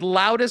the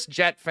loudest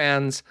Jet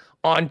fans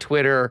on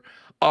Twitter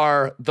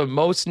are the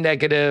most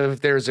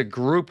negative. There's a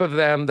group of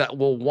them that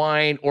will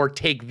whine or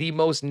take the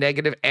most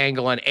negative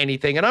angle on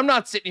anything. And I'm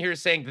not sitting here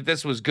saying that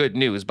this was good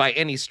news by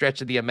any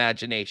stretch of the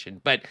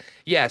imagination. But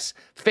yes,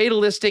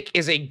 fatalistic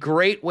is a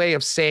great way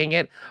of saying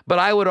it. But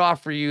I would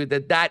offer you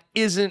that that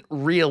isn't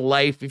real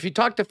life. If you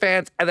talk to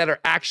fans that are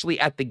actually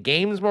at the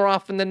games more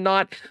often than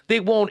not, they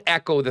won't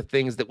echo the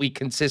things that we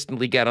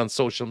consistently get on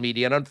social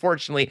media. And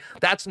unfortunately,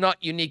 that's not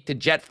unique to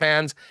Jet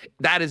fans.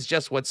 That is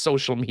just what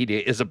social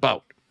media is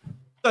about.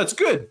 That's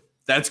good.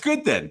 That's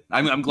good then.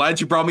 I'm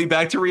glad you brought me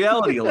back to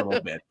reality a little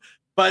bit.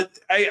 But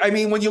I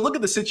mean, when you look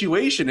at the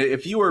situation,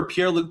 if you were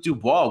Pierre-Luc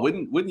Dubois,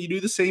 wouldn't you do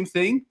the same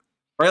thing?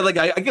 Right? Like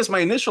I guess my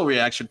initial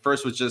reaction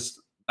first was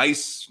just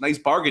nice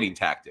bargaining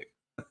tactic.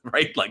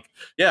 Right? Like,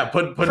 yeah,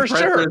 put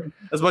pressure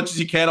as much as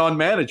you can on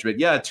management.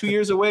 Yeah, 2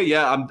 years away.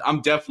 Yeah,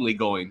 I'm definitely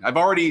going. I've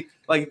already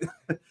like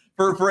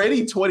for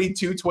any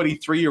 22,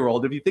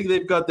 23-year-old, if you think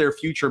they've got their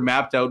future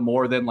mapped out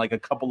more than like a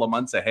couple of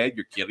months ahead,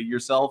 you're kidding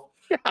yourself.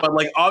 Yeah. But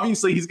like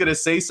obviously he's going to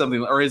say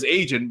something, or his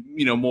agent,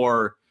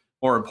 more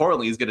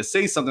importantly, is going to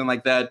say something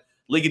like that,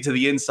 leak it to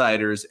the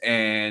insiders,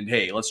 and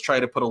hey, let's try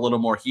to put a little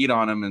more heat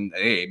on him, and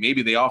hey,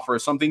 maybe they offer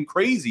something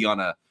crazy on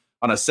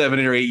a 7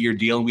 or 8 year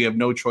deal, and we have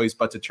no choice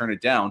but to turn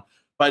it down.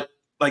 But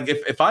like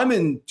if I'm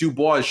in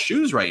Dubois'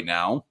 shoes right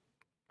now,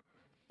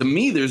 to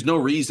me, there's no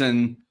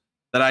reason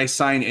that I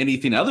sign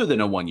anything other than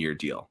a 1 year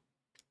deal.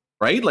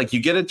 Right? Like you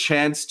get a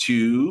chance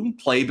to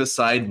play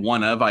beside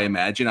one of, I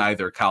imagine,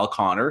 either Kyle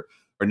Connor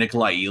or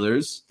Nikolai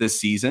Ehlers this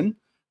season.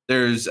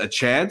 There's a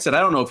chance, and I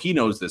don't know if he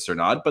knows this or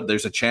not, but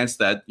there's a chance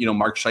that,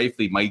 Mark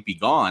Scheifele might be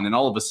gone, and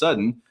all of a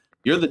sudden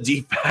you're the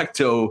de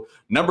facto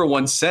number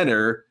one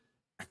center.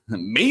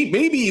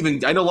 Maybe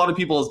even, I know a lot of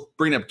people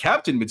bring up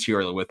captain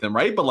material with him,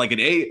 right? But like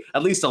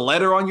at least a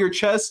letter on your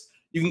chest,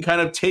 you can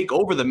kind of take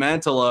over the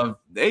mantle of,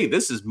 hey,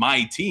 this is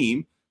my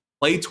team.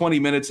 Play 20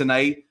 minutes a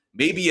night.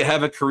 Maybe you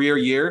have a career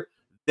year.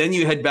 Then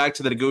you head back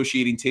to the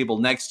negotiating table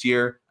next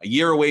year, a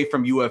year away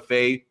from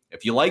UFA.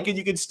 If you like it,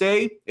 you can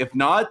stay. If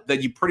not,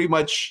 then you pretty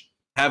much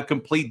have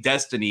complete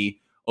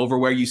destiny over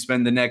where you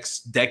spend the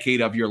next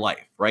decade of your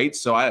life, right?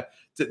 So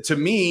to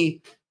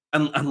me,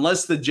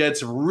 unless the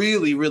Jets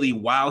really, really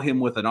wow him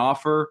with an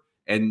offer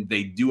and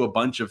they do a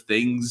bunch of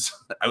things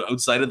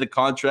outside of the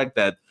contract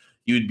that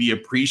you would be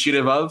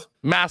appreciative of.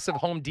 Massive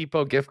Home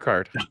Depot gift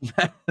card.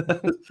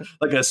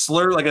 like a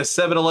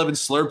 7-Eleven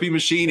Slurpee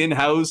machine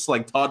in-house,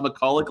 like Todd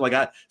McCulloch,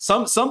 like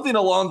something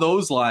along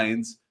those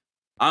lines.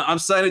 I'm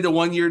signing a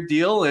 1 year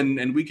deal,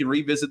 and we can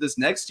revisit this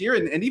next year.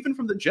 And even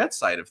from the Jets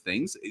side of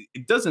things,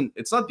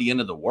 it's not the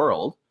end of the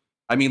world.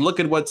 I mean, look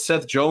at what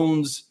Seth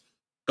Jones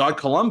got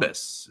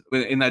Columbus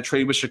in that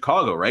trade with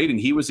Chicago, right?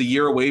 And he was a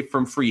year away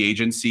from free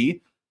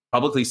agency,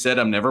 publicly said,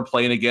 I'm never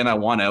playing again. I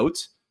want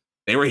out.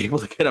 They were able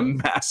to get a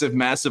massive,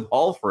 massive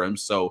haul for him.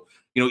 So,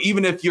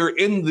 even if you're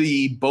in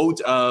the boat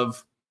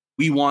of,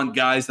 we want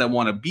guys that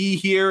want to be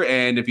here,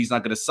 and if he's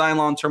not going to sign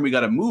long-term, we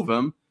got to move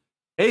him.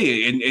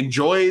 Hey,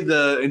 enjoy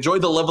the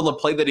level of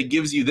play that he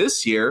gives you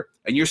this year,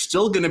 and you're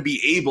still going to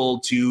be able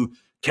to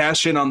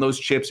cash in on those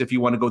chips if you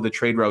want to go the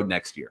trade route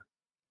next year.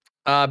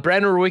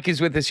 Brandon Rewucki is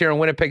with us here on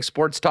Winnipeg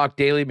Sports Talk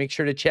Daily. Make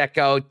sure to check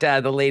out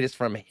the latest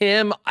from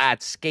him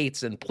at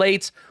Skates and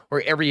Plates,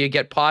 wherever you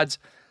get pods.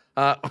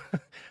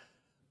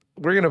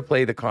 We're going to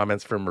play the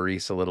comments from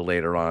Maurice a little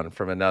later on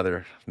from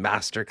another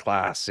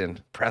masterclass in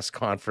press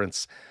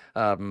conference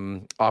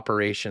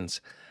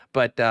operations.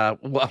 But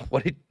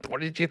what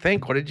did you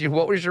think?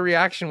 What was your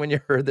reaction when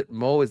you heard that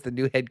Mo is the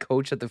new head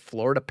coach of the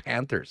Florida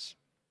Panthers?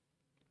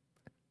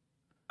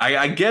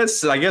 I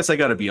guess I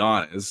got to be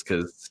honest,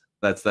 because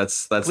that's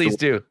please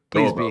do.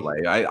 Please be.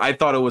 I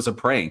thought it was a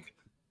prank.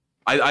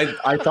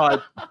 I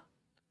thought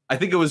I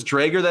think it was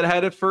Drager that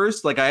had it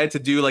first. Like I had to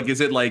do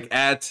is it like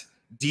at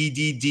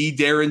DDD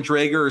Darren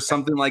Drager or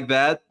something like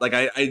that? Like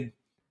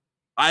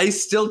I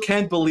still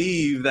can't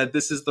believe that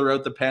this is the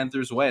route the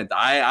Panthers went.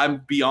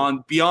 I'm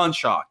beyond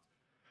shocked.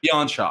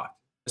 Beyond shocked.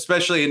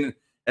 Especially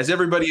as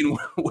everybody in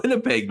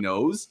Winnipeg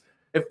knows,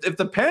 if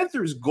the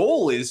Panthers'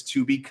 goal is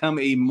to become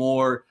a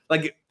more,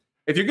 like,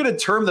 if you're going to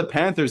term the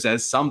Panthers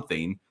as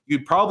something,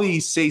 you'd probably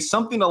say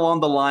something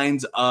along the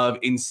lines of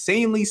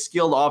insanely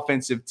skilled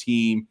offensive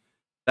team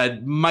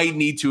that might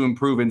need to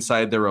improve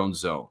inside their own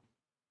zone.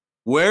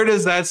 Where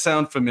does that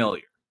sound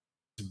familiar?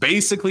 It's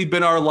basically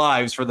been our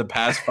lives for the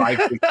past 5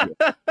 years.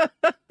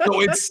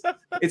 So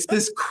it's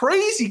this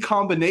crazy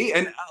combination.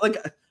 And like,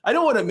 I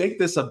don't want to make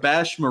this a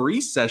bash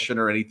Maurice session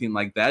or anything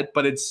like that,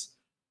 but it's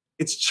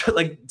just,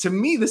 like, to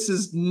me, this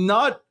is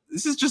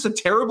just a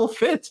terrible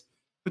fit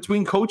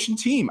between coach and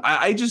team.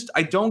 I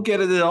don't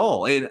get it at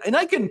all. And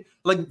I can,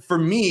 like, for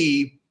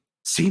me,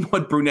 seeing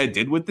what Brunette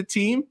did with the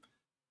team,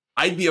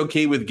 I'd be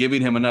okay with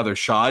giving him another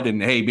shot.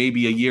 And hey,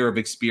 maybe a year of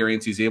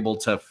experience, he's able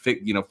to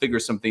figure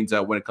some things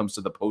out when it comes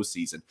to the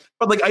postseason.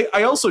 But like,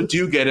 I also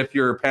do get, if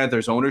you're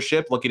Panthers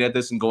ownership looking at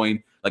this and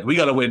going, like, we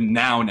got to win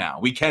now.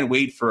 We can't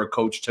wait for a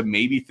coach to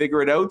maybe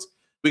figure it out.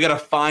 We got to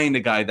find a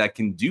guy that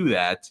can do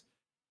that.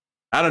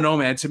 I don't know,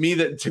 man. To me,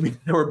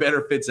 there were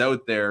better fits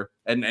out there.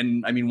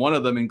 And I mean, one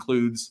of them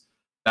includes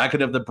That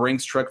could have the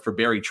Brinks truck for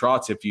Barry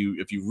Trotz if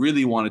you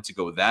really wanted to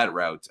go that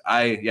route.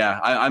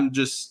 I'm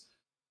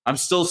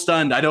still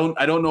stunned. I don't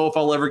know if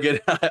I'll ever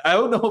get. I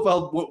don't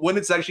know when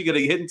it's actually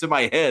going to hit into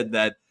my head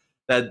that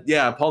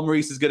Paul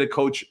Maurice is going to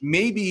coach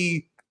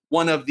maybe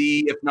one of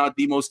the, if not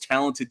the most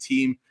talented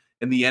team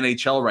in the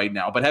NHL right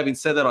now. But having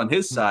said that, on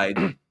his side,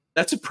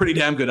 that's a pretty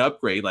damn good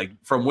upgrade. Like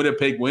from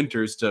Winnipeg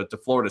Winters to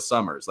Florida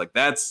Summers. Like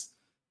that's.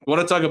 You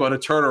want to talk about a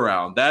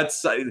turnaround?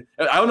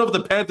 I don't know if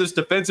the Panthers'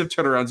 defensive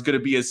turnaround is going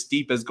to be as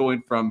steep as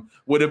going from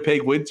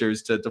Winnipeg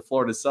Winters to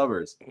Florida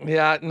Summers.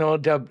 Yeah, no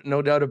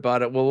doubt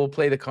about it. Well, we'll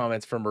play the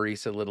comments from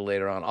Maurice a little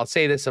later on. I'll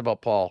say this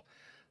about Paul.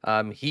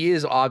 He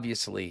is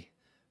obviously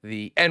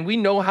and we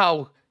know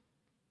how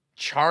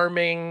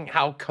charming,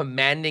 how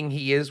commanding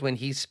he is when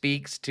he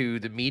speaks to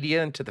the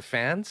media and to the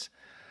fans.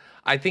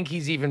 I think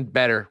he's even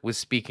better with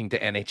speaking to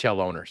NHL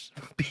owners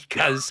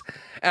because,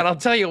 and I'll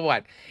tell you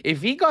what,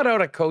 if he got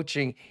out of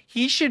coaching,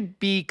 he should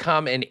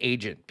become an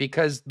agent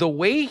because the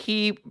way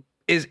he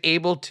is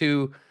able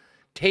to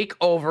take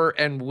over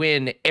and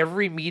win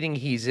every meeting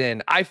he's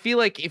in, I feel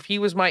like if he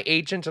was my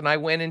agent and I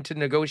went into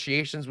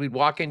negotiations, we'd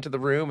walk into the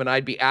room and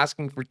I'd be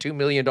asking for $2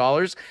 million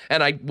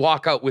and I'd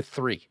walk out with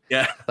 3.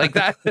 Yeah. Like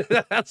that,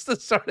 that's the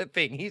sort of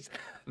thing. He's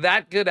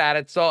that good at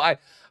it. So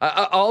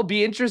I'll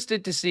be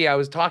interested to see. I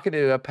was talking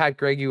to Pat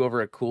Gregue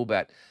over at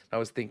Coolbet. I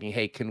was thinking,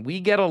 hey, can we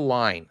get a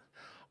line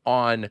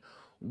on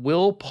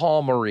will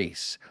Paul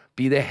Maurice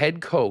be the head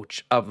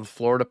coach of the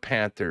Florida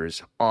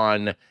Panthers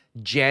on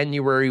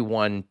January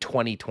 1,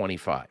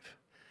 2025?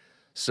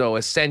 So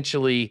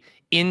essentially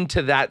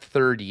into that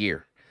 3rd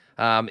year.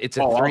 It's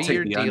a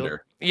 3-year deal.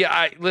 Under.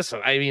 Yeah,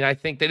 listen, I mean, I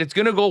think that it's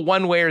going to go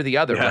one way or the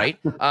other, right?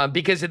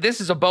 Because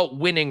this is about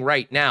winning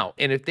right now.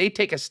 And if they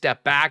take a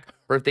step back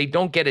or if they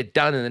don't get it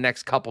done in the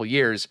next couple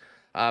years,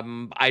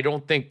 I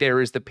don't think there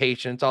is the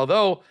patience.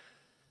 Although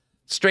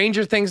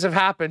stranger things have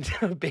happened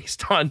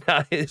based on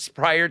his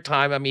prior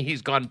time. I mean,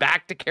 he's gone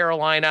back to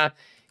Carolina.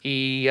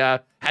 He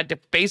had to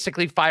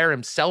basically fire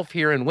himself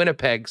here in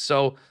Winnipeg.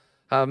 So,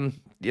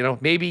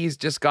 maybe he's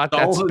just got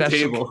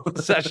that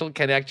special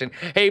connection.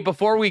 Hey,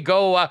 before we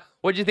go,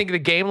 what did you think of the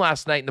game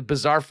last night and the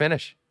bizarre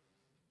finish?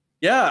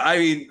 Yeah, I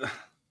mean,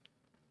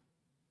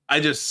 I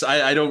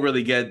don't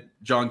really get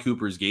Jon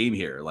Cooper's game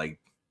here. Like,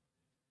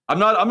 I'm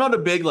not a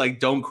big like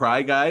don't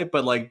cry guy,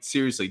 but like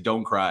seriously,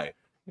 don't cry.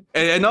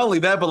 And not only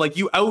that, but like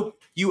you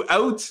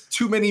out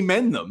too many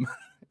men them.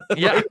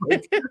 Yeah.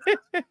 Right?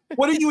 Like,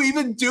 what are you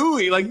even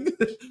doing? Like,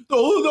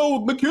 oh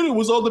no, McKinnon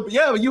was all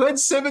you had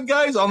 7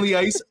 guys on the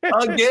ice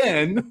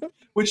again,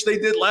 which they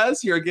did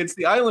last year against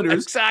the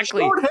Islanders.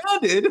 Exactly.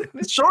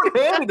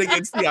 Shorthanded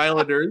against the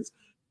Islanders.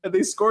 And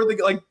they scored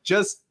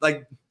just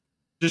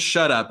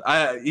shut up.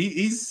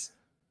 He's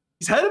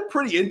had a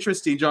pretty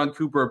interesting, Jon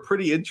Cooper, a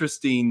pretty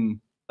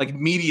interesting like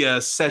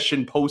media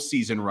session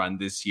postseason run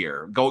this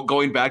year.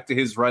 Going back to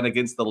his run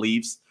against the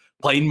Leafs,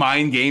 playing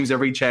mind games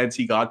every chance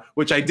he got,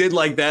 which I did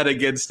like that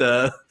against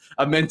a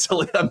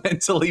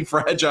mentally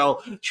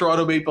fragile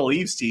Toronto Maple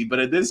Leafs team. But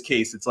in this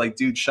case, it's like,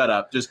 dude, shut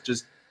up.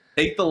 Just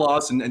take the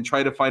loss and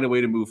try to find a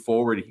way to move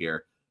forward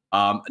here.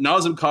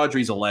 Nazem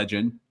Kadri's a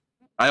legend.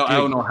 I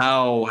don't know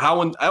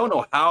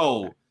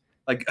how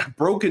like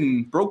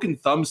broken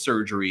thumb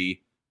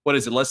surgery. What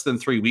is it? Less than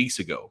 3 weeks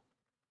ago.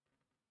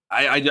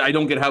 I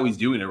don't get how he's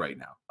doing it right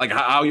now. Like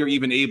how you're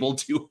even able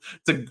to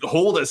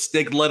hold a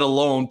stick, let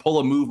alone pull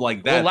a move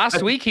like that. Well,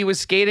 last week he was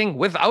skating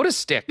without a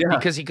stick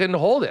because he couldn't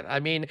hold it. I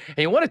mean, and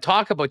you want to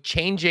talk about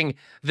changing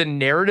the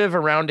narrative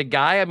around a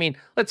guy. I mean,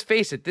 let's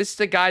face it. This is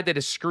a guy that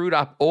has screwed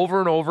up over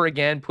and over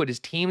again, put his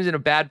teams in a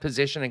bad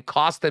position and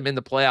cost them in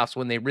the playoffs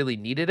when they really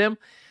needed him.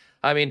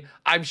 I mean,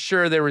 I'm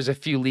sure there was a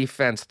few Leaf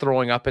fans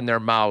throwing up in their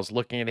mouths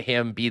looking at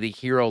him be the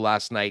hero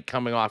last night,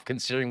 coming off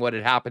considering what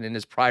had happened in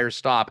his prior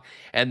stop,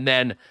 and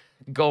then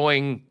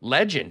going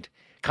legend,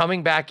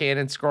 coming back in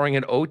and scoring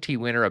an OT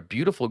winner, a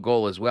beautiful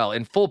goal as well,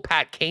 in full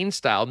Pat Kane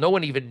style. No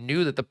one even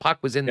knew that the puck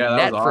was in the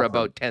net for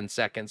about 10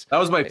 seconds. That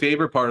was my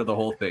favorite part of the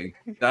whole thing.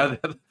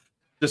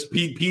 Just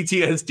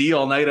PTSD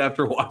all night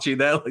after watching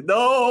that. Like,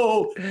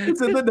 no,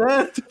 it's in the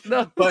net.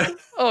 No. But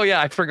oh yeah,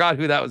 I forgot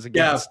who that was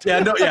against.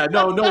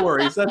 No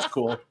worries. That's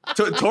cool.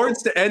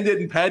 Torrance to end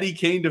it and Patty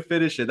Kane to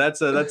finish it.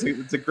 It's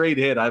a great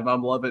hit.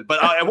 I'm loving it.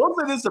 But I will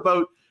say this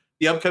about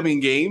the upcoming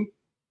game: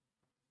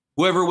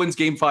 whoever wins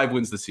Game 5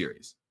 wins the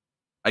series.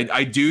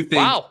 I do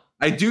think. Wow.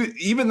 I do.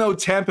 Even though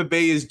Tampa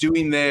Bay is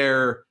doing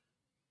their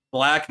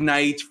Black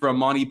Knight from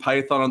Monty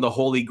Python on the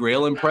Holy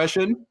Grail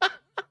impression.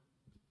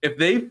 If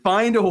they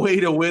find a way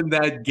to win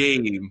that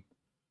game,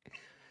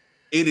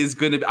 it is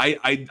going to. I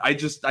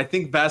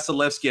think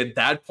Vasilevsky at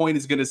that point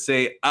is going to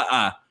say,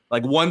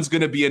 like one's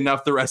going to be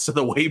enough the rest of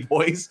the way,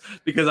 boys,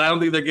 because I don't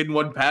think they're getting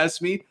one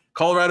past me.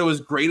 Colorado was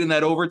great in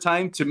that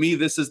overtime. To me,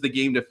 this is the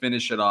game to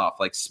finish it off.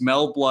 Like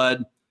smell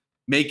blood,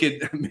 make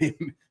it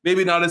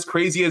maybe not as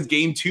crazy as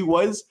Game 2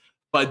 was,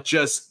 but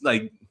just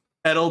like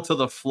pedal to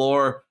the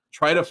floor,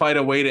 try to find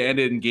a way to end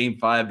it in Game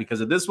 5.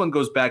 Because if this one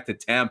goes back to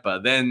Tampa,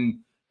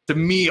 then to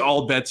me,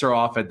 all bets are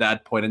off at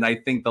that point. And I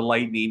think the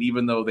Lightning,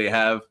 even though they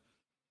have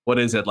what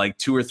is it, like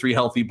 2 or 3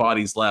 healthy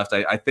bodies left.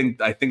 I think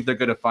they're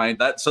going to find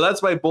that. So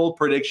that's my bold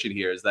prediction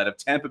here, is that if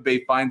Tampa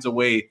Bay finds a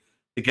way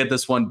to get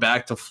this one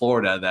back to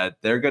Florida, that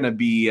they're going to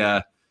be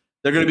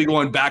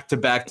going back to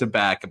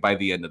back by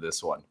the end of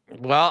this one.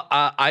 Well,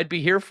 I'd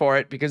be here for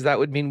it, because that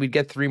would mean we'd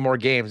get 3 more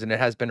games, and it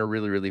has been a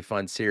really, really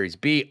fun series.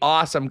 Be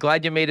awesome.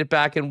 Glad you made it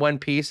back in one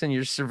piece and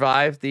you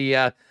survived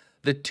the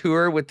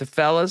tour with the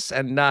fellas,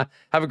 and have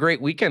a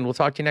great weekend. We'll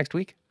talk to you next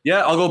week.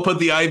 Yeah, I'll go put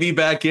the IV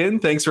back in.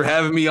 Thanks for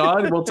having me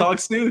on. We'll talk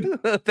soon.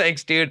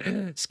 Thanks,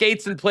 dude.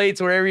 Skates and Plates,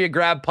 wherever you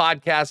grab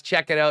podcasts,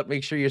 check it out.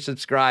 Make sure you're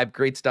subscribed.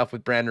 Great stuff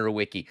with Brandon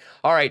Rewucki.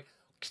 All right,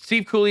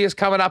 Steve Kouleas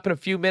coming up in a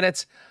few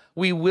minutes.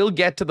 We will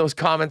get to those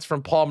comments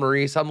from Paul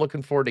Maurice. I'm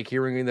looking forward to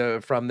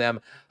hearing from them.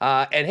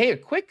 And hey, a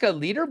quick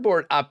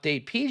leaderboard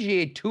update.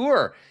 PGA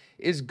Tour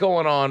is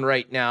going on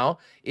right now.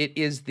 It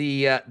is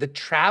the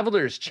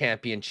Travelers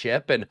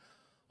Championship, and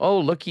oh,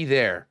 looky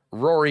there,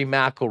 Rory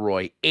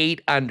McIlroy,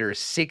 8 under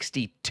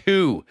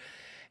 62.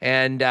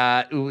 And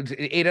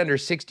 8 under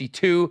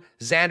 62.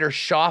 Xander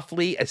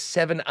Schauffele, a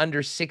 7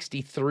 under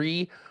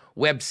 63.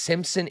 Webb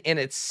Simpson in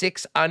at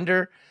 6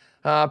 under.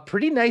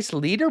 Pretty nice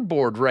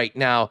leaderboard right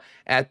now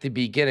at the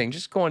beginning.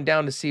 Just going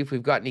down to see if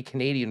we've got any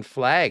Canadian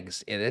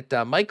flags in it.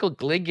 Michael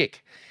Gligic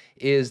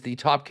is the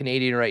top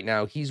Canadian right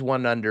now. He's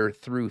 1 under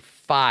through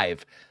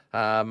 5.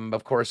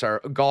 Of course, our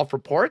golf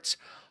reports,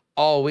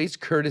 always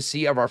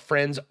courtesy of our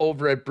friends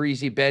over at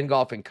Breezy Bend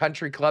Golf and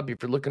Country Club.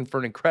 If you're looking for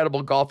an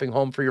incredible golfing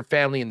home for your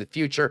family in the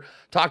future,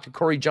 talk to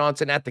Corey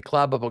Johnson at the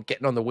club about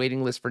getting on the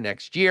waiting list for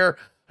next year.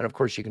 And of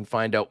course, you can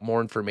find out more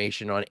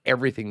information on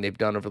everything they've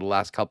done over the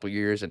last couple of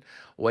years and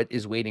what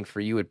is waiting for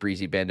you at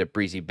Breezy Bend at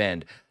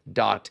breezybend.ca.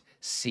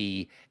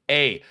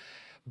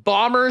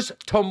 Bombers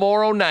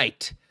tomorrow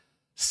night,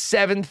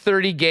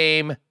 7:30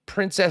 game.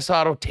 Princess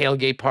Auto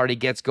tailgate party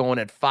gets going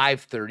at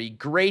 5:30.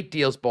 Great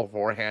deals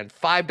beforehand.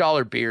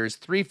 $5 beers,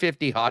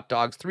 $3.50 hot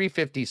dogs,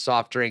 $3.50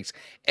 soft drinks,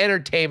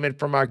 entertainment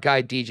from our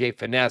guy DJ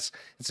Finesse,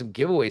 and some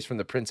giveaways from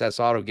the Princess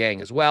Auto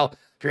gang as well.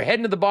 If you're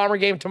heading to the Bomber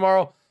game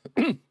tomorrow,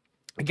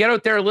 get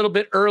out there a little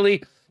bit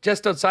early,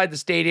 just outside the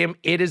stadium.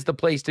 It is the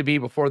place to be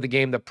before the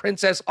game. The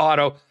Princess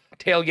Auto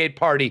tailgate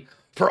party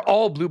for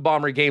all Blue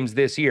Bomber games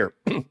this year.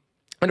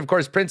 And of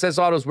course, Princess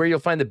Auto is where you'll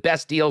find the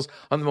best deals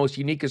on the most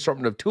unique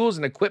assortment of tools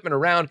and equipment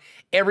around.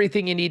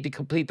 Everything you need to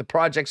complete the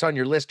projects on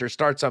your list or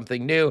start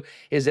something new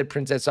is at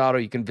Princess Auto.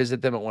 You can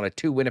visit them at one of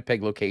 2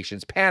 Winnipeg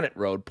locations, Panet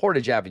Road,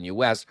 Portage Avenue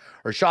West,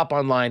 or shop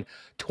online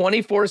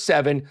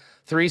 24/7,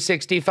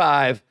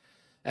 365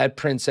 at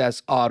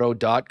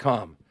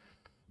princessauto.com.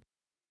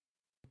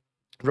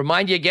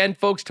 Remind you again,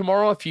 folks,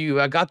 tomorrow, if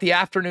you got the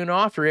afternoon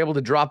off, you're able to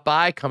drop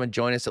by, come and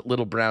join us at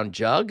Little Brown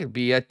Jug. It'll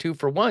be a 2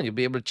 for 1. You'll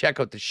be able to check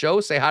out the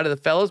show, say hi to the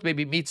fellas,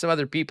 maybe meet some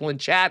other people in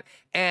chat,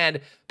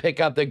 and pick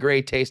up the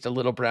great taste of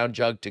Little Brown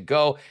Jug to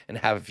go and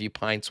have a few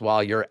pints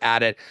while you're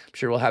at it. I'm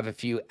sure we'll have a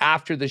few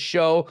after the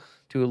show,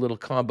 do a little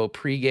combo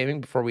pre-gaming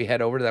before we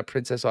head over to that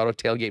Princess Auto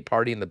tailgate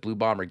party in the Blue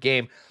Bomber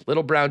game.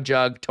 Little Brown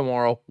Jug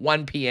tomorrow,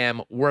 1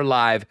 p.m. We're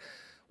live,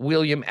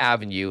 William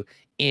Avenue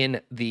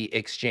in the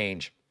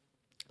Exchange.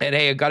 And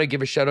hey, I got to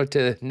give a shout out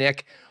to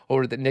Nick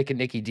over at the Nick and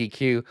Nikki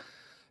DQ.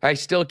 I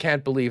still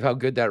can't believe how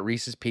good that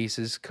Reese's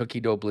Pieces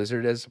cookie dough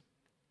blizzard is.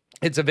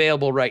 It's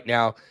available right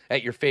now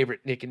at your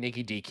favorite Nick and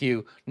Nikki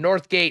DQ,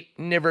 Northgate,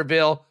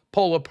 Niverville,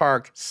 Polo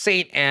Park,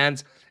 St.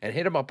 Anne's, and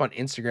hit them up on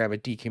Instagram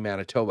at DQ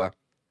Manitoba.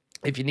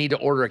 If you need to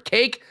order a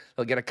cake,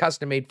 they'll get a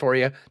custom made for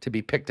you to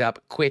be picked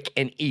up quick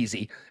and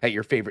easy at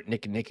your favorite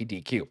Nick and Nikki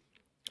DQ.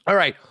 All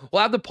right,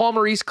 we'll have the Paul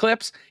Maurice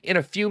clips in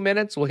a few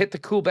minutes. We'll hit the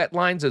Coolbet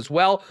lines as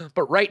well.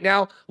 But right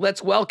now,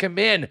 let's welcome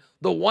in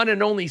the one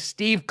and only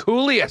Steve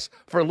Kouleas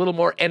for a little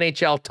more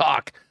NHL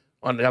talk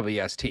on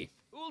WST.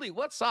 Koulie,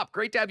 what's up?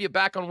 Great to have you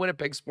back on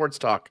Winnipeg Sports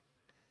Talk.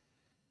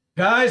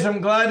 Guys,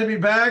 I'm glad to be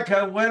back.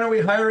 When are we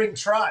hiring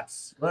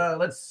Trotz?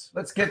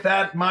 Let's get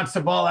that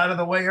matzo ball out of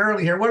the way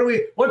early here.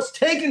 What's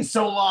taking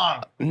so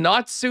long?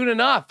 Not soon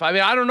enough. I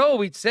mean, I don't know.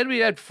 We said we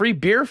had free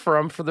beer for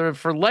him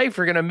for life.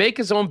 We're gonna make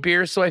his own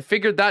beer, so I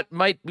figured that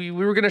we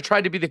were gonna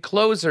try to be the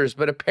closers,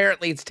 but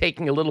apparently it's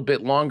taking a little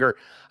bit longer.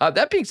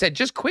 That being said,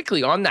 just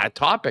quickly on that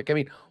topic, I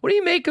mean, what do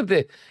you make of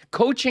the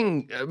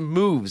coaching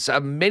moves?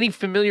 Many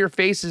familiar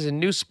faces in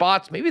new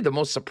spots. Maybe the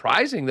most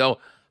surprising though.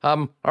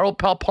 Our old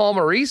pal Paul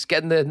Maurice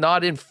getting the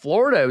nod in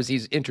Florida as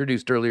he's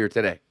introduced earlier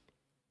today.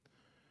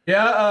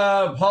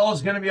 Yeah,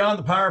 Paul's going to be on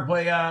the power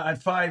play at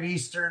 5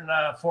 Eastern,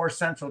 4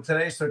 Central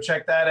today, so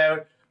check that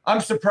out. I'm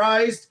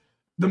surprised.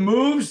 The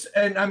moves,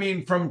 and I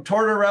mean, from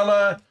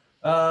Tortorella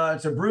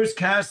to Bruce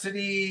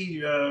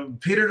Cassidy,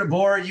 Peter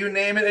DeBoer, you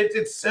name it.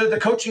 It's the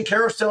coaching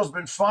carousel has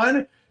been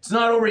fun. It's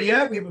not over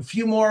yet. We have a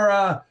few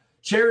more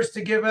chairs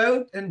to give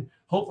out, and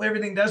hopefully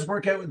everything does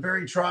work out with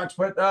Barry Trotz.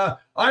 But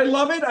I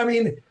love it. I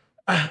mean,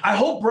 I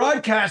hope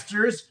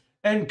broadcasters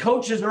and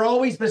coaches are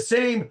always the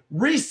same.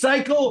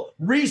 Recycle,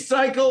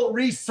 recycle,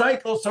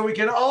 recycle, so we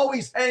can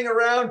always hang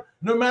around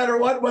no matter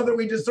what, whether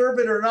we deserve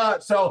it or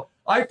not. So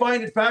I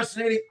find it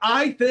fascinating.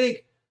 I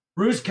think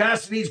Bruce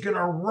Cassidy's going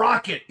to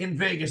rock it in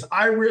Vegas.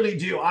 I really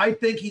do. I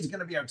think he's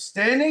going to be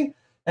outstanding.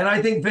 And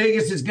I think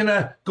Vegas is going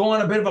to go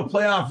on a bit of a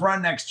playoff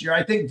run next year.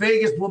 I think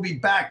Vegas will be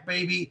back,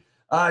 baby,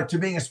 to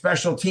being a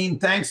special team,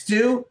 thanks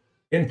to,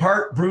 in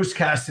part, Bruce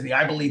Cassidy.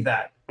 I believe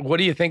that. What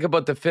do you think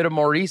about the fit of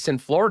Maurice in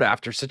Florida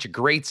after such a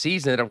great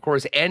season that, of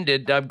course,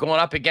 ended going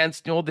up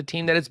against the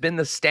team that has been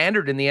the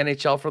standard in the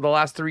NHL for the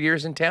last 3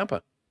 years in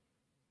Tampa?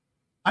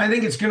 I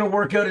think it's going to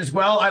work out as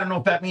well. I don't know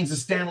if that means a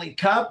Stanley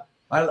Cup.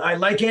 I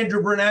like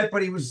Andrew Burnett,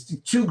 but he was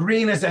too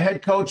green as a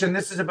head coach, and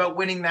this is about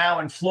winning now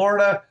in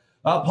Florida.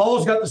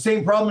 Paul's got the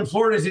same problem in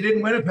Florida as he did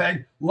in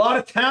Winnipeg. A lot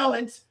of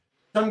talent,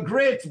 some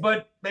grit,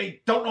 but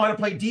they don't know how to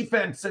play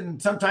defense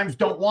and sometimes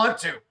don't want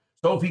to.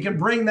 So if he can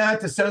bring that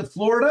to South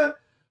Florida,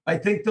 I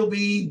think they'll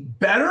be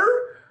better.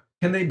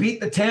 Can they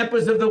beat the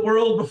Tampas of the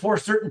world before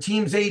certain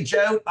teams age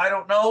out? I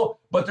don't know,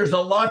 but there's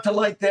a lot to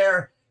like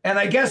there. And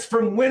I guess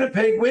from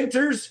Winnipeg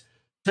winters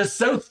to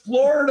South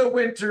Florida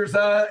winters,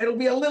 it'll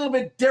be a little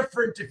bit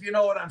different, if you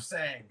know what I'm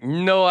saying.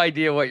 No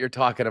idea what you're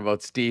talking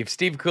about, Steve.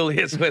 Steve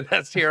Kouleas with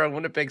us here on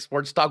Winnipeg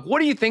Sports Talk. What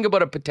do you think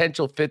about a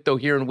potential fit, though,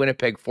 here in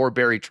Winnipeg for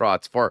Barry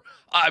Trotz? For,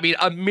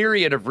 a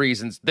myriad of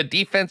reasons. The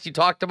defense you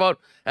talked about,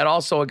 and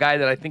also a guy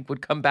that I think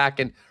would come back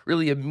and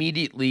really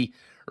immediately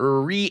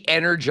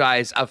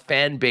re-energize a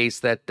fan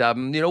base that,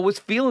 was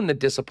feeling the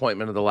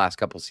disappointment of the last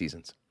couple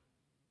seasons.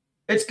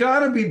 It's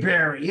got to be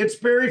Barry. It's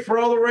Barry for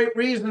all the right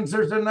reasons.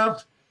 There's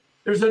enough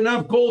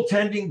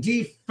goaltending,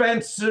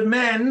 defense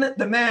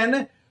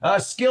men,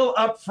 skill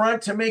up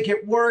front to make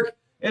it work.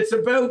 It's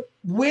about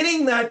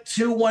winning that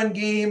 2-1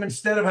 game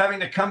instead of having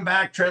to come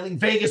back trailing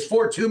Vegas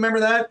 4-2. Remember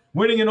that?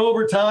 Winning in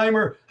overtime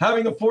or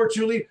having a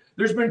 4-2 lead.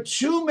 There's been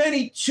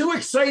too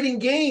exciting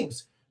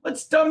games.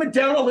 Let's dumb it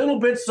down a little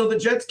bit so the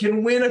Jets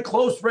can win a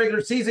close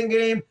regular season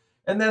game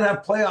and then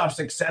have playoff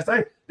success.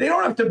 They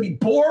don't have to be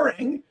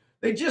boring.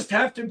 They just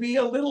have to be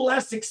a little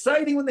less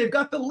exciting when they've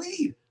got the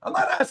lead. I'm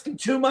not asking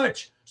too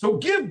much. So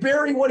give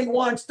Barry what he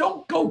wants.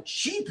 Don't go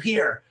cheap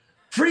here.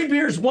 Free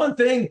beer's one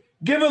thing.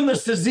 Give him the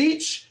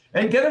Sazich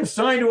and get him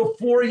signed to a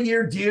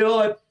 4-year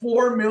deal at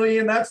 $4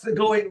 million. That's the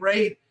going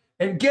rate.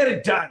 And get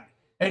it done.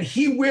 And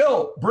he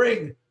will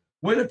bring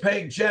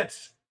Winnipeg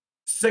Jets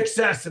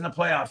success in the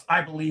playoffs.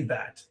 I believe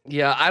that.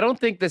 Yeah, I don't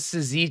think the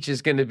Sazich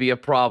is going to be a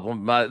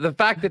problem. The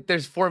fact that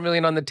there's $4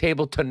 million on the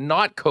table to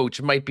not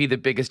coach might be the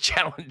biggest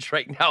challenge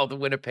right now, the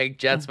Winnipeg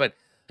Jets. But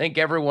I think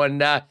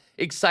everyone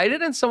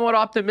excited and somewhat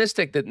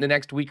optimistic that in the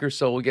next week or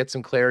so we'll get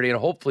some clarity, and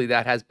hopefully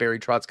that has Barry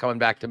Trotz coming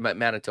back to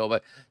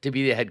Manitoba to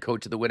be the head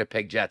coach of the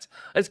Winnipeg Jets.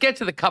 Let's get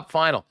to the Cup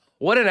final.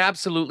 What an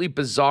absolutely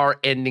bizarre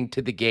ending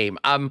to the game.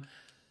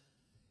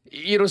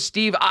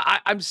 Steve,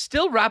 I'm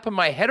still wrapping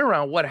my head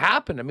around what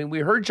happened. I mean, we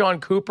heard Jon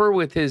Cooper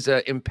with his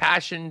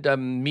impassioned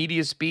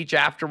media speech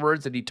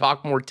afterwards, and he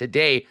talked more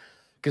today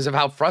because of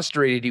how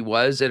frustrated he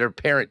was at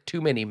apparent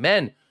too many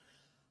men.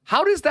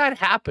 How does that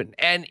happen?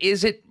 And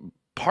is it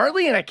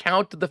partly an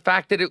account of the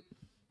fact that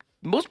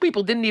most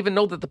people didn't even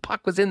know that the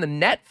puck was in the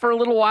net for a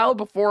little while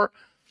before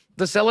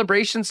the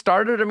celebration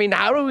started? I mean,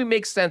 how do we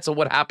make sense of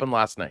what happened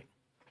last night?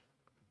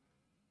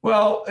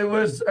 Well, it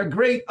was a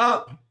great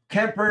up.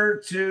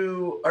 Kemper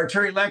to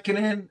Arturi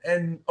Lehkonen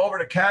and over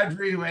to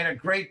Kadri, who made a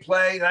great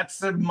play. That's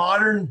the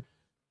modern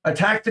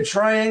attack the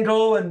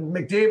triangle, and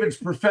McDavid's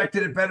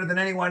perfected it better than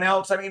anyone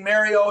else. I mean,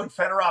 Mario and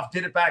Fedorov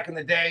did it back in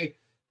the day.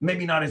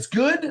 Maybe not as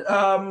good,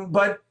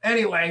 but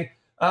anyway.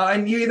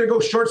 And you either go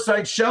short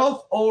side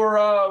shelf or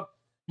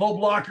low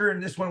blocker,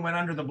 and this one went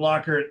under the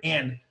blocker and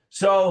in.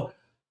 So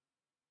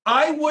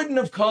I wouldn't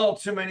have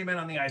called too many men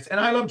on the ice.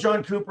 And I love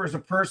Jon Cooper as a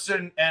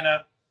person and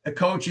a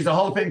coach. He's a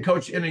Hall of Fame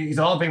coach, and he's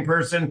a Hall of Fame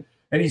person,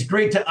 and he's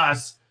great to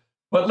us.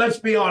 But let's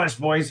be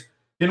honest, boys.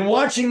 In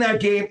watching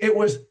that game, it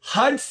was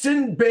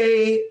Hudson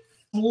Bay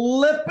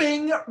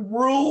flipping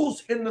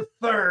rules in the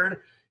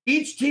third.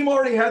 Each team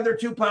already had their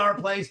 2 power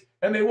plays,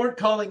 and they weren't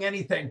calling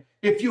anything.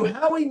 If you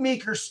Howie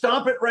Meeker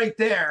stop it right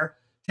there,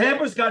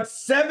 Tampa's got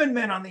 7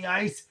 men on the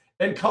ice,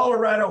 and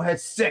Colorado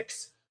has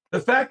 6. The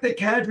fact that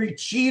Kadri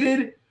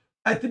cheated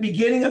at the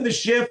beginning of the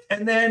shift,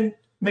 and then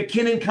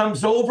McKinnon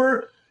comes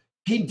over,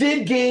 he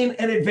did gain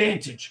an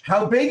advantage.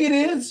 How big it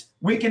is,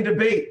 we can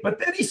debate. But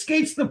then he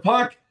skates the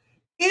puck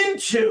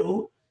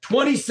into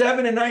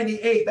 27 and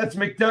 98. That's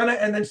McDonough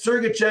and then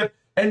Sergachev,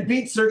 and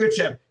beat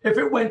Sergachev. If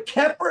it went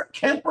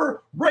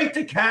Kemper right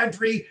to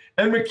Kadri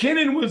and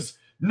McKinnon was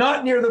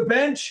not near the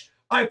bench,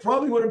 I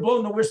probably would have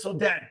blown the whistle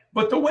dead.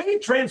 But the way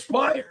it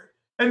transpired,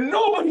 and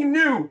nobody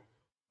knew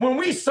when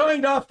we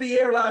signed off the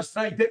air last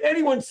night, did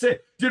anyone say,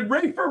 did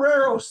Ray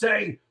Ferraro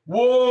say,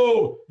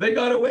 whoa, they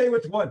got away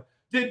with one?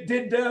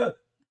 Did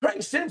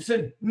Craig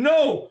Simpson?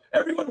 No.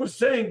 Everyone was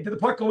saying, did the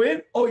puck go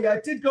in? Oh, yeah,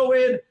 it did go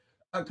in.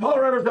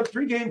 Colorado's up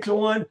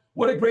 3-1.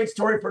 What a great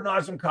story for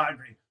Nazem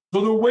Kadri.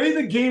 So the way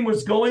the game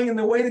was going and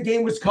the way the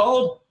game was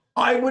called,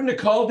 I wouldn't have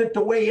called it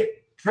the way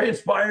it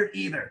transpired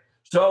either.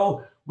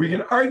 So we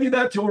can argue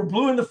that till we're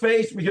blue in the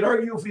face. We can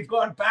argue if we've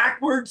gone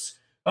backwards.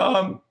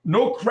 No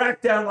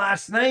crackdown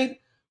last night.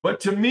 But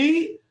to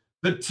me,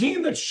 the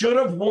team that should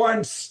have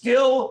won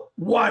still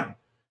won.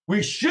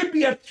 We should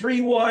be at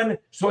 3-1.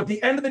 So at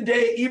the end of the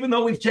day, even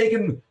though we've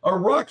taken a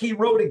rocky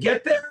road to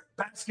get there,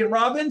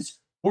 Baskin-Robbins,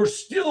 We're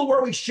still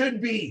where we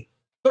should be.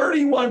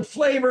 31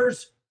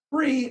 flavors,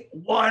 free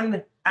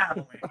one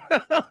Avalanche.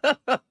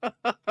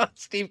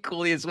 Steve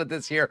Kouleas with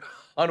us here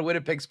on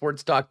Winnipeg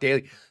Sports Talk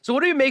Daily. So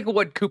what do you make of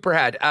what Cooper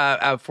had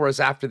for us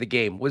after the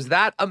game? Was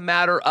that a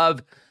matter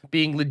of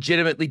being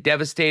legitimately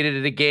devastated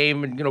at a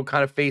game and,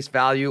 kind of face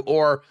value,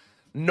 or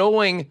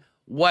knowing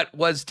what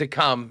was to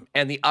come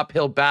and the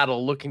uphill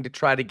battle, looking to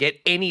try to get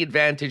any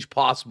advantage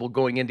possible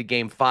going into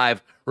game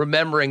 5,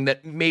 remembering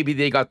that maybe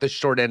they got the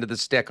short end of the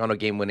stick on a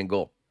game-winning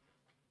goal?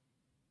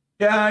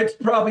 Yeah, it's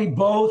probably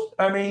both.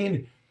 I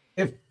mean,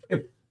 if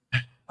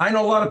I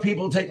know a lot of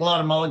people take a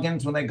lot of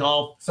mulligans when they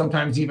golf,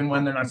 sometimes even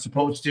when they're not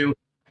supposed to.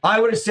 I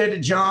would have said to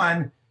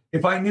Jon,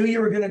 if I knew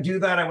you were going to do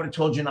that, I would have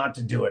told you not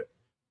to do it.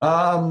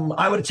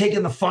 I would have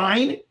taken the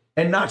fine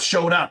and not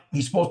showed up.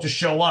 He's supposed to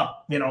show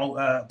up,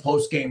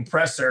 post-game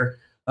presser.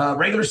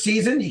 Regular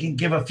season, you can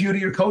give a few to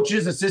your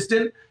coaches,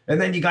 assistant,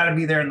 and then you got to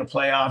be there in the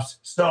playoffs.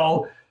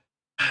 So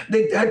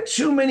they had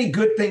too many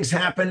good things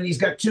happen, and he's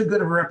got too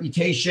good of a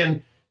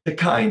reputation to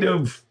kind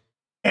of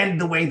end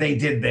the way they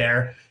did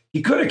there.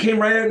 He could have came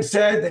right out and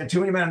said, they had too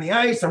many men on the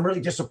ice. I'm really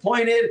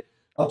disappointed.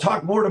 I'll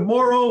talk more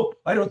tomorrow.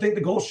 I don't think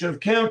the goal should have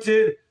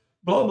counted.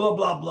 Blah, blah,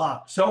 blah,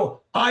 blah.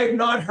 So I have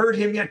not heard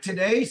him yet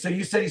today. So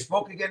you said he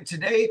spoke again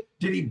today.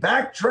 Did he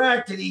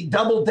backtrack? Did he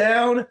double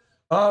down?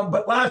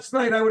 But last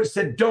night I would have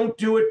said, don't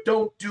do it,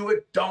 don't do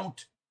it,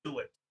 don't do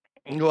it.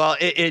 Well,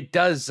 it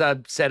does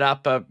set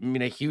up a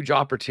huge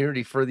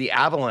opportunity for the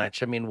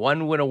Avalanche. I mean,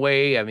 one win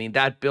away. I mean,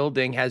 that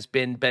building has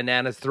been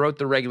bananas throughout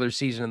the regular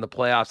season and the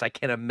playoffs. I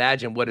can't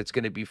imagine what it's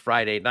going to be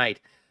Friday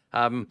night.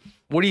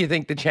 What do you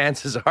think the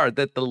chances are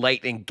that the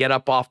Lightning get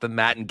up off the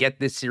mat and get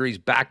this series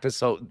back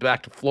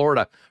to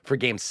Florida for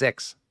Game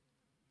 6?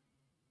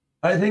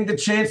 I think the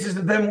chances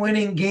of them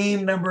winning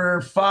game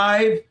number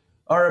 5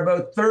 are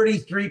about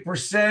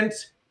 33%,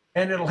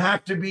 and it'll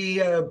have to be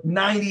a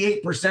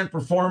 98%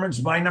 performance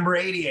by number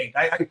 88.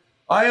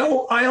 I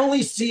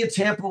only see a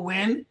Tampa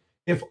win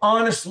if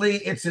honestly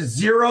it's a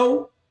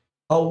 0,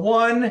 a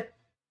 1,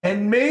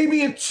 and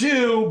maybe a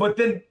 2, but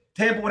then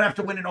Tampa would have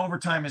to win in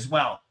overtime as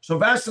well. So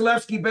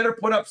Vasilevsky better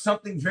put up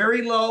something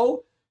very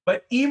low,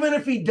 but even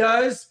if he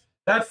does,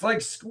 that's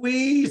like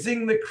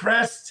squeezing the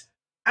crest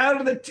out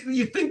of the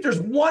you think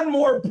there's one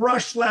more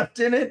brush left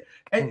in it,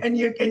 and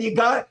you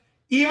got,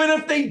 even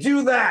if they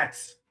do that,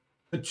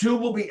 the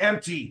tube will be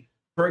empty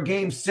for a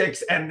game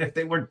 6, and if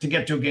they were to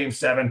get to a game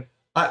 7.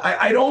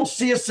 I don't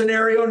see a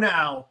scenario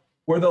now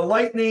where the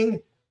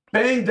Lightning,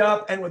 banged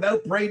up and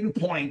without Braden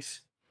Point,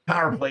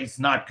 power play's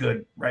not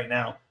good right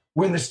now,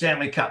 win the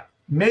Stanley Cup.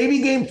 Maybe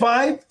game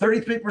 5,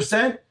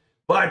 33%,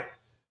 but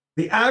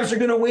the Avs are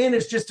going to win.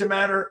 It's just a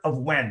matter of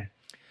when.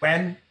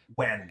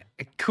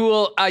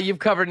 Cool. You've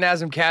covered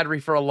Nazem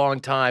Kadri for a long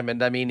time,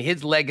 and I mean,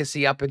 his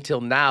legacy up until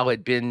now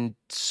had been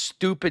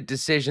stupid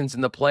decisions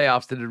in the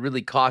playoffs that had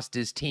really cost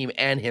his team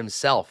and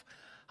himself.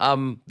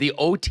 The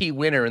OT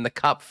winner in the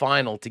Cup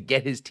final to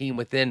get his team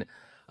within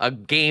a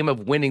game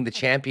of winning the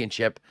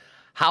championship.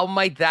 How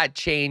might that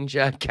change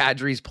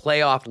Kadri's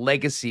playoff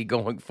legacy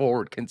going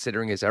forward,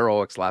 considering his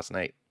heroics last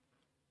night?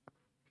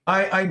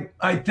 I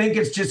think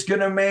it's just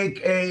going to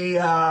make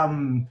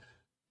a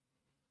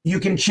you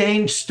can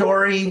change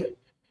story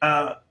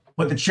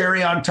with the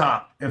cherry on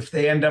top if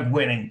they end up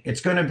winning.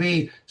 It's going to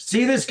be,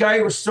 see, this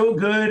guy was so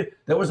good,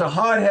 that was a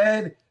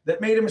hothead,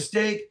 that made a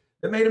mistake,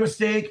 that made a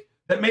mistake,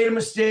 that made a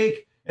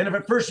mistake. And if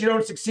at first you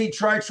don't succeed,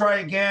 try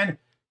again.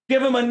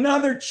 Give him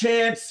another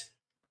chance.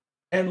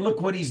 And look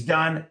what he's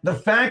done. The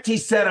fact he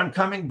said, I'm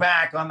coming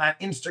back on that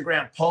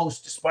Instagram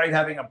post, despite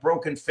having a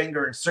broken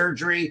finger and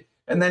surgery,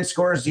 and then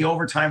scores the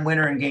overtime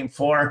winner in game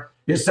 4,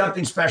 is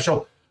something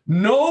special.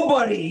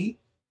 Nobody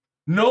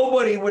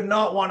would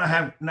not want to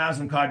have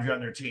Nazem Kadri on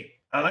their team.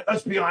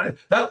 Let's be honest.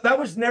 That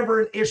was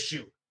never an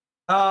issue,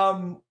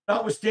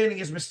 notwithstanding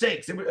his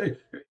mistakes.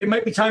 It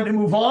might be time to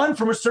move on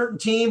from a certain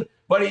team,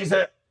 but he's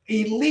an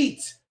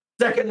elite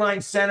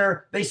second-line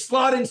center. They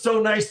slot in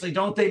so nicely,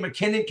 don't they?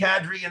 McKinnon,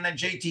 Kadri, and then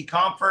JT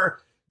Compher.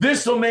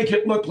 This will make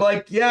it look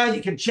like, yeah,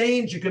 you can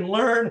change, you can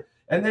learn,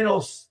 and then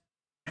he'll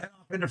head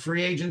off into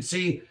free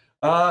agency.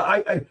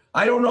 I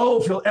don't know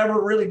if he'll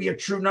ever really be a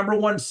true number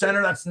 1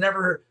 center. That's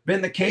never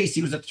been the case.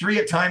 He was a 3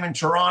 at time in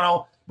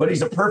Toronto, but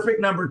he's a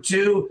perfect number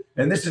 2.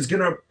 And this is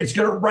it's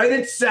gonna write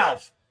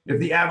itself if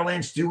the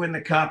Avalanche do win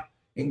the Cup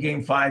in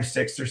game 5,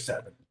 6, or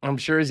 7. I'm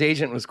sure his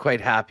agent was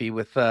quite happy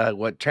with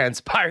what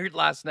transpired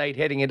last night,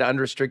 heading into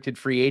unrestricted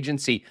free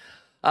agency.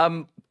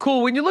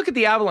 Cool. When you look at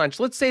the Avalanche,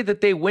 let's say that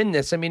they win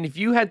this. I mean, if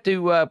you had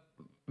to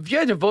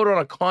vote on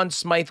a Conn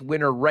Smythe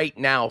winner right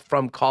now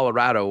from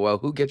Colorado,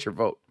 who gets your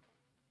vote?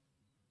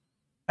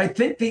 I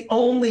think the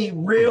only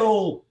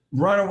real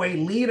runaway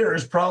leader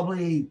is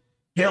probably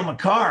Cale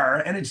Makar,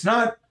 and it's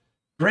not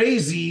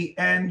crazy.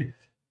 And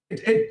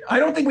I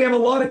don't think we have a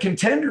lot of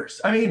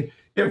contenders. I mean,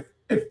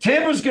 if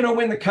Tampa's going to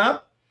win the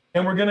Cup,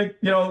 and we're going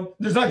to,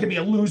 there's not going to be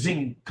a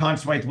losing Conn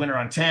Smythe winner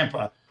on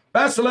Tampa.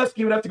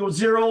 Vasilevsky would have to go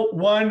 0,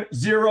 1,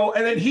 0,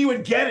 and then he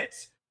would get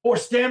it. Or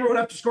Stammer would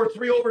have to score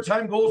 3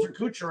 overtime goals, or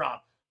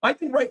Kucherov. I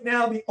think right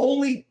now the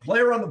only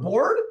player on the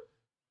board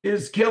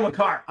is Cale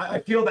Makar. I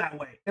feel that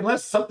way.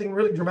 Unless something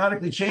really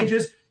dramatically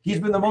changes, he's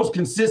been the most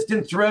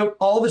consistent throughout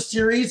all the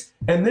series.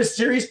 And this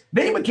series,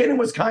 Nate McKinnon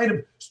was kind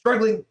of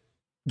struggling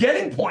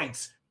getting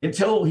points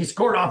until he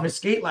scored off his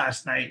skate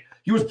last night.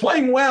 He was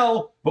playing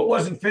well, but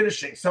wasn't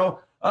finishing. So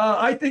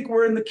I think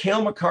we're in the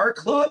Cale Makar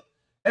club,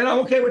 and I'm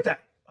okay with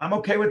that. I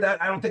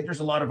don't think there's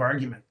a lot of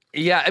argument.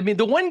 Yeah, I mean,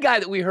 the one guy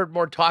that we heard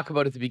more talk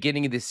about at the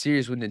beginning of this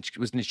series was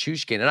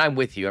Nichushkin, and I'm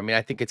with you. I mean,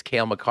 I think it's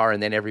Cale Makar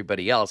and then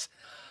everybody else.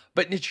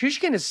 But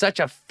Nichushkin is such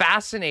a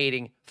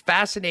fascinating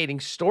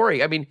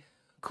story. I mean,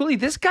 Cooley,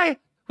 this guy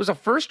was a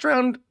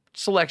first-round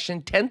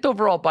selection, 10th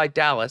overall by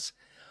Dallas,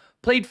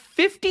 played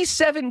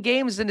 57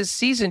 games in a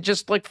season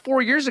just like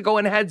 4 years ago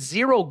and had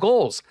 0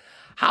 goals.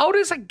 How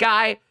does a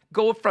guy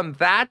go from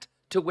that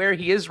to where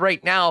he is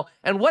right now,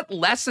 and what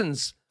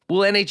lessons will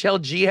NHL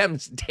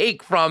GMs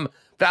take from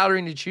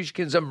Valeri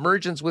Nichushkin's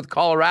emergence with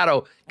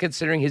Colorado,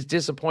 considering his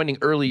disappointing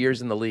early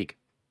years in the league?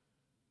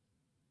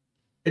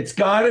 It's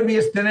got to be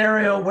a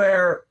scenario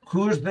where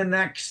who's the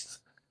next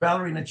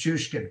Valeri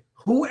Nichushkin?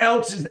 Who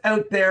else is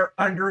out there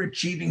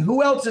underachieving?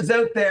 Who else is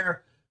out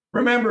there?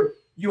 Remember,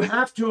 you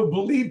have to have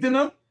believed in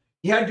him.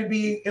 He had to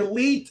be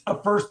elite,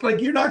 a first. Like,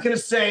 you're not going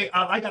to say,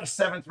 I got a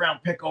 7th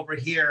round pick over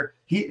here.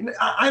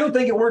 I don't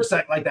think it works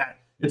like that.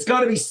 It's got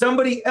to be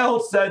somebody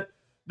else that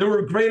there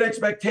were great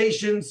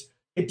expectations.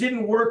 It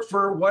didn't work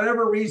for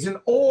whatever reason,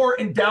 or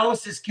in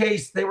Dallas's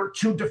case, they were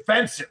too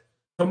defensive.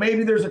 So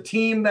maybe there's a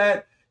team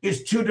that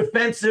is too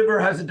defensive or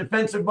has a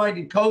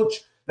defensive-minded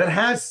coach that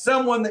has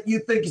someone that you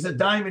think is a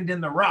diamond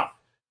in the rough.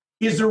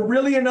 Is there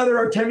really another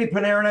Artemi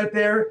Panarin out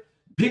there?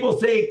 People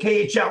say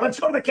KHL. Let's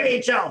go to the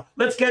KHL.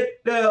 Let's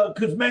get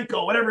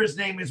Kuzmenko, whatever his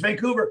name is,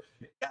 Vancouver.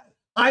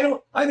 I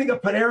think a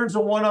Panarin's a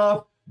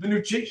one-off. The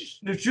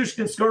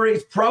Nichushkin story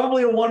is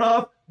probably a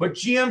one-off, but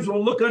GMs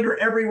will look under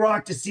every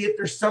rock to see if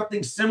there's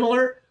something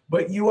similar.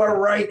 But you are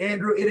right,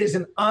 Andrew. It is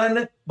an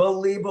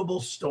unbelievable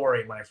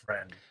story, my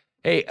friend.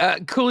 Hey,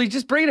 Cooley,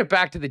 just bringing it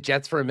back to the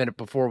Jets for a minute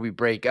before we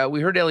break.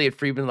 We heard Elliotte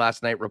Friedman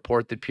last night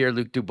report that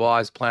Pierre-Luc Dubois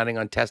is planning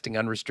on testing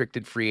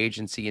unrestricted free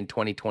agency in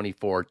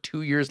 2024.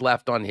 2 years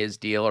left on his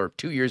deal, or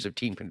 2 years of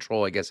team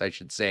control, I guess I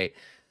should say.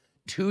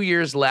 2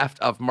 years left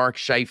of Mark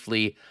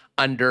Scheifele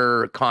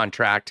under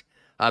contract.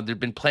 There'd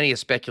been plenty of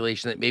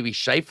speculation that maybe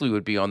Scheifele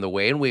would be on the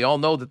way, and we all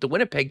know that the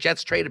Winnipeg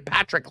Jets traded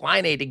Patrick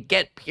Laine to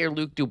get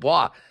Pierre-Luc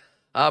Dubois.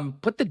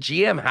 Put the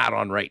GM hat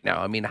on right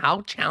now. I mean,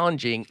 how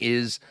challenging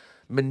is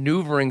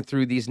maneuvering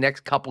through these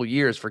next couple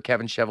years for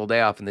Kevin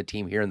Cheveldayoff and the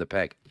team here in the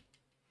Peg?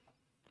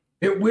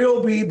 It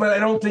will be, but I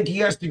don't think he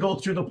has to go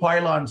through the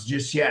pylons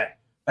just yet.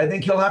 I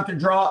think he'll have to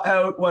draw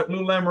out what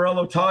Lou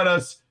Lamoriello taught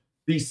us,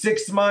 the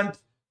 6-month,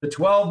 the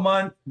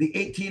 12-month, the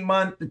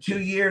 18-month, the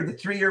 2-year, the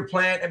 3-year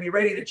plan, and be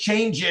ready to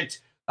change it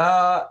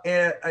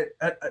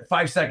at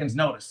 5 seconds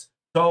notice.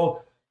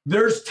 So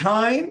there's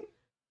time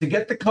to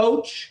get the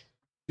coach,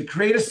 to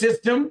create a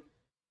system,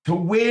 to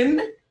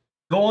win,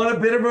 go on a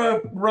bit of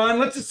a run.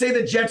 Let's just say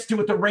the Jets do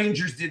what the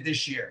Rangers did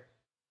this year.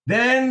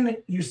 Then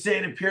you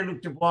say to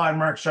Pierre-Luc Dubois and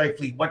Mark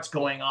Scheifele, what's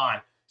going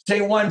on?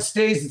 Say one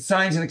stays and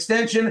signs an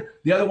extension,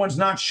 the other one's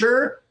not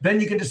sure.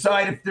 Then you can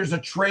decide if there's a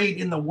trade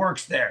in the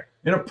works there.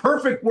 In a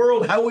perfect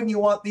world, how wouldn't you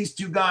want these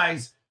two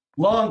guys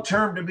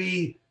long-term to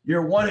be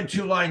your 1 and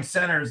 2 line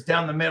centers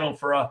down the middle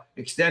for a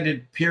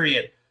extended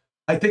period?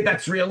 I think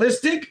that's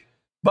realistic,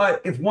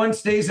 but if one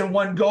stays and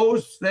one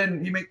goes,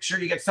 then you make sure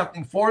you get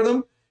something for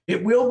them.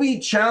 It will be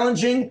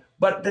challenging,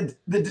 but the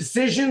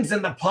decisions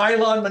and the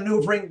pylon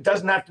maneuvering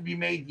doesn't have to be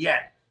made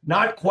yet.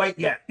 Not quite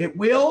yet. It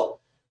will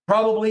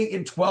probably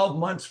in 12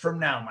 months from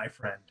now, my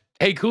friend.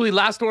 Hey, Cooley,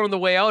 last one on the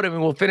way out. I mean,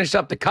 we'll finish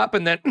up the cup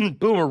and then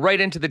boom, we're right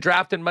into the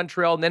draft in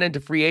Montreal and then into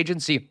free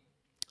agency.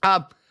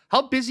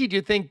 How busy do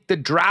you think the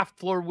draft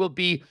floor will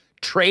be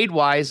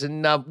trade-wise,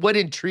 and what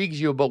intrigues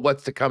you about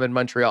what's to come in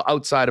Montreal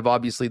outside of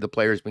obviously the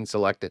players being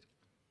selected?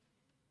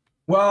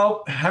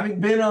 Well, having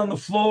been on the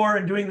floor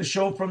and doing the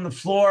show from the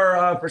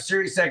floor for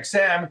Sirius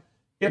XM,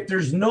 if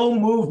there's no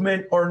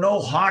movement or no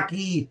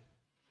hockey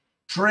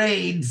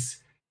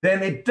trades,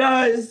 then it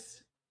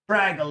does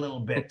drag a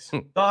little bit.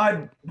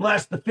 God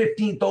bless the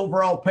 15th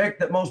overall pick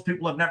that most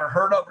people have never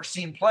heard of or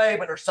seen play,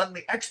 but are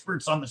suddenly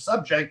experts on the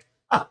subject.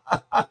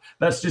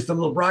 That's just a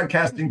little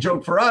broadcasting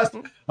joke for us.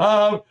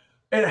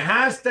 It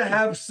has to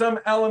have some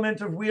element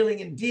of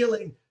wheeling and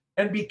dealing.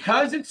 And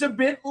because it's a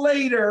bit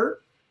later,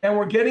 and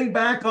we're getting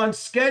back on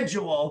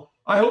schedule,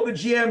 I hope the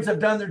GMs have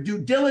done their due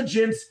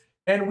diligence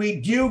and we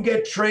do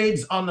get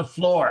trades on the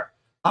floor.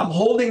 I'm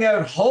holding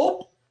out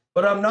hope,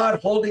 but I'm not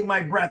holding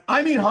my breath.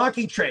 I mean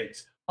hockey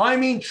trades. I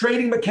mean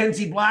trading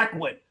Mackenzie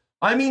Blackwood.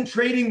 I mean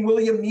trading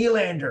William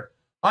Nylander.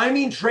 I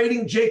mean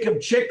trading Jacob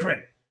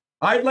Chikrin.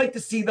 I'd like to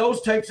see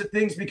those types of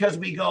things because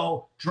we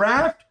go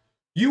draft,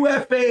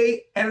 UFA,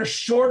 and a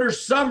shorter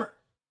summer.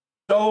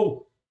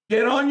 So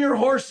get on your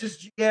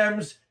horses,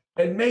 GMs,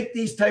 and make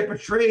these type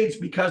of trades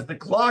because the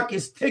clock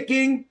is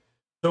ticking.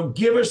 So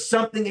give us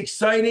something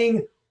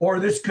exciting, or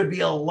this could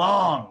be a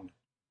long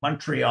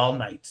Montreal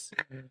night.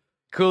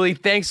 Cooley,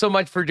 thanks so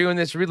much for doing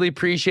this. Really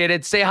appreciate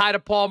it. Say hi to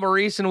Paul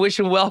Maurice and wish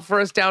him well for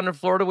us down in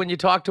Florida when you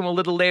talk to him a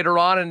little later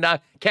on. And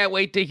can't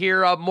wait to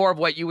hear more of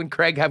what you and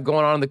Craig have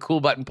going on the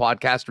Cool Button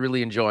podcast.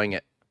 Really enjoying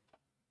it.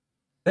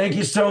 Thank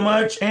you so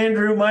much,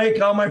 Andrew, Mike,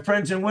 all my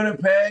friends in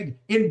Winnipeg.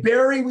 In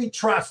Barrie, we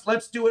trust.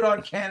 Let's do it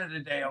on Canada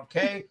Day,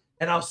 okay?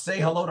 And I'll say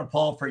hello to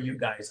Paul for you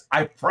guys.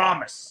 I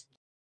promise.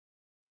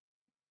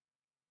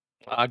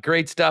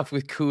 Great stuff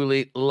with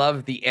Cooley.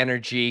 Love the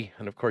energy.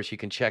 And of course, you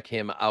can check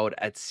him out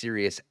at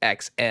Sirius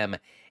XM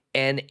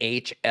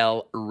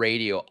NHL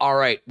Radio. All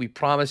right. We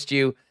promised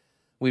you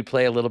we'd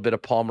play a little bit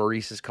of Paul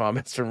Maurice's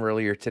comments from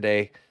earlier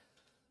today.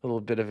 A little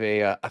bit of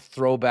a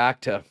throwback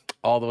to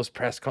all those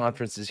press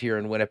conferences here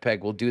in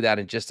Winnipeg. We'll do that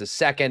in just a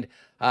second.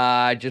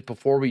 Just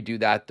before we do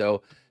that,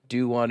 though,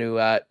 do want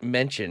to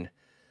mention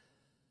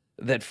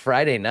that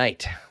Friday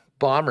night,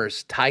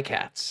 Bombers,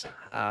 Ticats,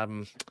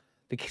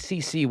 the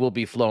CC will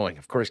be flowing.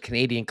 Of course,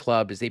 Canadian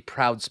Club is a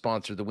proud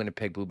sponsor of the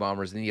Winnipeg Blue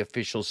Bombers and the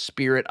official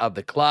spirit of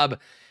the club.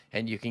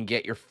 And you can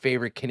get your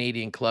favorite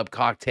Canadian Club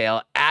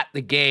cocktail at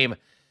the game.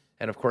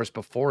 And of course,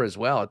 before as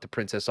well at the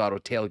Princess Auto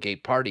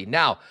tailgate party.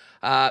 Now,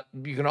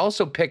 you can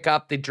also pick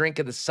up the drink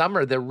of the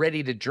summer, the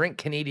ready to drink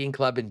Canadian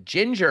Club and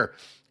Ginger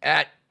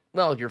at,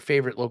 well, your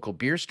favorite local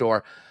beer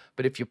store.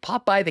 But if you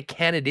pop by the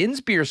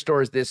Canadians beer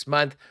stores this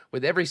month,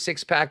 with every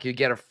 6-pack, you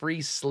get a free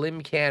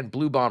slim can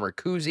Blue Bomber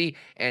koozie,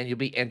 and you'll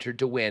be entered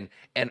to win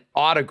an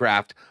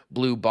autographed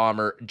Blue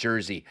Bomber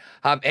jersey.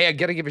 Hey, I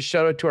got to give a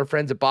shout out to our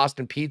friends at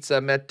Boston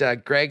Pizza. Met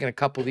Greg and a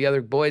couple of the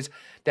other boys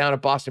down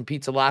at Boston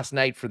Pizza last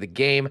night for the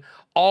game.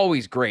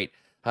 Always great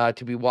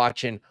to be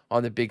watching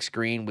on the big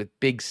screen with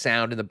big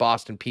sound in the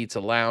Boston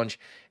Pizza Lounge,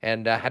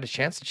 and had a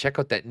chance to check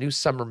out that new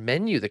summer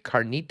menu, the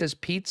Carnitas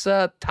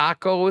Pizza,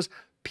 tacos,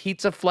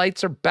 pizza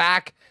flights are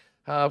back.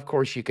 Of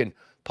course, you can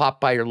pop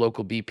by your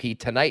local BP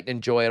tonight and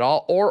enjoy it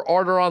all, or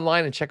order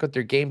online and check out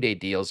their game day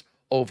deals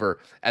over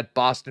at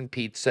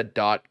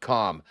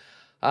bostonpizza.com.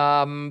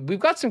 We've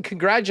got some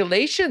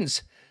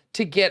congratulations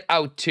to get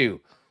out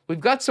to. We've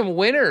got some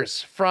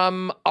winners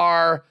from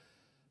our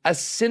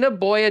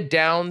Assiniboia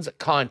Downs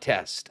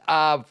contest.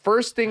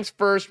 First things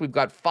first, we've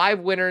got 5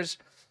 winners.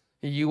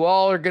 You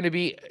all are going to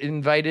be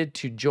invited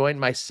to join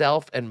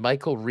myself and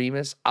Michael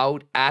Remis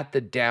out at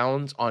the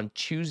Downs on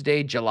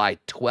Tuesday, July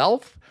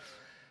 12th.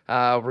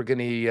 We're going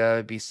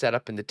to be set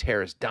up in the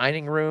terrace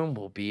dining room.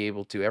 We'll be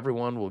able to,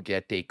 everyone will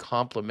get a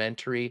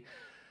complimentary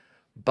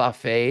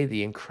buffet,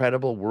 the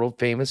incredible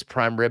world-famous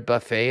prime rib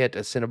buffet at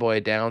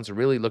Assiniboia Downs.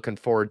 Really looking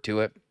forward to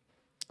it.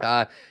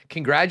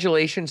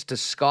 Congratulations to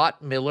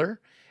Scott Miller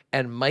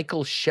and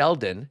Michael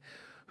Sheldon,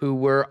 who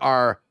were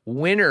our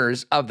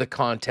winners of the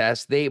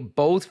contest. They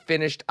both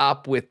finished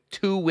up with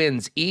 2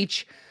 wins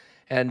each,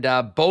 and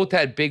both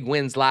had big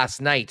wins last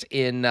night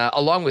in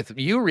along with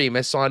you,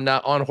 Remis, on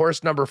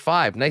horse number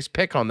 5. Nice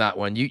pick on that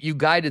one. You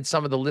guided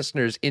some of the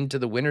listeners into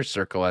the winner's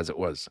circle, as it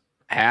was.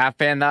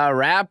 Half in the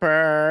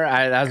Rapper.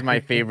 That was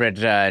my favorite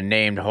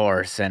named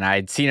horse, and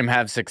I'd seen him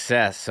have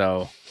success,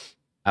 so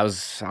I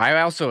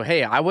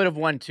would have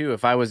won too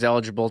if I was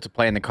eligible to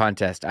play in the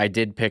contest. I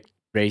did pick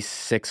race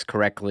 6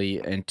 correctly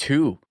in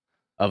 2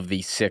 of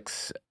the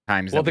 6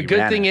 times. Well, the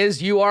good thing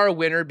is you are a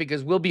winner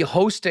because we'll be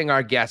hosting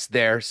our guests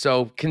there.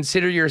 So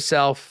consider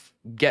yourself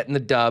getting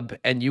the dub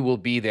and you will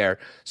be there.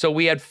 So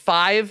we had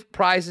 5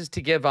 prizes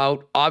to give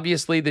out.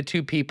 Obviously, the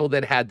 2 people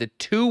that had the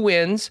 2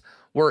 wins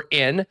were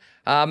in.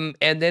 And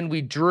then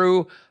we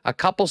drew a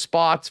couple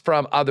spots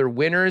from other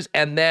winners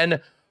and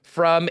then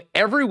from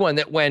everyone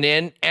that went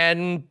in,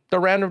 and the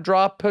random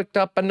draw picked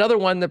up another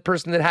one, the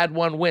person that had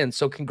 1 win.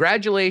 So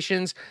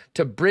congratulations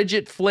to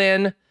Bridget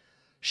Flynn,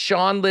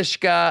 Sean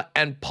Lishka,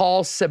 and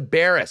Paul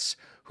Sabaris,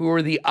 who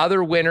were the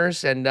other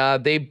winners, and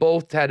they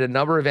both had a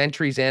number of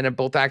entries in and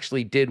both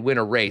actually did win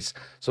a race.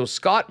 So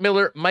Scott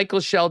Miller,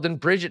 Michael Sheldon,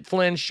 Bridget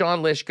Flynn,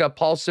 Sean Lishka,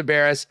 Paul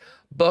Sabaris,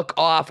 book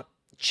off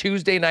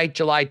Tuesday night,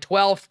 July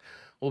 12th.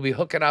 We'll be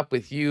hooking up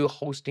with you,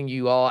 hosting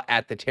you all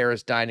at the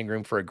Terrace Dining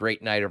Room for a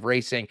great night of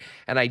racing.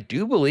 And I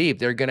do believe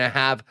they're going to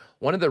have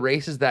one of the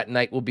races that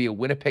night will be a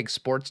Winnipeg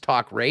Sports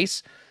Talk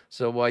race.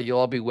 So you'll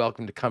all be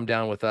welcome to come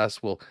down with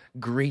us. We'll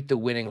greet the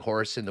winning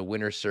horse in the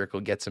winner's circle,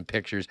 get some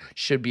pictures.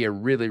 Should be a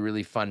really,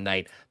 really fun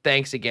night.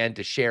 Thanks again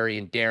to Sherry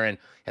and Darren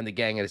and the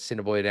gang at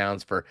Assiniboia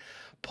Downs for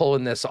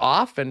pulling this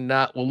off. And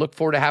we'll look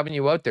forward to having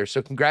you out there.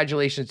 So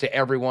congratulations to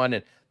everyone.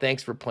 And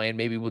thanks for playing.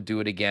 Maybe we'll do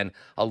it again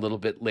a little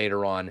bit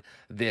later on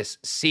this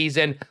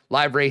season.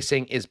 Live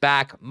racing is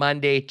back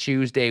Monday,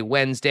 Tuesday,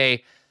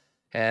 Wednesday.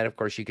 And of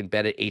course, you can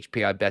bet at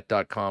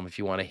hpibet.com if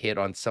you want to hit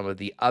on some of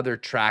the other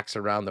tracks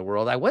around the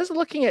world. I was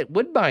looking at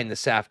Woodbine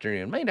this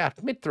afternoon.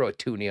 Might throw a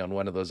toonie on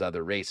one of those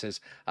other races.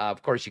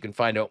 Of course, you can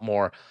find out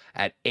more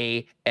at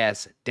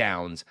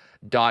asdowns.com.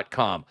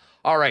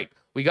 All right.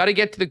 We got to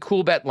get to the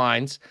Coolbet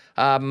lines.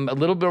 A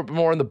little bit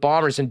more on the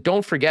Bombers. And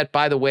don't forget,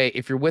 by the way,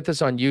 if you're with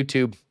us on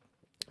YouTube,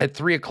 at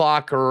 3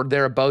 o'clock or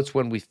thereabouts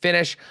when we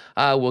finish,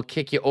 we'll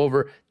kick you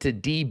over to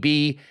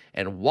DB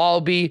and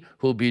Walby,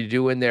 who'll be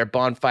doing their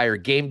Bonfire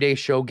Game Day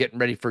show, getting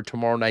ready for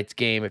tomorrow night's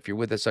game. If you're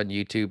with us on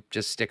YouTube,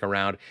 just stick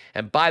around.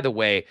 And by the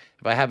way,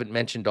 if I haven't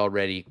mentioned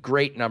already,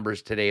 great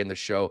numbers today in the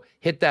show.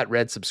 Hit that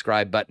red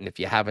subscribe button if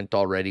you haven't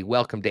already.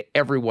 Welcome to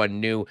everyone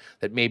new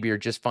that maybe you're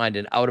just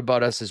finding out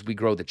about us as we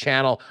grow the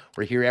channel.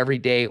 We're here every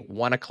day,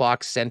 1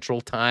 o'clock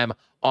Central Time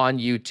on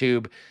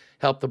YouTube.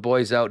 Help the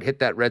boys out, hit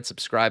that red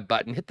subscribe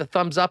button, hit the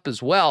thumbs up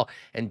as well,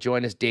 and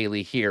join us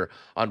daily here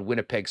on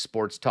Winnipeg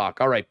Sports Talk.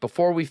 All right,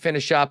 before we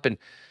finish up and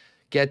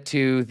get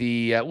to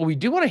the, well, we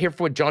do want to hear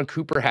what Jon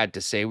Cooper had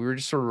to say. We were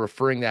just sort of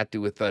referring that to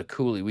with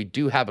Cooley. We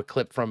do have a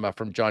clip from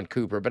Jon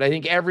Cooper, but I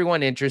think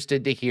everyone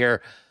interested to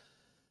hear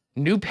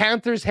new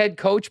Panthers head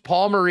coach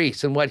Paul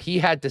Maurice and what he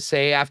had to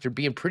say after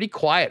being pretty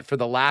quiet for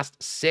the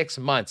last 6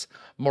 months.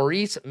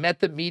 Maurice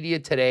met the media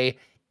today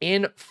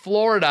in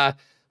Florida.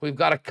 We've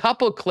got a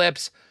couple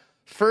clips.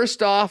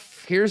 First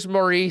off, here's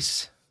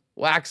Maurice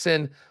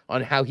waxing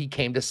on how he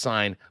came to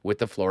sign with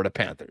the Florida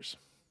Panthers.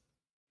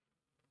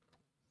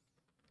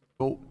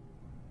 Well,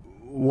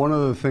 one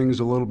of the things,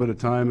 a little bit of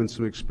time and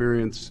some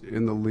experience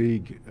in the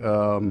league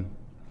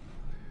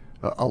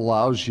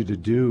allows you to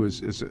do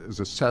is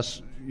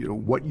assess,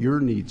 what your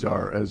needs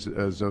are as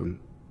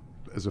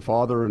a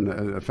father and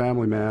a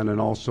family man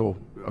and also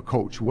a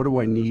coach. What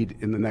do I need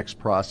in the next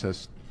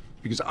process?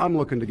 Because I'm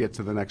looking to get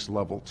to the next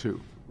level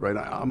too. Right,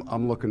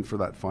 I'm looking for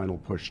that final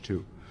push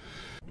too.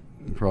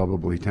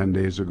 Probably 10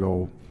 days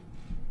ago,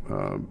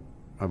 I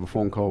have a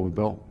phone call with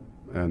Bill,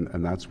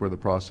 and that's where the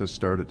process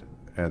started.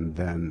 And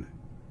then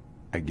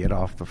I get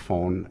off the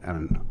phone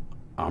and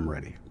I'm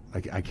ready.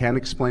 I can't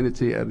explain it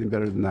to you any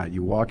better than that.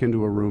 You walk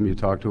into a room, you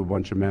talk to a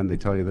bunch of men, they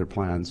tell you their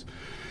plans,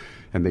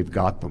 and they've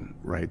got them,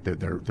 right?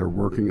 They're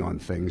working on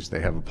things. They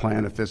have a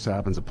plan if this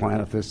happens, a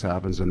plan if this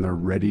happens, and they're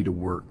ready to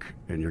work.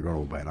 And you're going,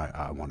 oh man,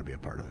 I want to be a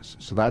part of this.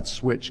 So that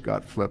switch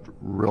got flipped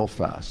real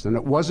fast. And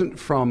it wasn't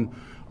from,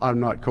 I'm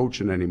not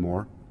coaching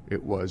anymore.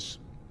 It was,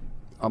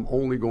 I'm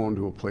only going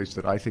to a place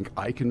that I think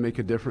I can make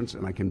a difference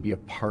and I can be a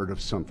part of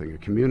something, a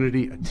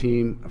community, a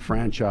team, a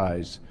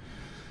franchise,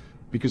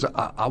 because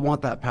I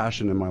want that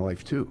passion in my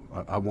life too.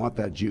 I want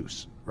that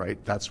juice,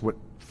 right? That's what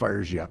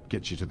fires you up,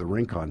 gets you to the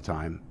rink on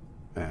time.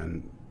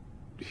 And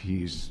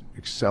he's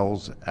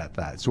excels at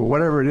that. So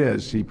whatever it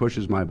is, he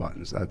pushes my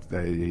buttons.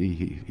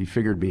 He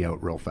figured me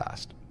out real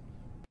fast.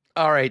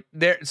 All right.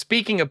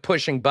 Speaking of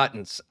pushing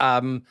buttons,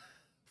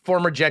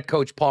 former Jet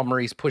coach Paul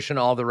Maurice pushing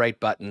all the right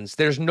buttons.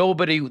 There's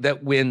nobody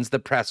that wins the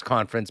press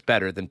conference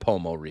better than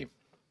Pomo Reem.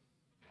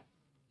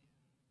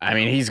 I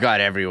mean, he's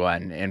got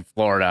everyone in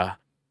Florida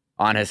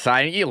on his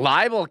side.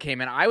 Leibl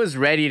came in. I was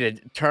ready to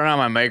turn on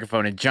my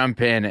microphone and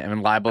jump in,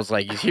 and Leibl's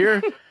like, "He's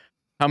here."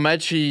 How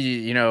much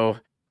he,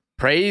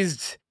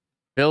 praised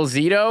Bill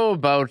Zito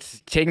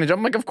about taking the job.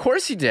 I'm like, of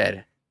course he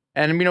did.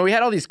 And, we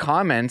had all these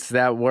comments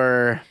that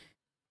were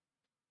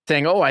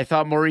saying, oh, I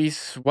thought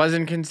Maurice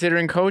wasn't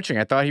considering coaching.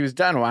 I thought he was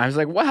done. Well, I was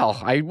like, well,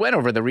 I went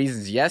over the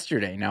reasons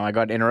yesterday. Now I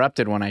got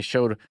interrupted when I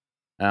showed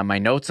my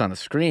notes on the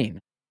screen.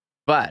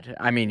 But,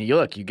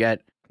 you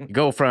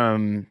go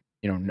from,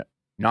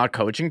 not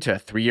coaching to a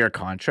 3-year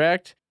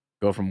contract,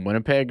 go from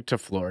Winnipeg to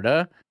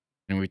Florida.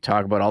 And we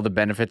talk about all the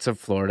benefits of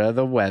Florida,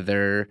 the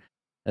weather,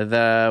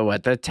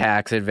 the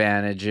tax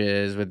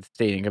advantages with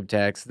state income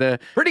tax, the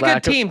pretty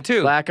good team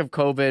too. Lack of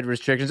COVID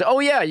restrictions. Oh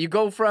yeah, you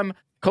go from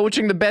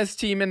coaching the best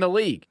team in the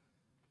league.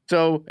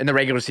 So in the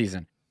regular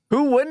season,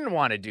 who wouldn't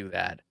want to do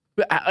that?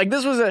 Like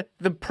this was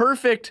the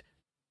perfect.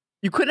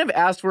 You couldn't have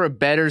asked for a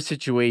better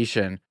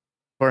situation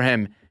for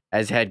him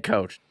as head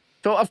coach.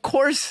 So of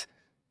course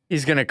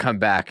he's gonna come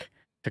back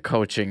to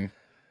coaching.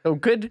 So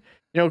good.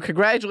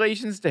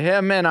 Congratulations to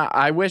him, and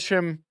I wish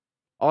him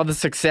all the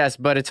success.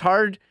 But it's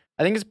hard.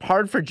 I think it's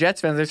hard for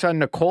Jets fans. I saw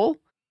Nicole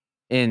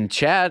in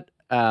chat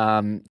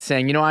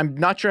saying, I'm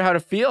not sure how to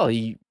feel.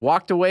 He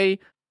walked away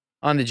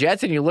on the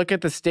Jets, and you look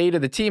at the state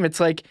of the team. It's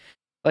like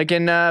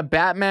in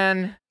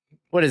Batman,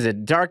 what is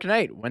it, Dark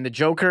Knight, when the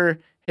Joker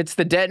hits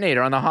the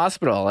detonator on the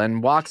hospital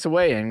and walks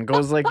away and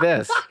goes like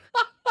this.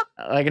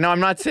 No,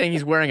 I'm not saying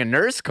he's wearing a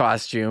nurse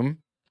costume,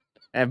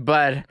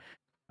 but...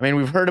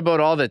 we've heard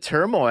about all the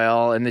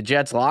turmoil in the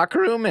Jets locker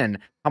room and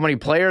how many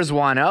players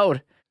want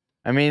out.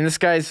 This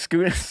guy's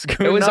scooting.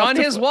 It was on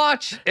his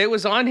watch. It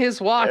was on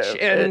his watch.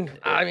 And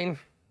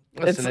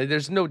listen,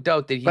 there's no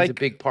doubt that he's a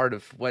big part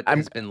of what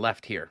has been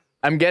left here.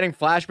 I'm getting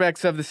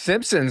flashbacks of The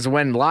Simpsons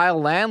when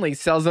Lyle Landley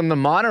sells them the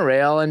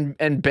monorail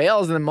and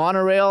bails and the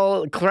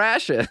monorail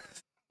crashes.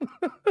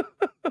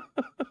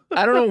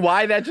 I don't know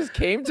why that just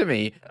came to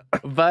me,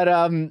 but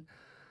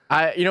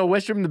I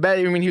wish him the best.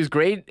 He was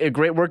great,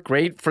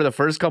 great for the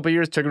first couple of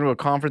years. Took him to a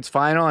conference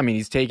final.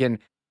 He's taken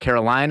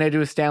Carolina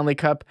to a Stanley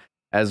Cup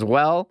as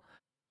well.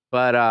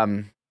 But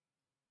I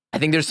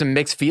think there's some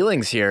mixed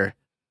feelings here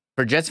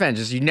for Jets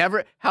fans.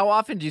 How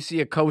often do you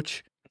see a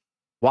coach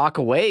walk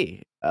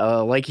away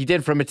like he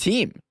did from a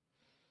team?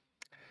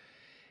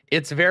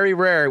 It's very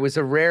rare. It was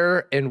a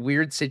rare and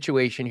weird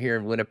situation here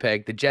in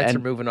Winnipeg. The Jets are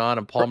moving on,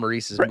 and Paul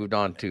Maurice has moved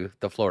on to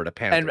the Florida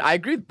Panthers. And I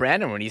agree with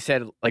Brandon when he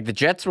said, like, the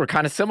Jets were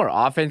kind of similar,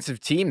 offensive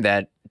team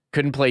that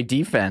couldn't play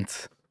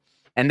defense,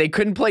 and they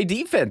couldn't play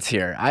defense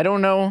here. I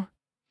don't know.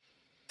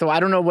 So I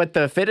don't know what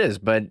the fit is,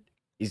 but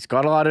he's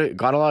got a lot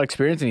of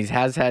experience, and he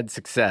has had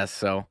success.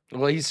 So,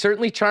 well, he's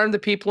certainly charmed the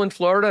people in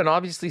Florida, and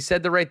obviously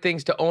said the right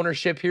things to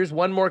ownership. Here's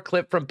one more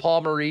clip from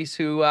Paul Maurice,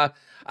 who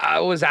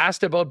was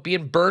asked about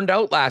being burned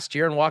out last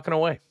year and walking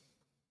away.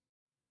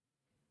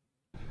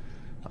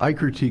 I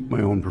critique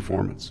my own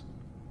performance.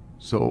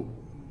 So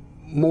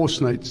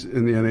most nights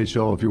in the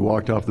NHL, if you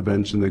walked off the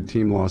bench and the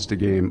team lost a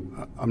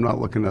game, I'm not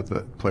looking at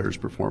the player's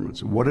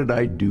performance. What did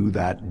I do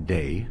that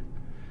day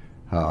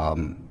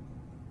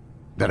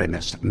that I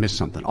missed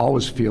something?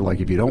 Always feel like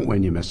if you don't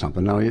win, you miss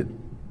something. Now,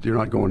 you're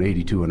not going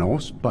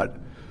 82-0, but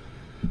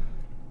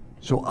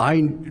so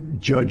I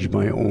judge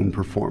my own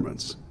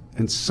performance.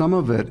 And some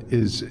of it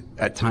is,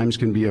 at times,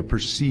 can be a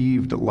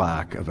perceived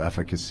lack of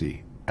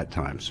efficacy at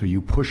times. So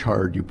you push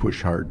hard,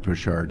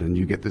 and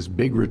you get this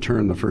big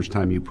return the first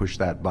time you push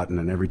that button,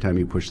 and every time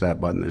you push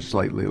that button, there's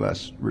slightly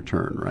less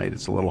return, right?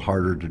 It's a little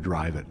harder to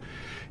drive it.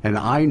 And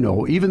I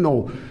know, even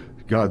though,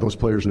 God, those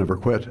players never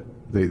quit,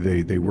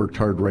 they worked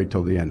hard right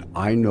till the end.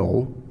 I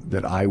know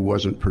that I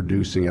wasn't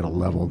producing at a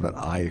level that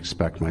I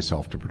expect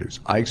myself to produce.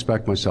 I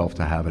expect myself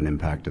to have an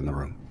impact in the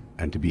room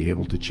and to be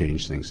able to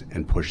change things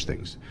and push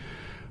things.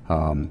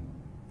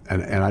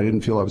 And I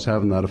didn't feel I was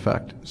having that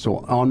effect. So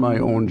on my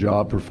own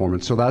job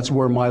performance, so that's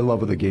where my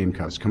love of the game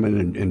comes. Come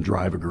in and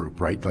drive a group,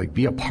 right? Like,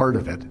 be a part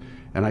of it.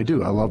 And I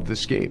do. I love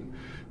this game.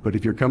 But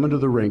if you're coming to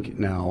the rink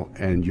now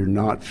and you're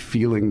not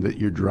feeling that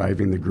you're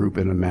driving the group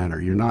in a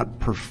manner, you're not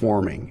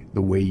performing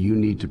the way you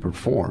need to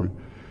perform,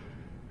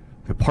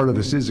 the part of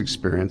this is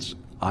experience.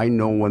 I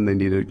know when they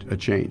need a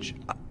change.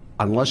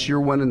 Unless you're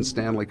winning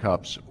Stanley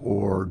Cups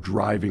or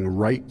driving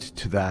right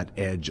to that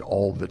edge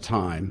all the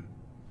time,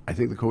 I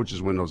think the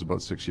coach's window is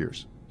about 6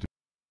 years.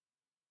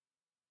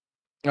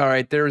 All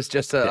right, there was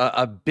just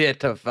a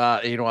bit of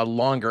a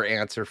longer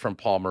answer from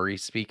Paul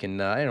Maurice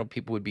speaking. I know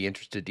people would be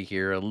interested to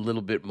hear a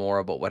little bit more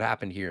about what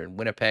happened here in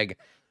Winnipeg.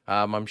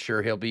 I'm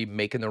sure he'll be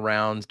making the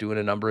rounds, doing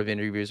a number of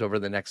interviews over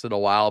the next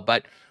little while.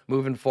 But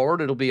moving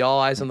forward, it'll be all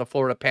eyes on the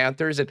Florida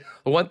Panthers. And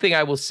the one thing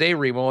I will say,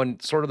 Remo,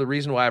 and sort of the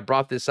reason why I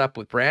brought this up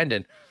with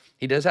Brandon,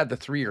 he does have the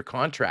 3-year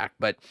contract,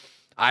 but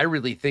I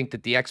really think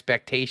that the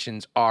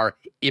expectations are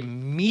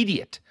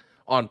immediate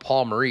on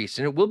Paul Maurice.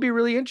 And it will be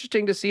really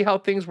interesting to see how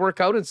things work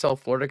out in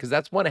South Florida, because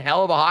that's one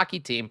hell of a hockey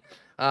team.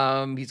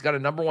 He's got a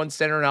 #1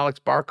 center in Alex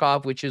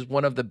Barkov, which is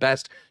one of the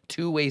best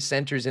two-way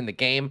centers in the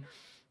game.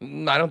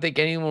 I don't think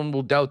anyone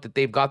will doubt that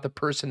they've got the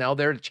personnel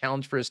there to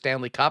challenge for a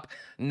Stanley Cup.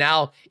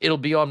 Now it'll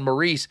be on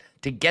Maurice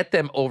to get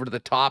them over to the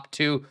top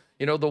to,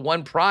 the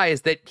one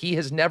prize that he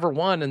has never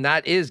won, and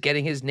that is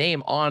getting his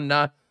name on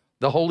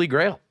the Holy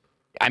Grail.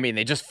 I mean,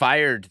 they just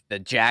fired the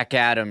Jack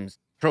Adams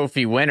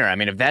Trophy winner. I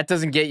mean, if that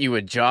doesn't get you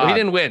a job. Well, he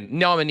didn't win.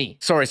 Nominee.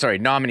 Sorry.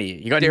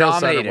 Nominee. You got Daryl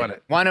nominated. Sutter won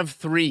it. One of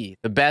 3,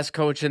 the best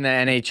coach in the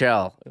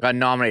NHL, got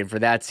nominated for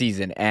that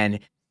season, and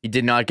he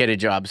did not get a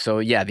job. So,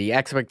 yeah, the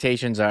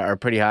expectations are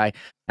pretty high.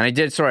 And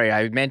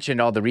I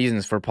mentioned all the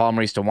reasons for Paul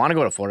Maurice to want to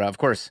go to Florida. Of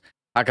course,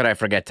 how could I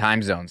forget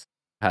time zones?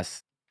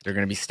 Yes, they're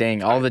going to be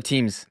staying. All the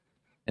teams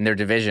in their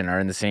division are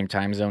in the same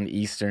time zone,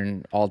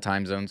 Eastern, all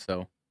time zones.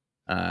 So,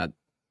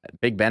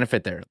 big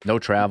benefit there. No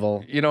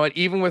travel. You know what?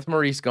 Even with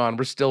Maurice gone,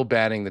 we're still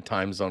banning the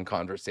time zone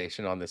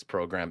conversation on this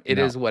program. It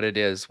is what it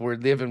is. We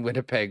live in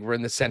Winnipeg. We're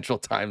in the central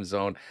time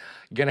zone.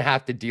 You're going to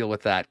have to deal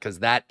with that, because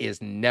that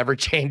is never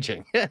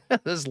changing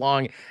as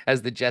long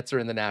as the Jets are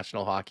in the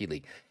National Hockey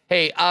League.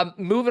 Hey,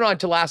 moving on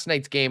to last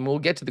night's game. We'll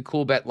get to the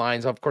Coolbet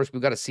Lines. Of course,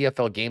 we've got a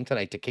CFL game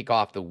tonight to kick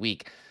off the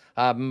week.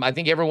 I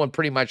think everyone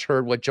pretty much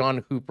heard what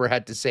Jon Cooper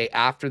had to say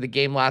after the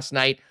game last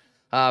night.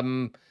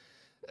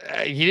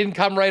 He didn't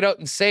come right out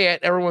and say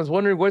it. Everyone's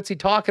wondering, what's he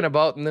talking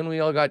about? And then we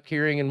all got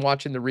hearing and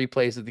watching the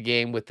replays of the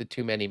game with the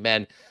too many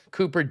men.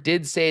 Cooper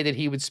did say that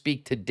he would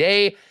speak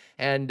today.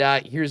 And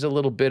here's a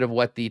little bit of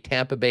what the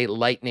Tampa Bay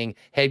Lightning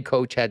head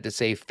coach had to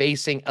say,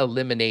 facing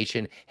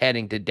elimination,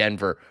 heading to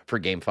Denver for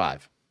Game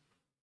 5.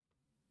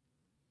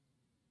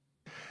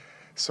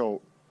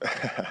 So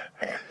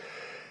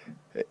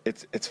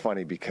it's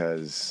funny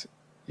because,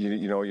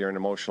 you're an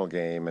emotional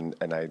game,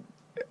 and I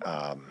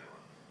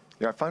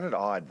I find it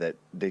odd that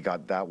they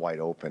got that wide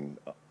open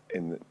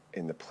in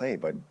the play,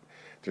 but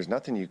there's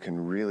nothing you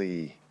can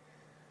really,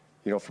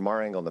 from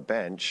our angle on the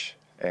bench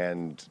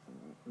and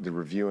the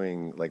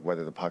reviewing, like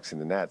whether the puck's in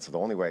the net. So the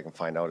only way I can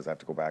find out is I have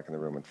to go back in the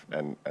room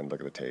and look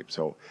at the tape.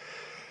 So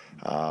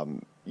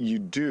you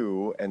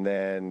do, and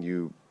then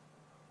you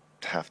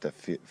have to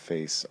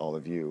face all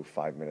of you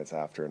 5 minutes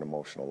after an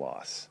emotional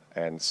loss.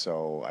 And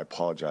so I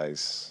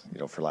apologize,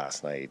 for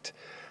last night,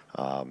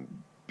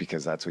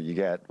 because that's what you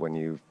get when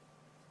you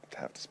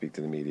have to speak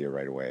to the media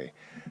right away.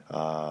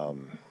 I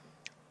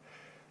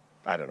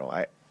don't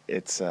know.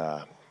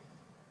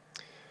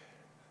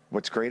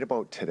 What's great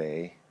about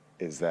today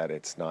is that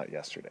it's not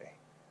yesterday.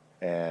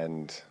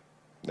 And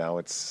now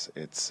it's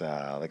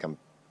like I'm,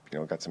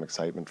 got some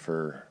excitement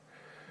for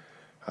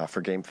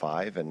Game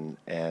 5,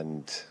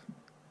 and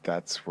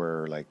that's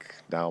where like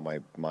now my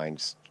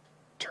mind's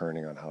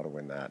turning on how to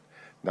win that.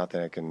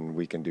 Nothing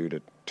we can do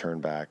to turn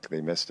back.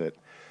 They missed it.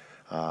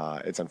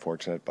 It's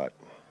unfortunate, but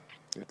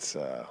it's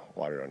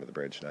water under the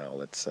bridge now.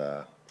 Let's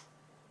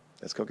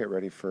go get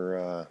ready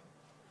for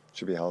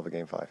should be a hell of a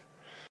Game 5.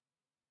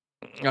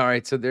 All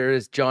right, so there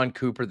is Jon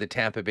Cooper, the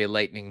Tampa Bay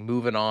Lightning,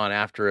 moving on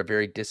after a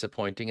very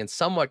disappointing and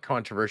somewhat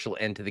controversial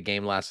end to the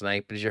game last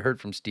night. But as you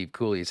heard from Steve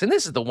Kouleas, and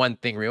this is the one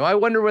thing, Remo, I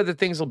wonder whether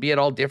things will be at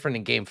all different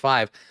in Game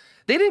 5.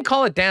 They didn't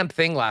call a damn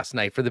thing last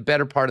night for the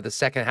better part of the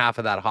second half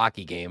of that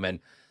hockey game. And,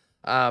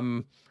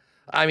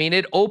 I mean,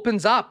 it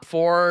opens up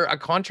for a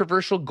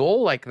controversial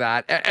goal like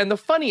that. And the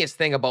funniest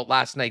thing about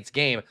last night's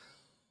game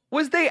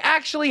was they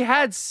actually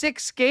had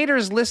 6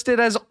 skaters listed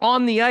as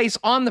on the ice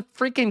on the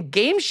freaking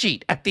game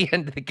sheet at the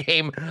end of the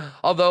game.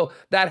 Although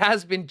that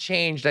has been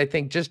changed, I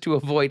think, just to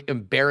avoid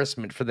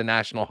embarrassment for the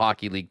National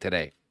Hockey League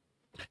today.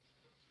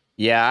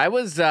 Yeah, I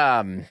was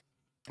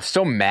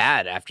so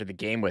mad after the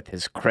game with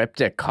his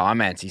cryptic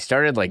comments. He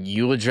started like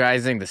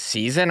eulogizing the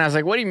season. I was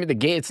like, what do you mean the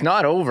game? It's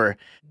not over.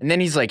 And then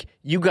he's like,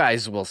 you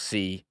guys will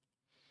see.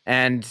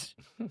 And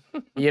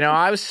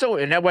I was so,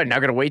 and what, now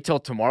gonna wait till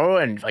tomorrow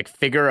and like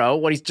figure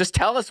out what just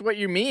tell us what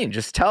you mean.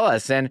 Just tell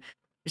us. And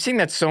you're seeing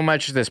that so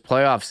much this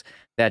playoffs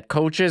that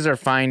coaches are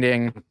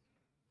finding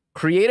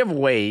creative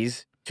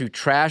ways to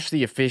trash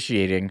the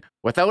officiating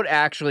without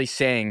actually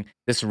saying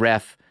this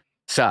ref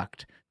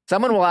sucked.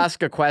 Someone will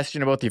ask a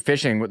question about the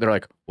officiating. They're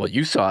like, well,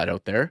 you saw it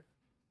out there.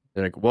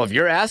 They're like, well, if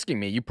you're asking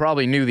me, you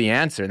probably knew the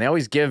answer. And they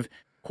always give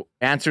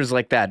answers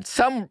like that.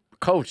 Some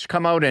coach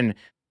come out and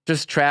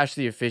just trash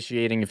the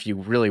officiating if you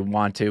really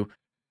want to.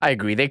 I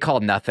agree. They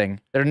called nothing.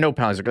 There are no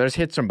penalties. There's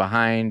hits from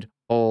behind,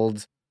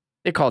 holds.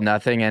 They called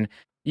nothing. And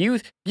you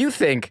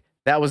think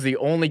that was the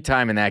only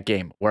time in that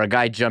game where a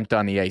guy jumped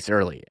on the ice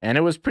early. And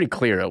it was pretty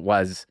clear it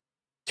was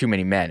too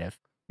many men. If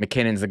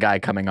McKinnon's the guy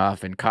coming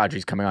off and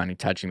Kadri's coming on and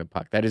touching the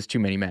puck, that is too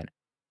many men.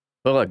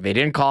 But look, they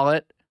didn't call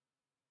it.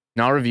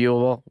 Not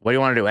reviewable. What do you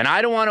want to do? And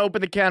I don't want to open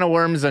the can of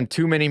worms on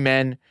too many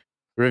men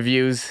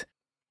reviews.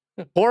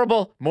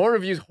 Horrible. More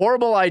reviews.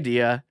 Horrible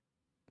idea.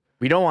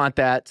 We don't want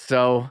that.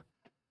 So,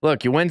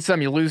 look, you win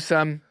some, you lose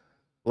some.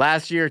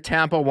 Last year,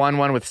 Tampa won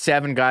one with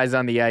 7 guys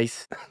on the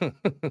ice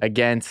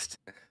against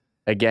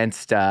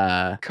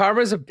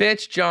Karma's a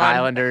bitch, John.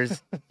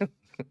 Islanders.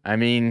 I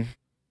mean,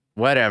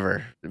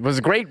 whatever. It was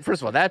great.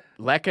 First of all, that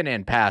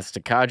Lehkonen pass to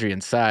Kadri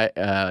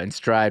in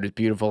stride was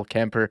beautiful.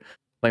 Kemper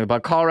playing the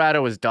puck.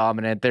 Colorado was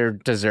dominant. They're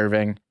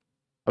deserving.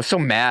 I was so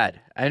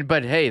mad.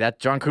 But hey, that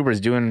Jon Cooper is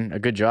doing a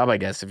good job, I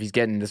guess, if he's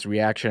getting this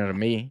reaction out of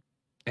me.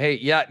 Hey,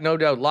 yeah, no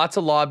doubt. Lots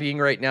of lobbying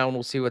right now, and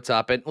we'll see what's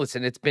up. And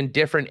listen, it's been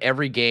different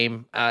every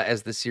game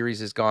as the series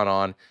has gone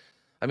on.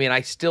 I mean, I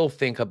still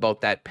think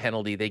about that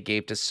penalty they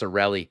gave to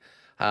Cirelli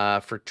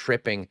for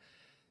tripping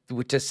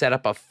to set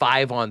up a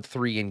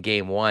 5-on-3 in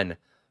Game 1.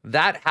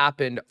 That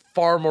happened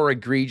far more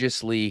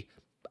egregiously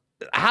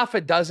half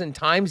a dozen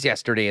times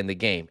yesterday in the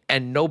game,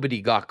 and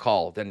nobody got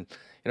called. And,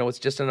 it's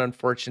just an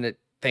unfortunate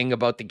thing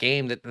about the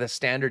game that the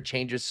standard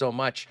changes so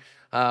much,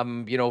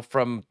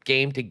 from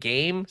game to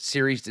game,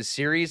 series to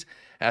series,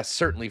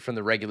 certainly from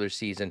the regular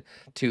season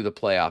to the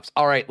playoffs.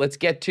 All right, let's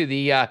get to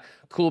the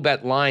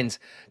Coolbet lines.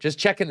 Just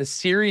checking the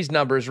series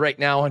numbers right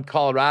now on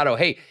Colorado.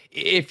 Hey,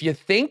 if you're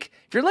like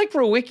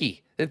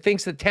Rewucki that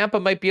thinks that Tampa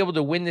might be able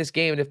to win this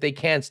game, and if they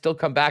can, still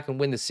come back and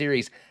win the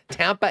series,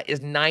 Tampa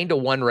is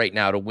 9-1 right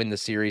now to win the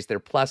series. They're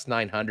plus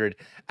 900.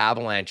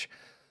 Avalanche,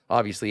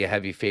 obviously a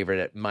heavy favorite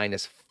at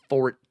minus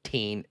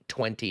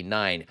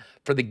 1429.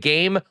 For the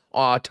game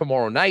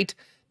tomorrow night,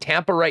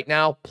 Tampa right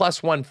now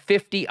plus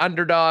 150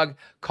 underdog,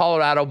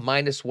 Colorado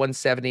minus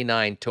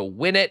 179 to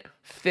win it,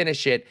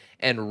 finish it,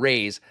 and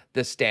raise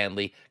the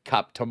Stanley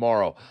Cup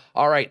tomorrow.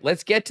 All right,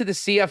 let's get to the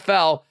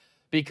CFL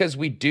because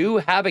we do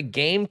have a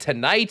game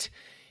tonight.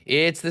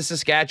 It's the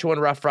Saskatchewan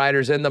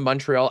Roughriders and the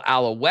Montreal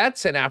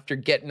Alouettes, and after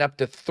getting up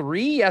to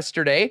 3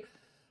 yesterday,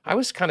 I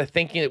was kind of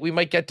thinking that we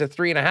might get to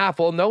 3.5.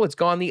 Well, no, it's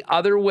gone the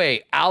other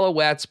way.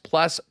 Alouettes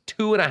plus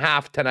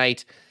 2.5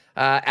 tonight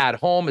at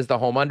home is the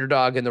home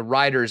underdog, and the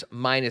Riders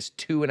minus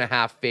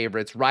 2.5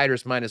 favorites.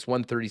 Riders minus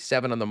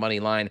 137 on the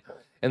money line,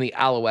 and the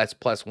Alouettes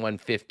plus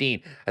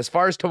 115. As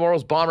far as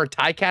tomorrow's Bomber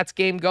Ticats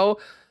game go,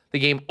 the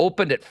game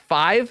opened at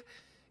 5.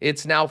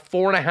 It's now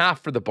 4.5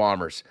 for the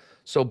Bombers.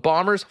 So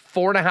Bombers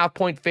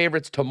 4.5-point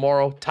favorites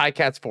tomorrow.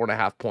 Ticats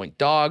 4.5-point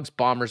dogs.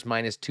 Bombers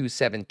minus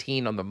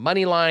 217 on the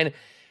money line.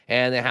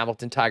 And the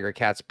Hamilton Tiger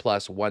Cats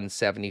plus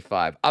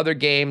 175. Other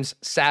games,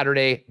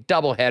 Saturday,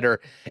 doubleheader.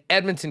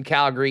 Edmonton,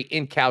 Calgary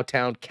in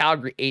Cowtown.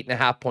 Calgary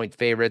 8.5-point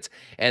favorites.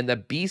 And the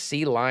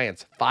BC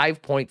Lions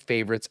 5-point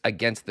favorites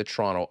against the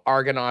Toronto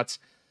Argonauts.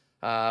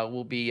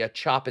 We'll be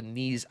chopping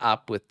these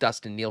up with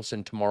Dustin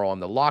Nielsen tomorrow on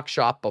the Lock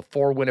Shop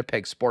before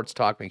Winnipeg Sports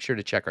Talk. Make sure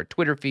to check our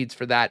Twitter feeds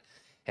for that.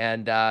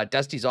 And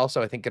Dusty's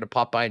also, I think, going to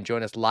pop by and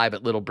join us live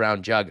at Little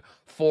Brown Jug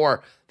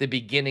for the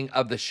beginning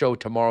of the show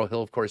tomorrow.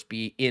 He'll, of course,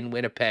 be in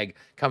Winnipeg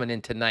coming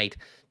in tonight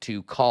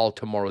to call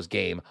tomorrow's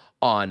game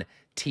on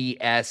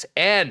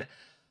TSN.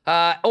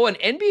 An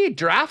NBA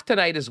draft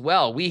tonight as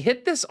well. We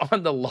hit this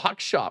on the Lock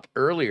Shop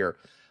earlier.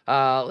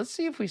 Let's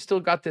see if we still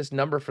got this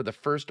number for the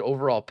first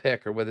overall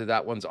pick or whether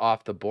that one's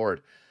off the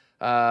board.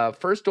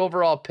 First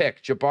overall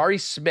pick, Jabari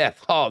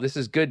Smith. Oh, this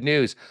is good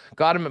news.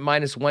 Got him at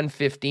minus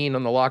 115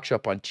 on the Lock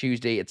Shop on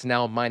Tuesday. It's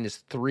now minus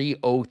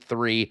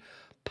 303.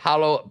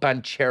 Paolo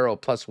Banchero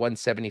plus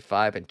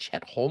 175, and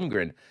Chet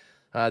Holmgren,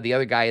 the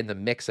other guy in the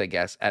mix, I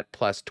guess, at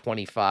plus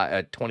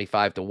 25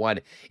 to 1.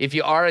 If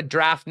you are a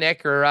draft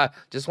Nick or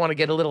just want to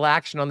get a little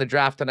action on the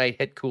draft tonight,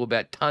 hit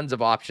Coolbet. Tons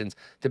of options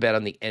to bet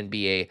on the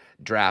NBA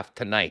draft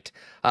tonight.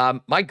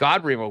 My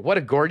God, Remo, what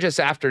a gorgeous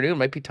afternoon.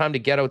 Might be time to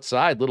get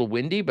outside. A little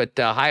windy, but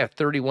high of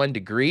 31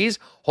 degrees.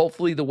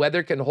 Hopefully the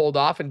weather can hold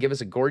off and give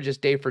us a gorgeous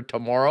day for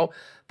tomorrow.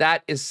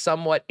 That is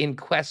somewhat in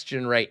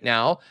question right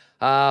now.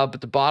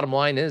 But the bottom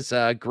line is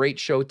a great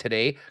show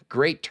today.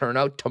 Great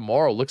turnout.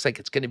 Tomorrow looks like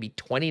it's going to be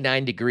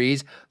 29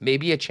 degrees,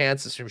 maybe a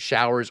chance of some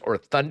showers or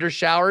thunder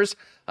showers.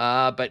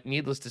 But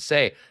needless to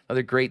say,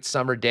 another great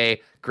summer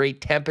day,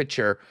 great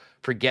temperature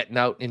for getting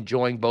out and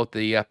enjoying both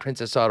the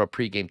Princess Auto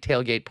pregame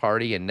tailgate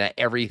party and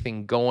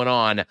everything going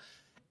on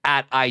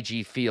at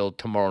IG Field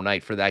tomorrow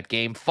night for that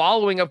game.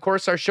 Following, of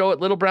course, our show at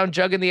Little Brown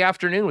Jug in the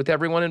afternoon with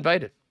everyone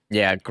invited.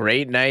 Yeah,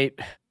 great night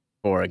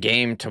for a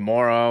game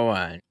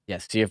tomorrow.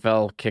 Yes,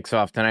 CFL kicks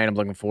off tonight. I'm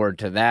looking forward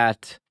to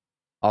that.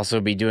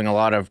 Also be doing a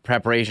lot of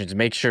preparations,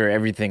 make sure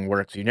everything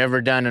works. You've never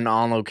done an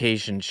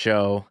on-location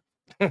show.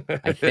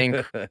 I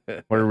think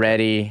we're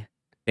ready.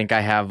 I think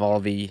I have all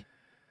the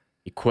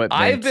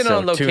equipment. I've been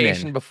on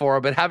location before,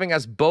 but having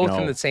us both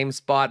in the same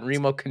spot and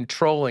remote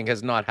controlling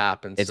has not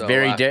happened. It's so,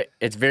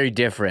 it's very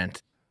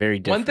different. Very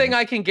different. One thing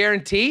I can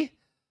guarantee,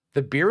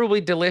 the beer will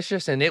be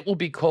delicious and it will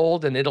be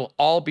cold and it'll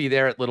all be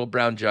there at Little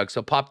Brown Jug.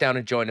 So pop down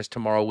and join us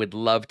tomorrow. We'd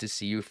love to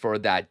see you for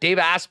that. Dave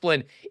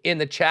Asplin in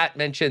the chat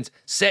mentions,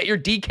 set your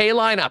DK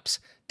lineups.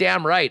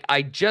 Damn right.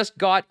 I just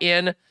got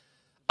in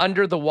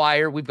under the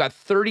wire. We've got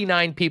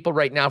 39 people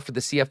right now for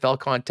the CFL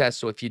contest.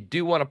 So if you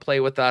do want to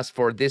play with us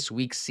for this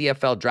week's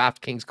CFL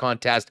DraftKings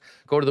contest,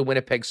 go to the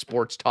Winnipeg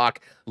Sports Talk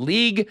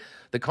League.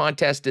 The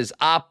contest is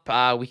up.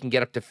 We can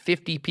get up to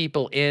 50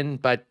 people in,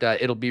 but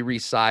it'll be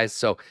resized.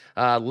 So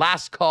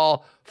last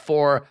call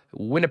for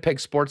Winnipeg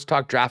Sports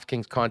Talk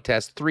DraftKings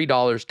contest,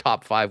 $3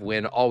 top 5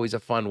 win. Always a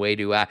fun way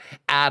to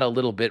add a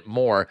little bit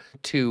more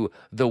to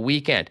the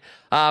weekend.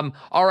 All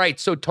right,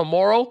 so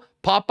tomorrow,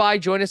 pop by,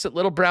 join us at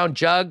Little Brown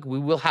Jug. We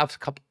will have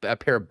a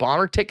pair of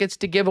Bomber tickets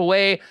to give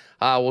away.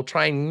 We'll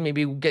try and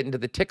maybe get into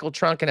the tickle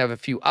trunk and have a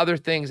few other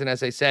things. And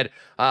as I said,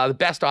 the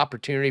best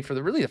opportunity for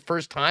the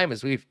first time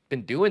as we've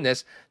been doing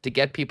this to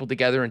get people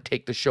together and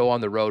take the show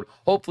on the road.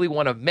 Hopefully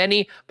one of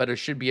many, but it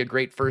should be a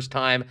great first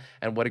time.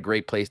 And what a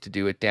great place to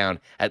do it down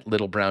at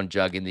Little Brown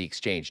Jug in the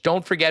Exchange.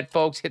 Don't forget,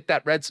 folks, hit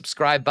that red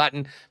subscribe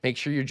button. Make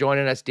sure you're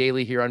joining us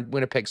daily here on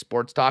Winnipeg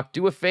Sports Talk.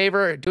 Do us a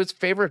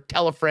favor,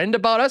 tell a friend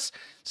about us.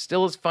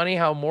 Still is funny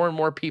how more and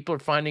more people are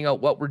finding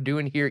out what we're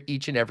doing here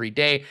each and every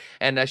day.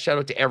 And shout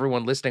out to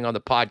everyone listening on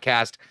the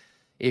podcast.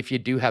 If you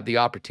do have the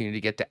opportunity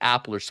to get to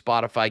Apple or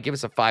Spotify, give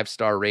us a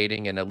 5-star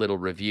rating and a little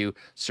review.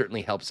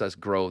 Certainly helps us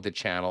grow the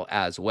channel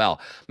as well.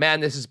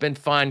 Man, this has been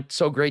fun.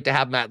 So great to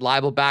have Matt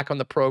Leibl back on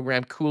the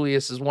program.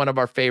 Kouleas is one of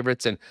our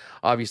favorites, and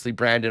obviously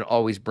Brandon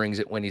always brings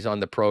it when he's on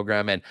the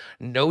program, and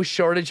no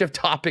shortage of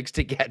topics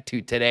to get to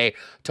today.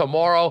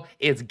 Tomorrow,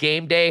 it's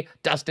game day.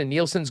 Dustin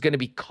Nielsen's going to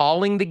be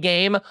calling the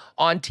game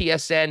on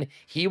TSN.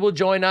 He will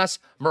join us.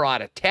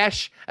 Murata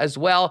Tesh as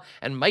well,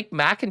 and Mike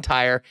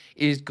McIntyre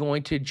is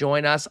going to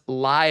join us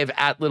live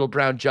at Little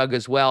Brown Jug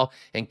as well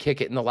and kick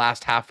it in the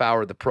last half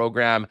hour of the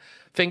program.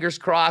 Fingers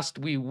crossed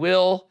we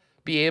will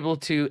be able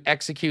to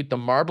execute the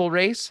marble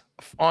race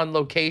on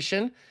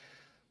location.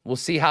 We'll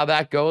see how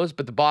that goes,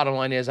 but the bottom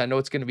line is I know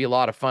it's going to be a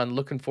lot of fun.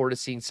 Looking forward to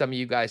seeing some of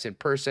you guys in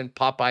person.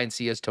 Pop by and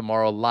see us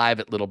tomorrow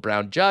live at Little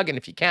Brown Jug, and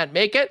if you can't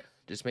make it,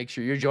 just make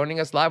sure you're joining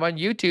us live on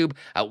YouTube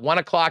at 1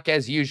 o'clock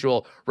as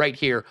usual, right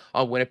here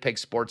on Winnipeg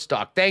Sports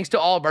Talk. Thanks to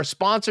all of our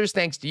sponsors.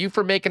 Thanks to you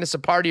for making us a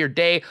part of your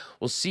day.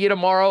 We'll see you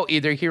tomorrow,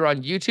 either here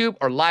on YouTube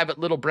or live at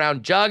Little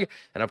Brown Jug.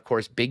 And of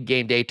course, big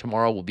game day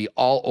tomorrow. We'll be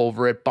all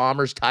over it.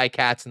 Bombers,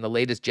 Ticats, and the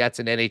latest Jets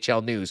and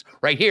NHL news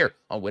right here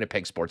on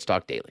Winnipeg Sports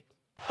Talk Daily.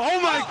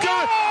 Oh my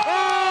God!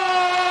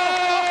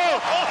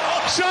 Oh!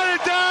 Shut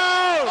it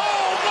down!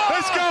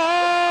 Let's go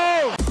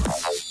home!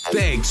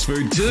 Thanks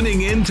for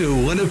tuning in to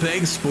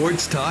Winnipeg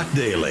Sports Talk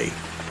Daily.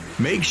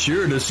 Make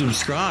sure to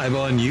subscribe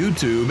on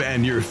YouTube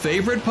and your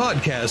favorite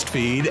podcast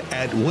feed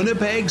at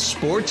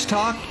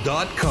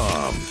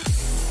winnipegsportstalk.com.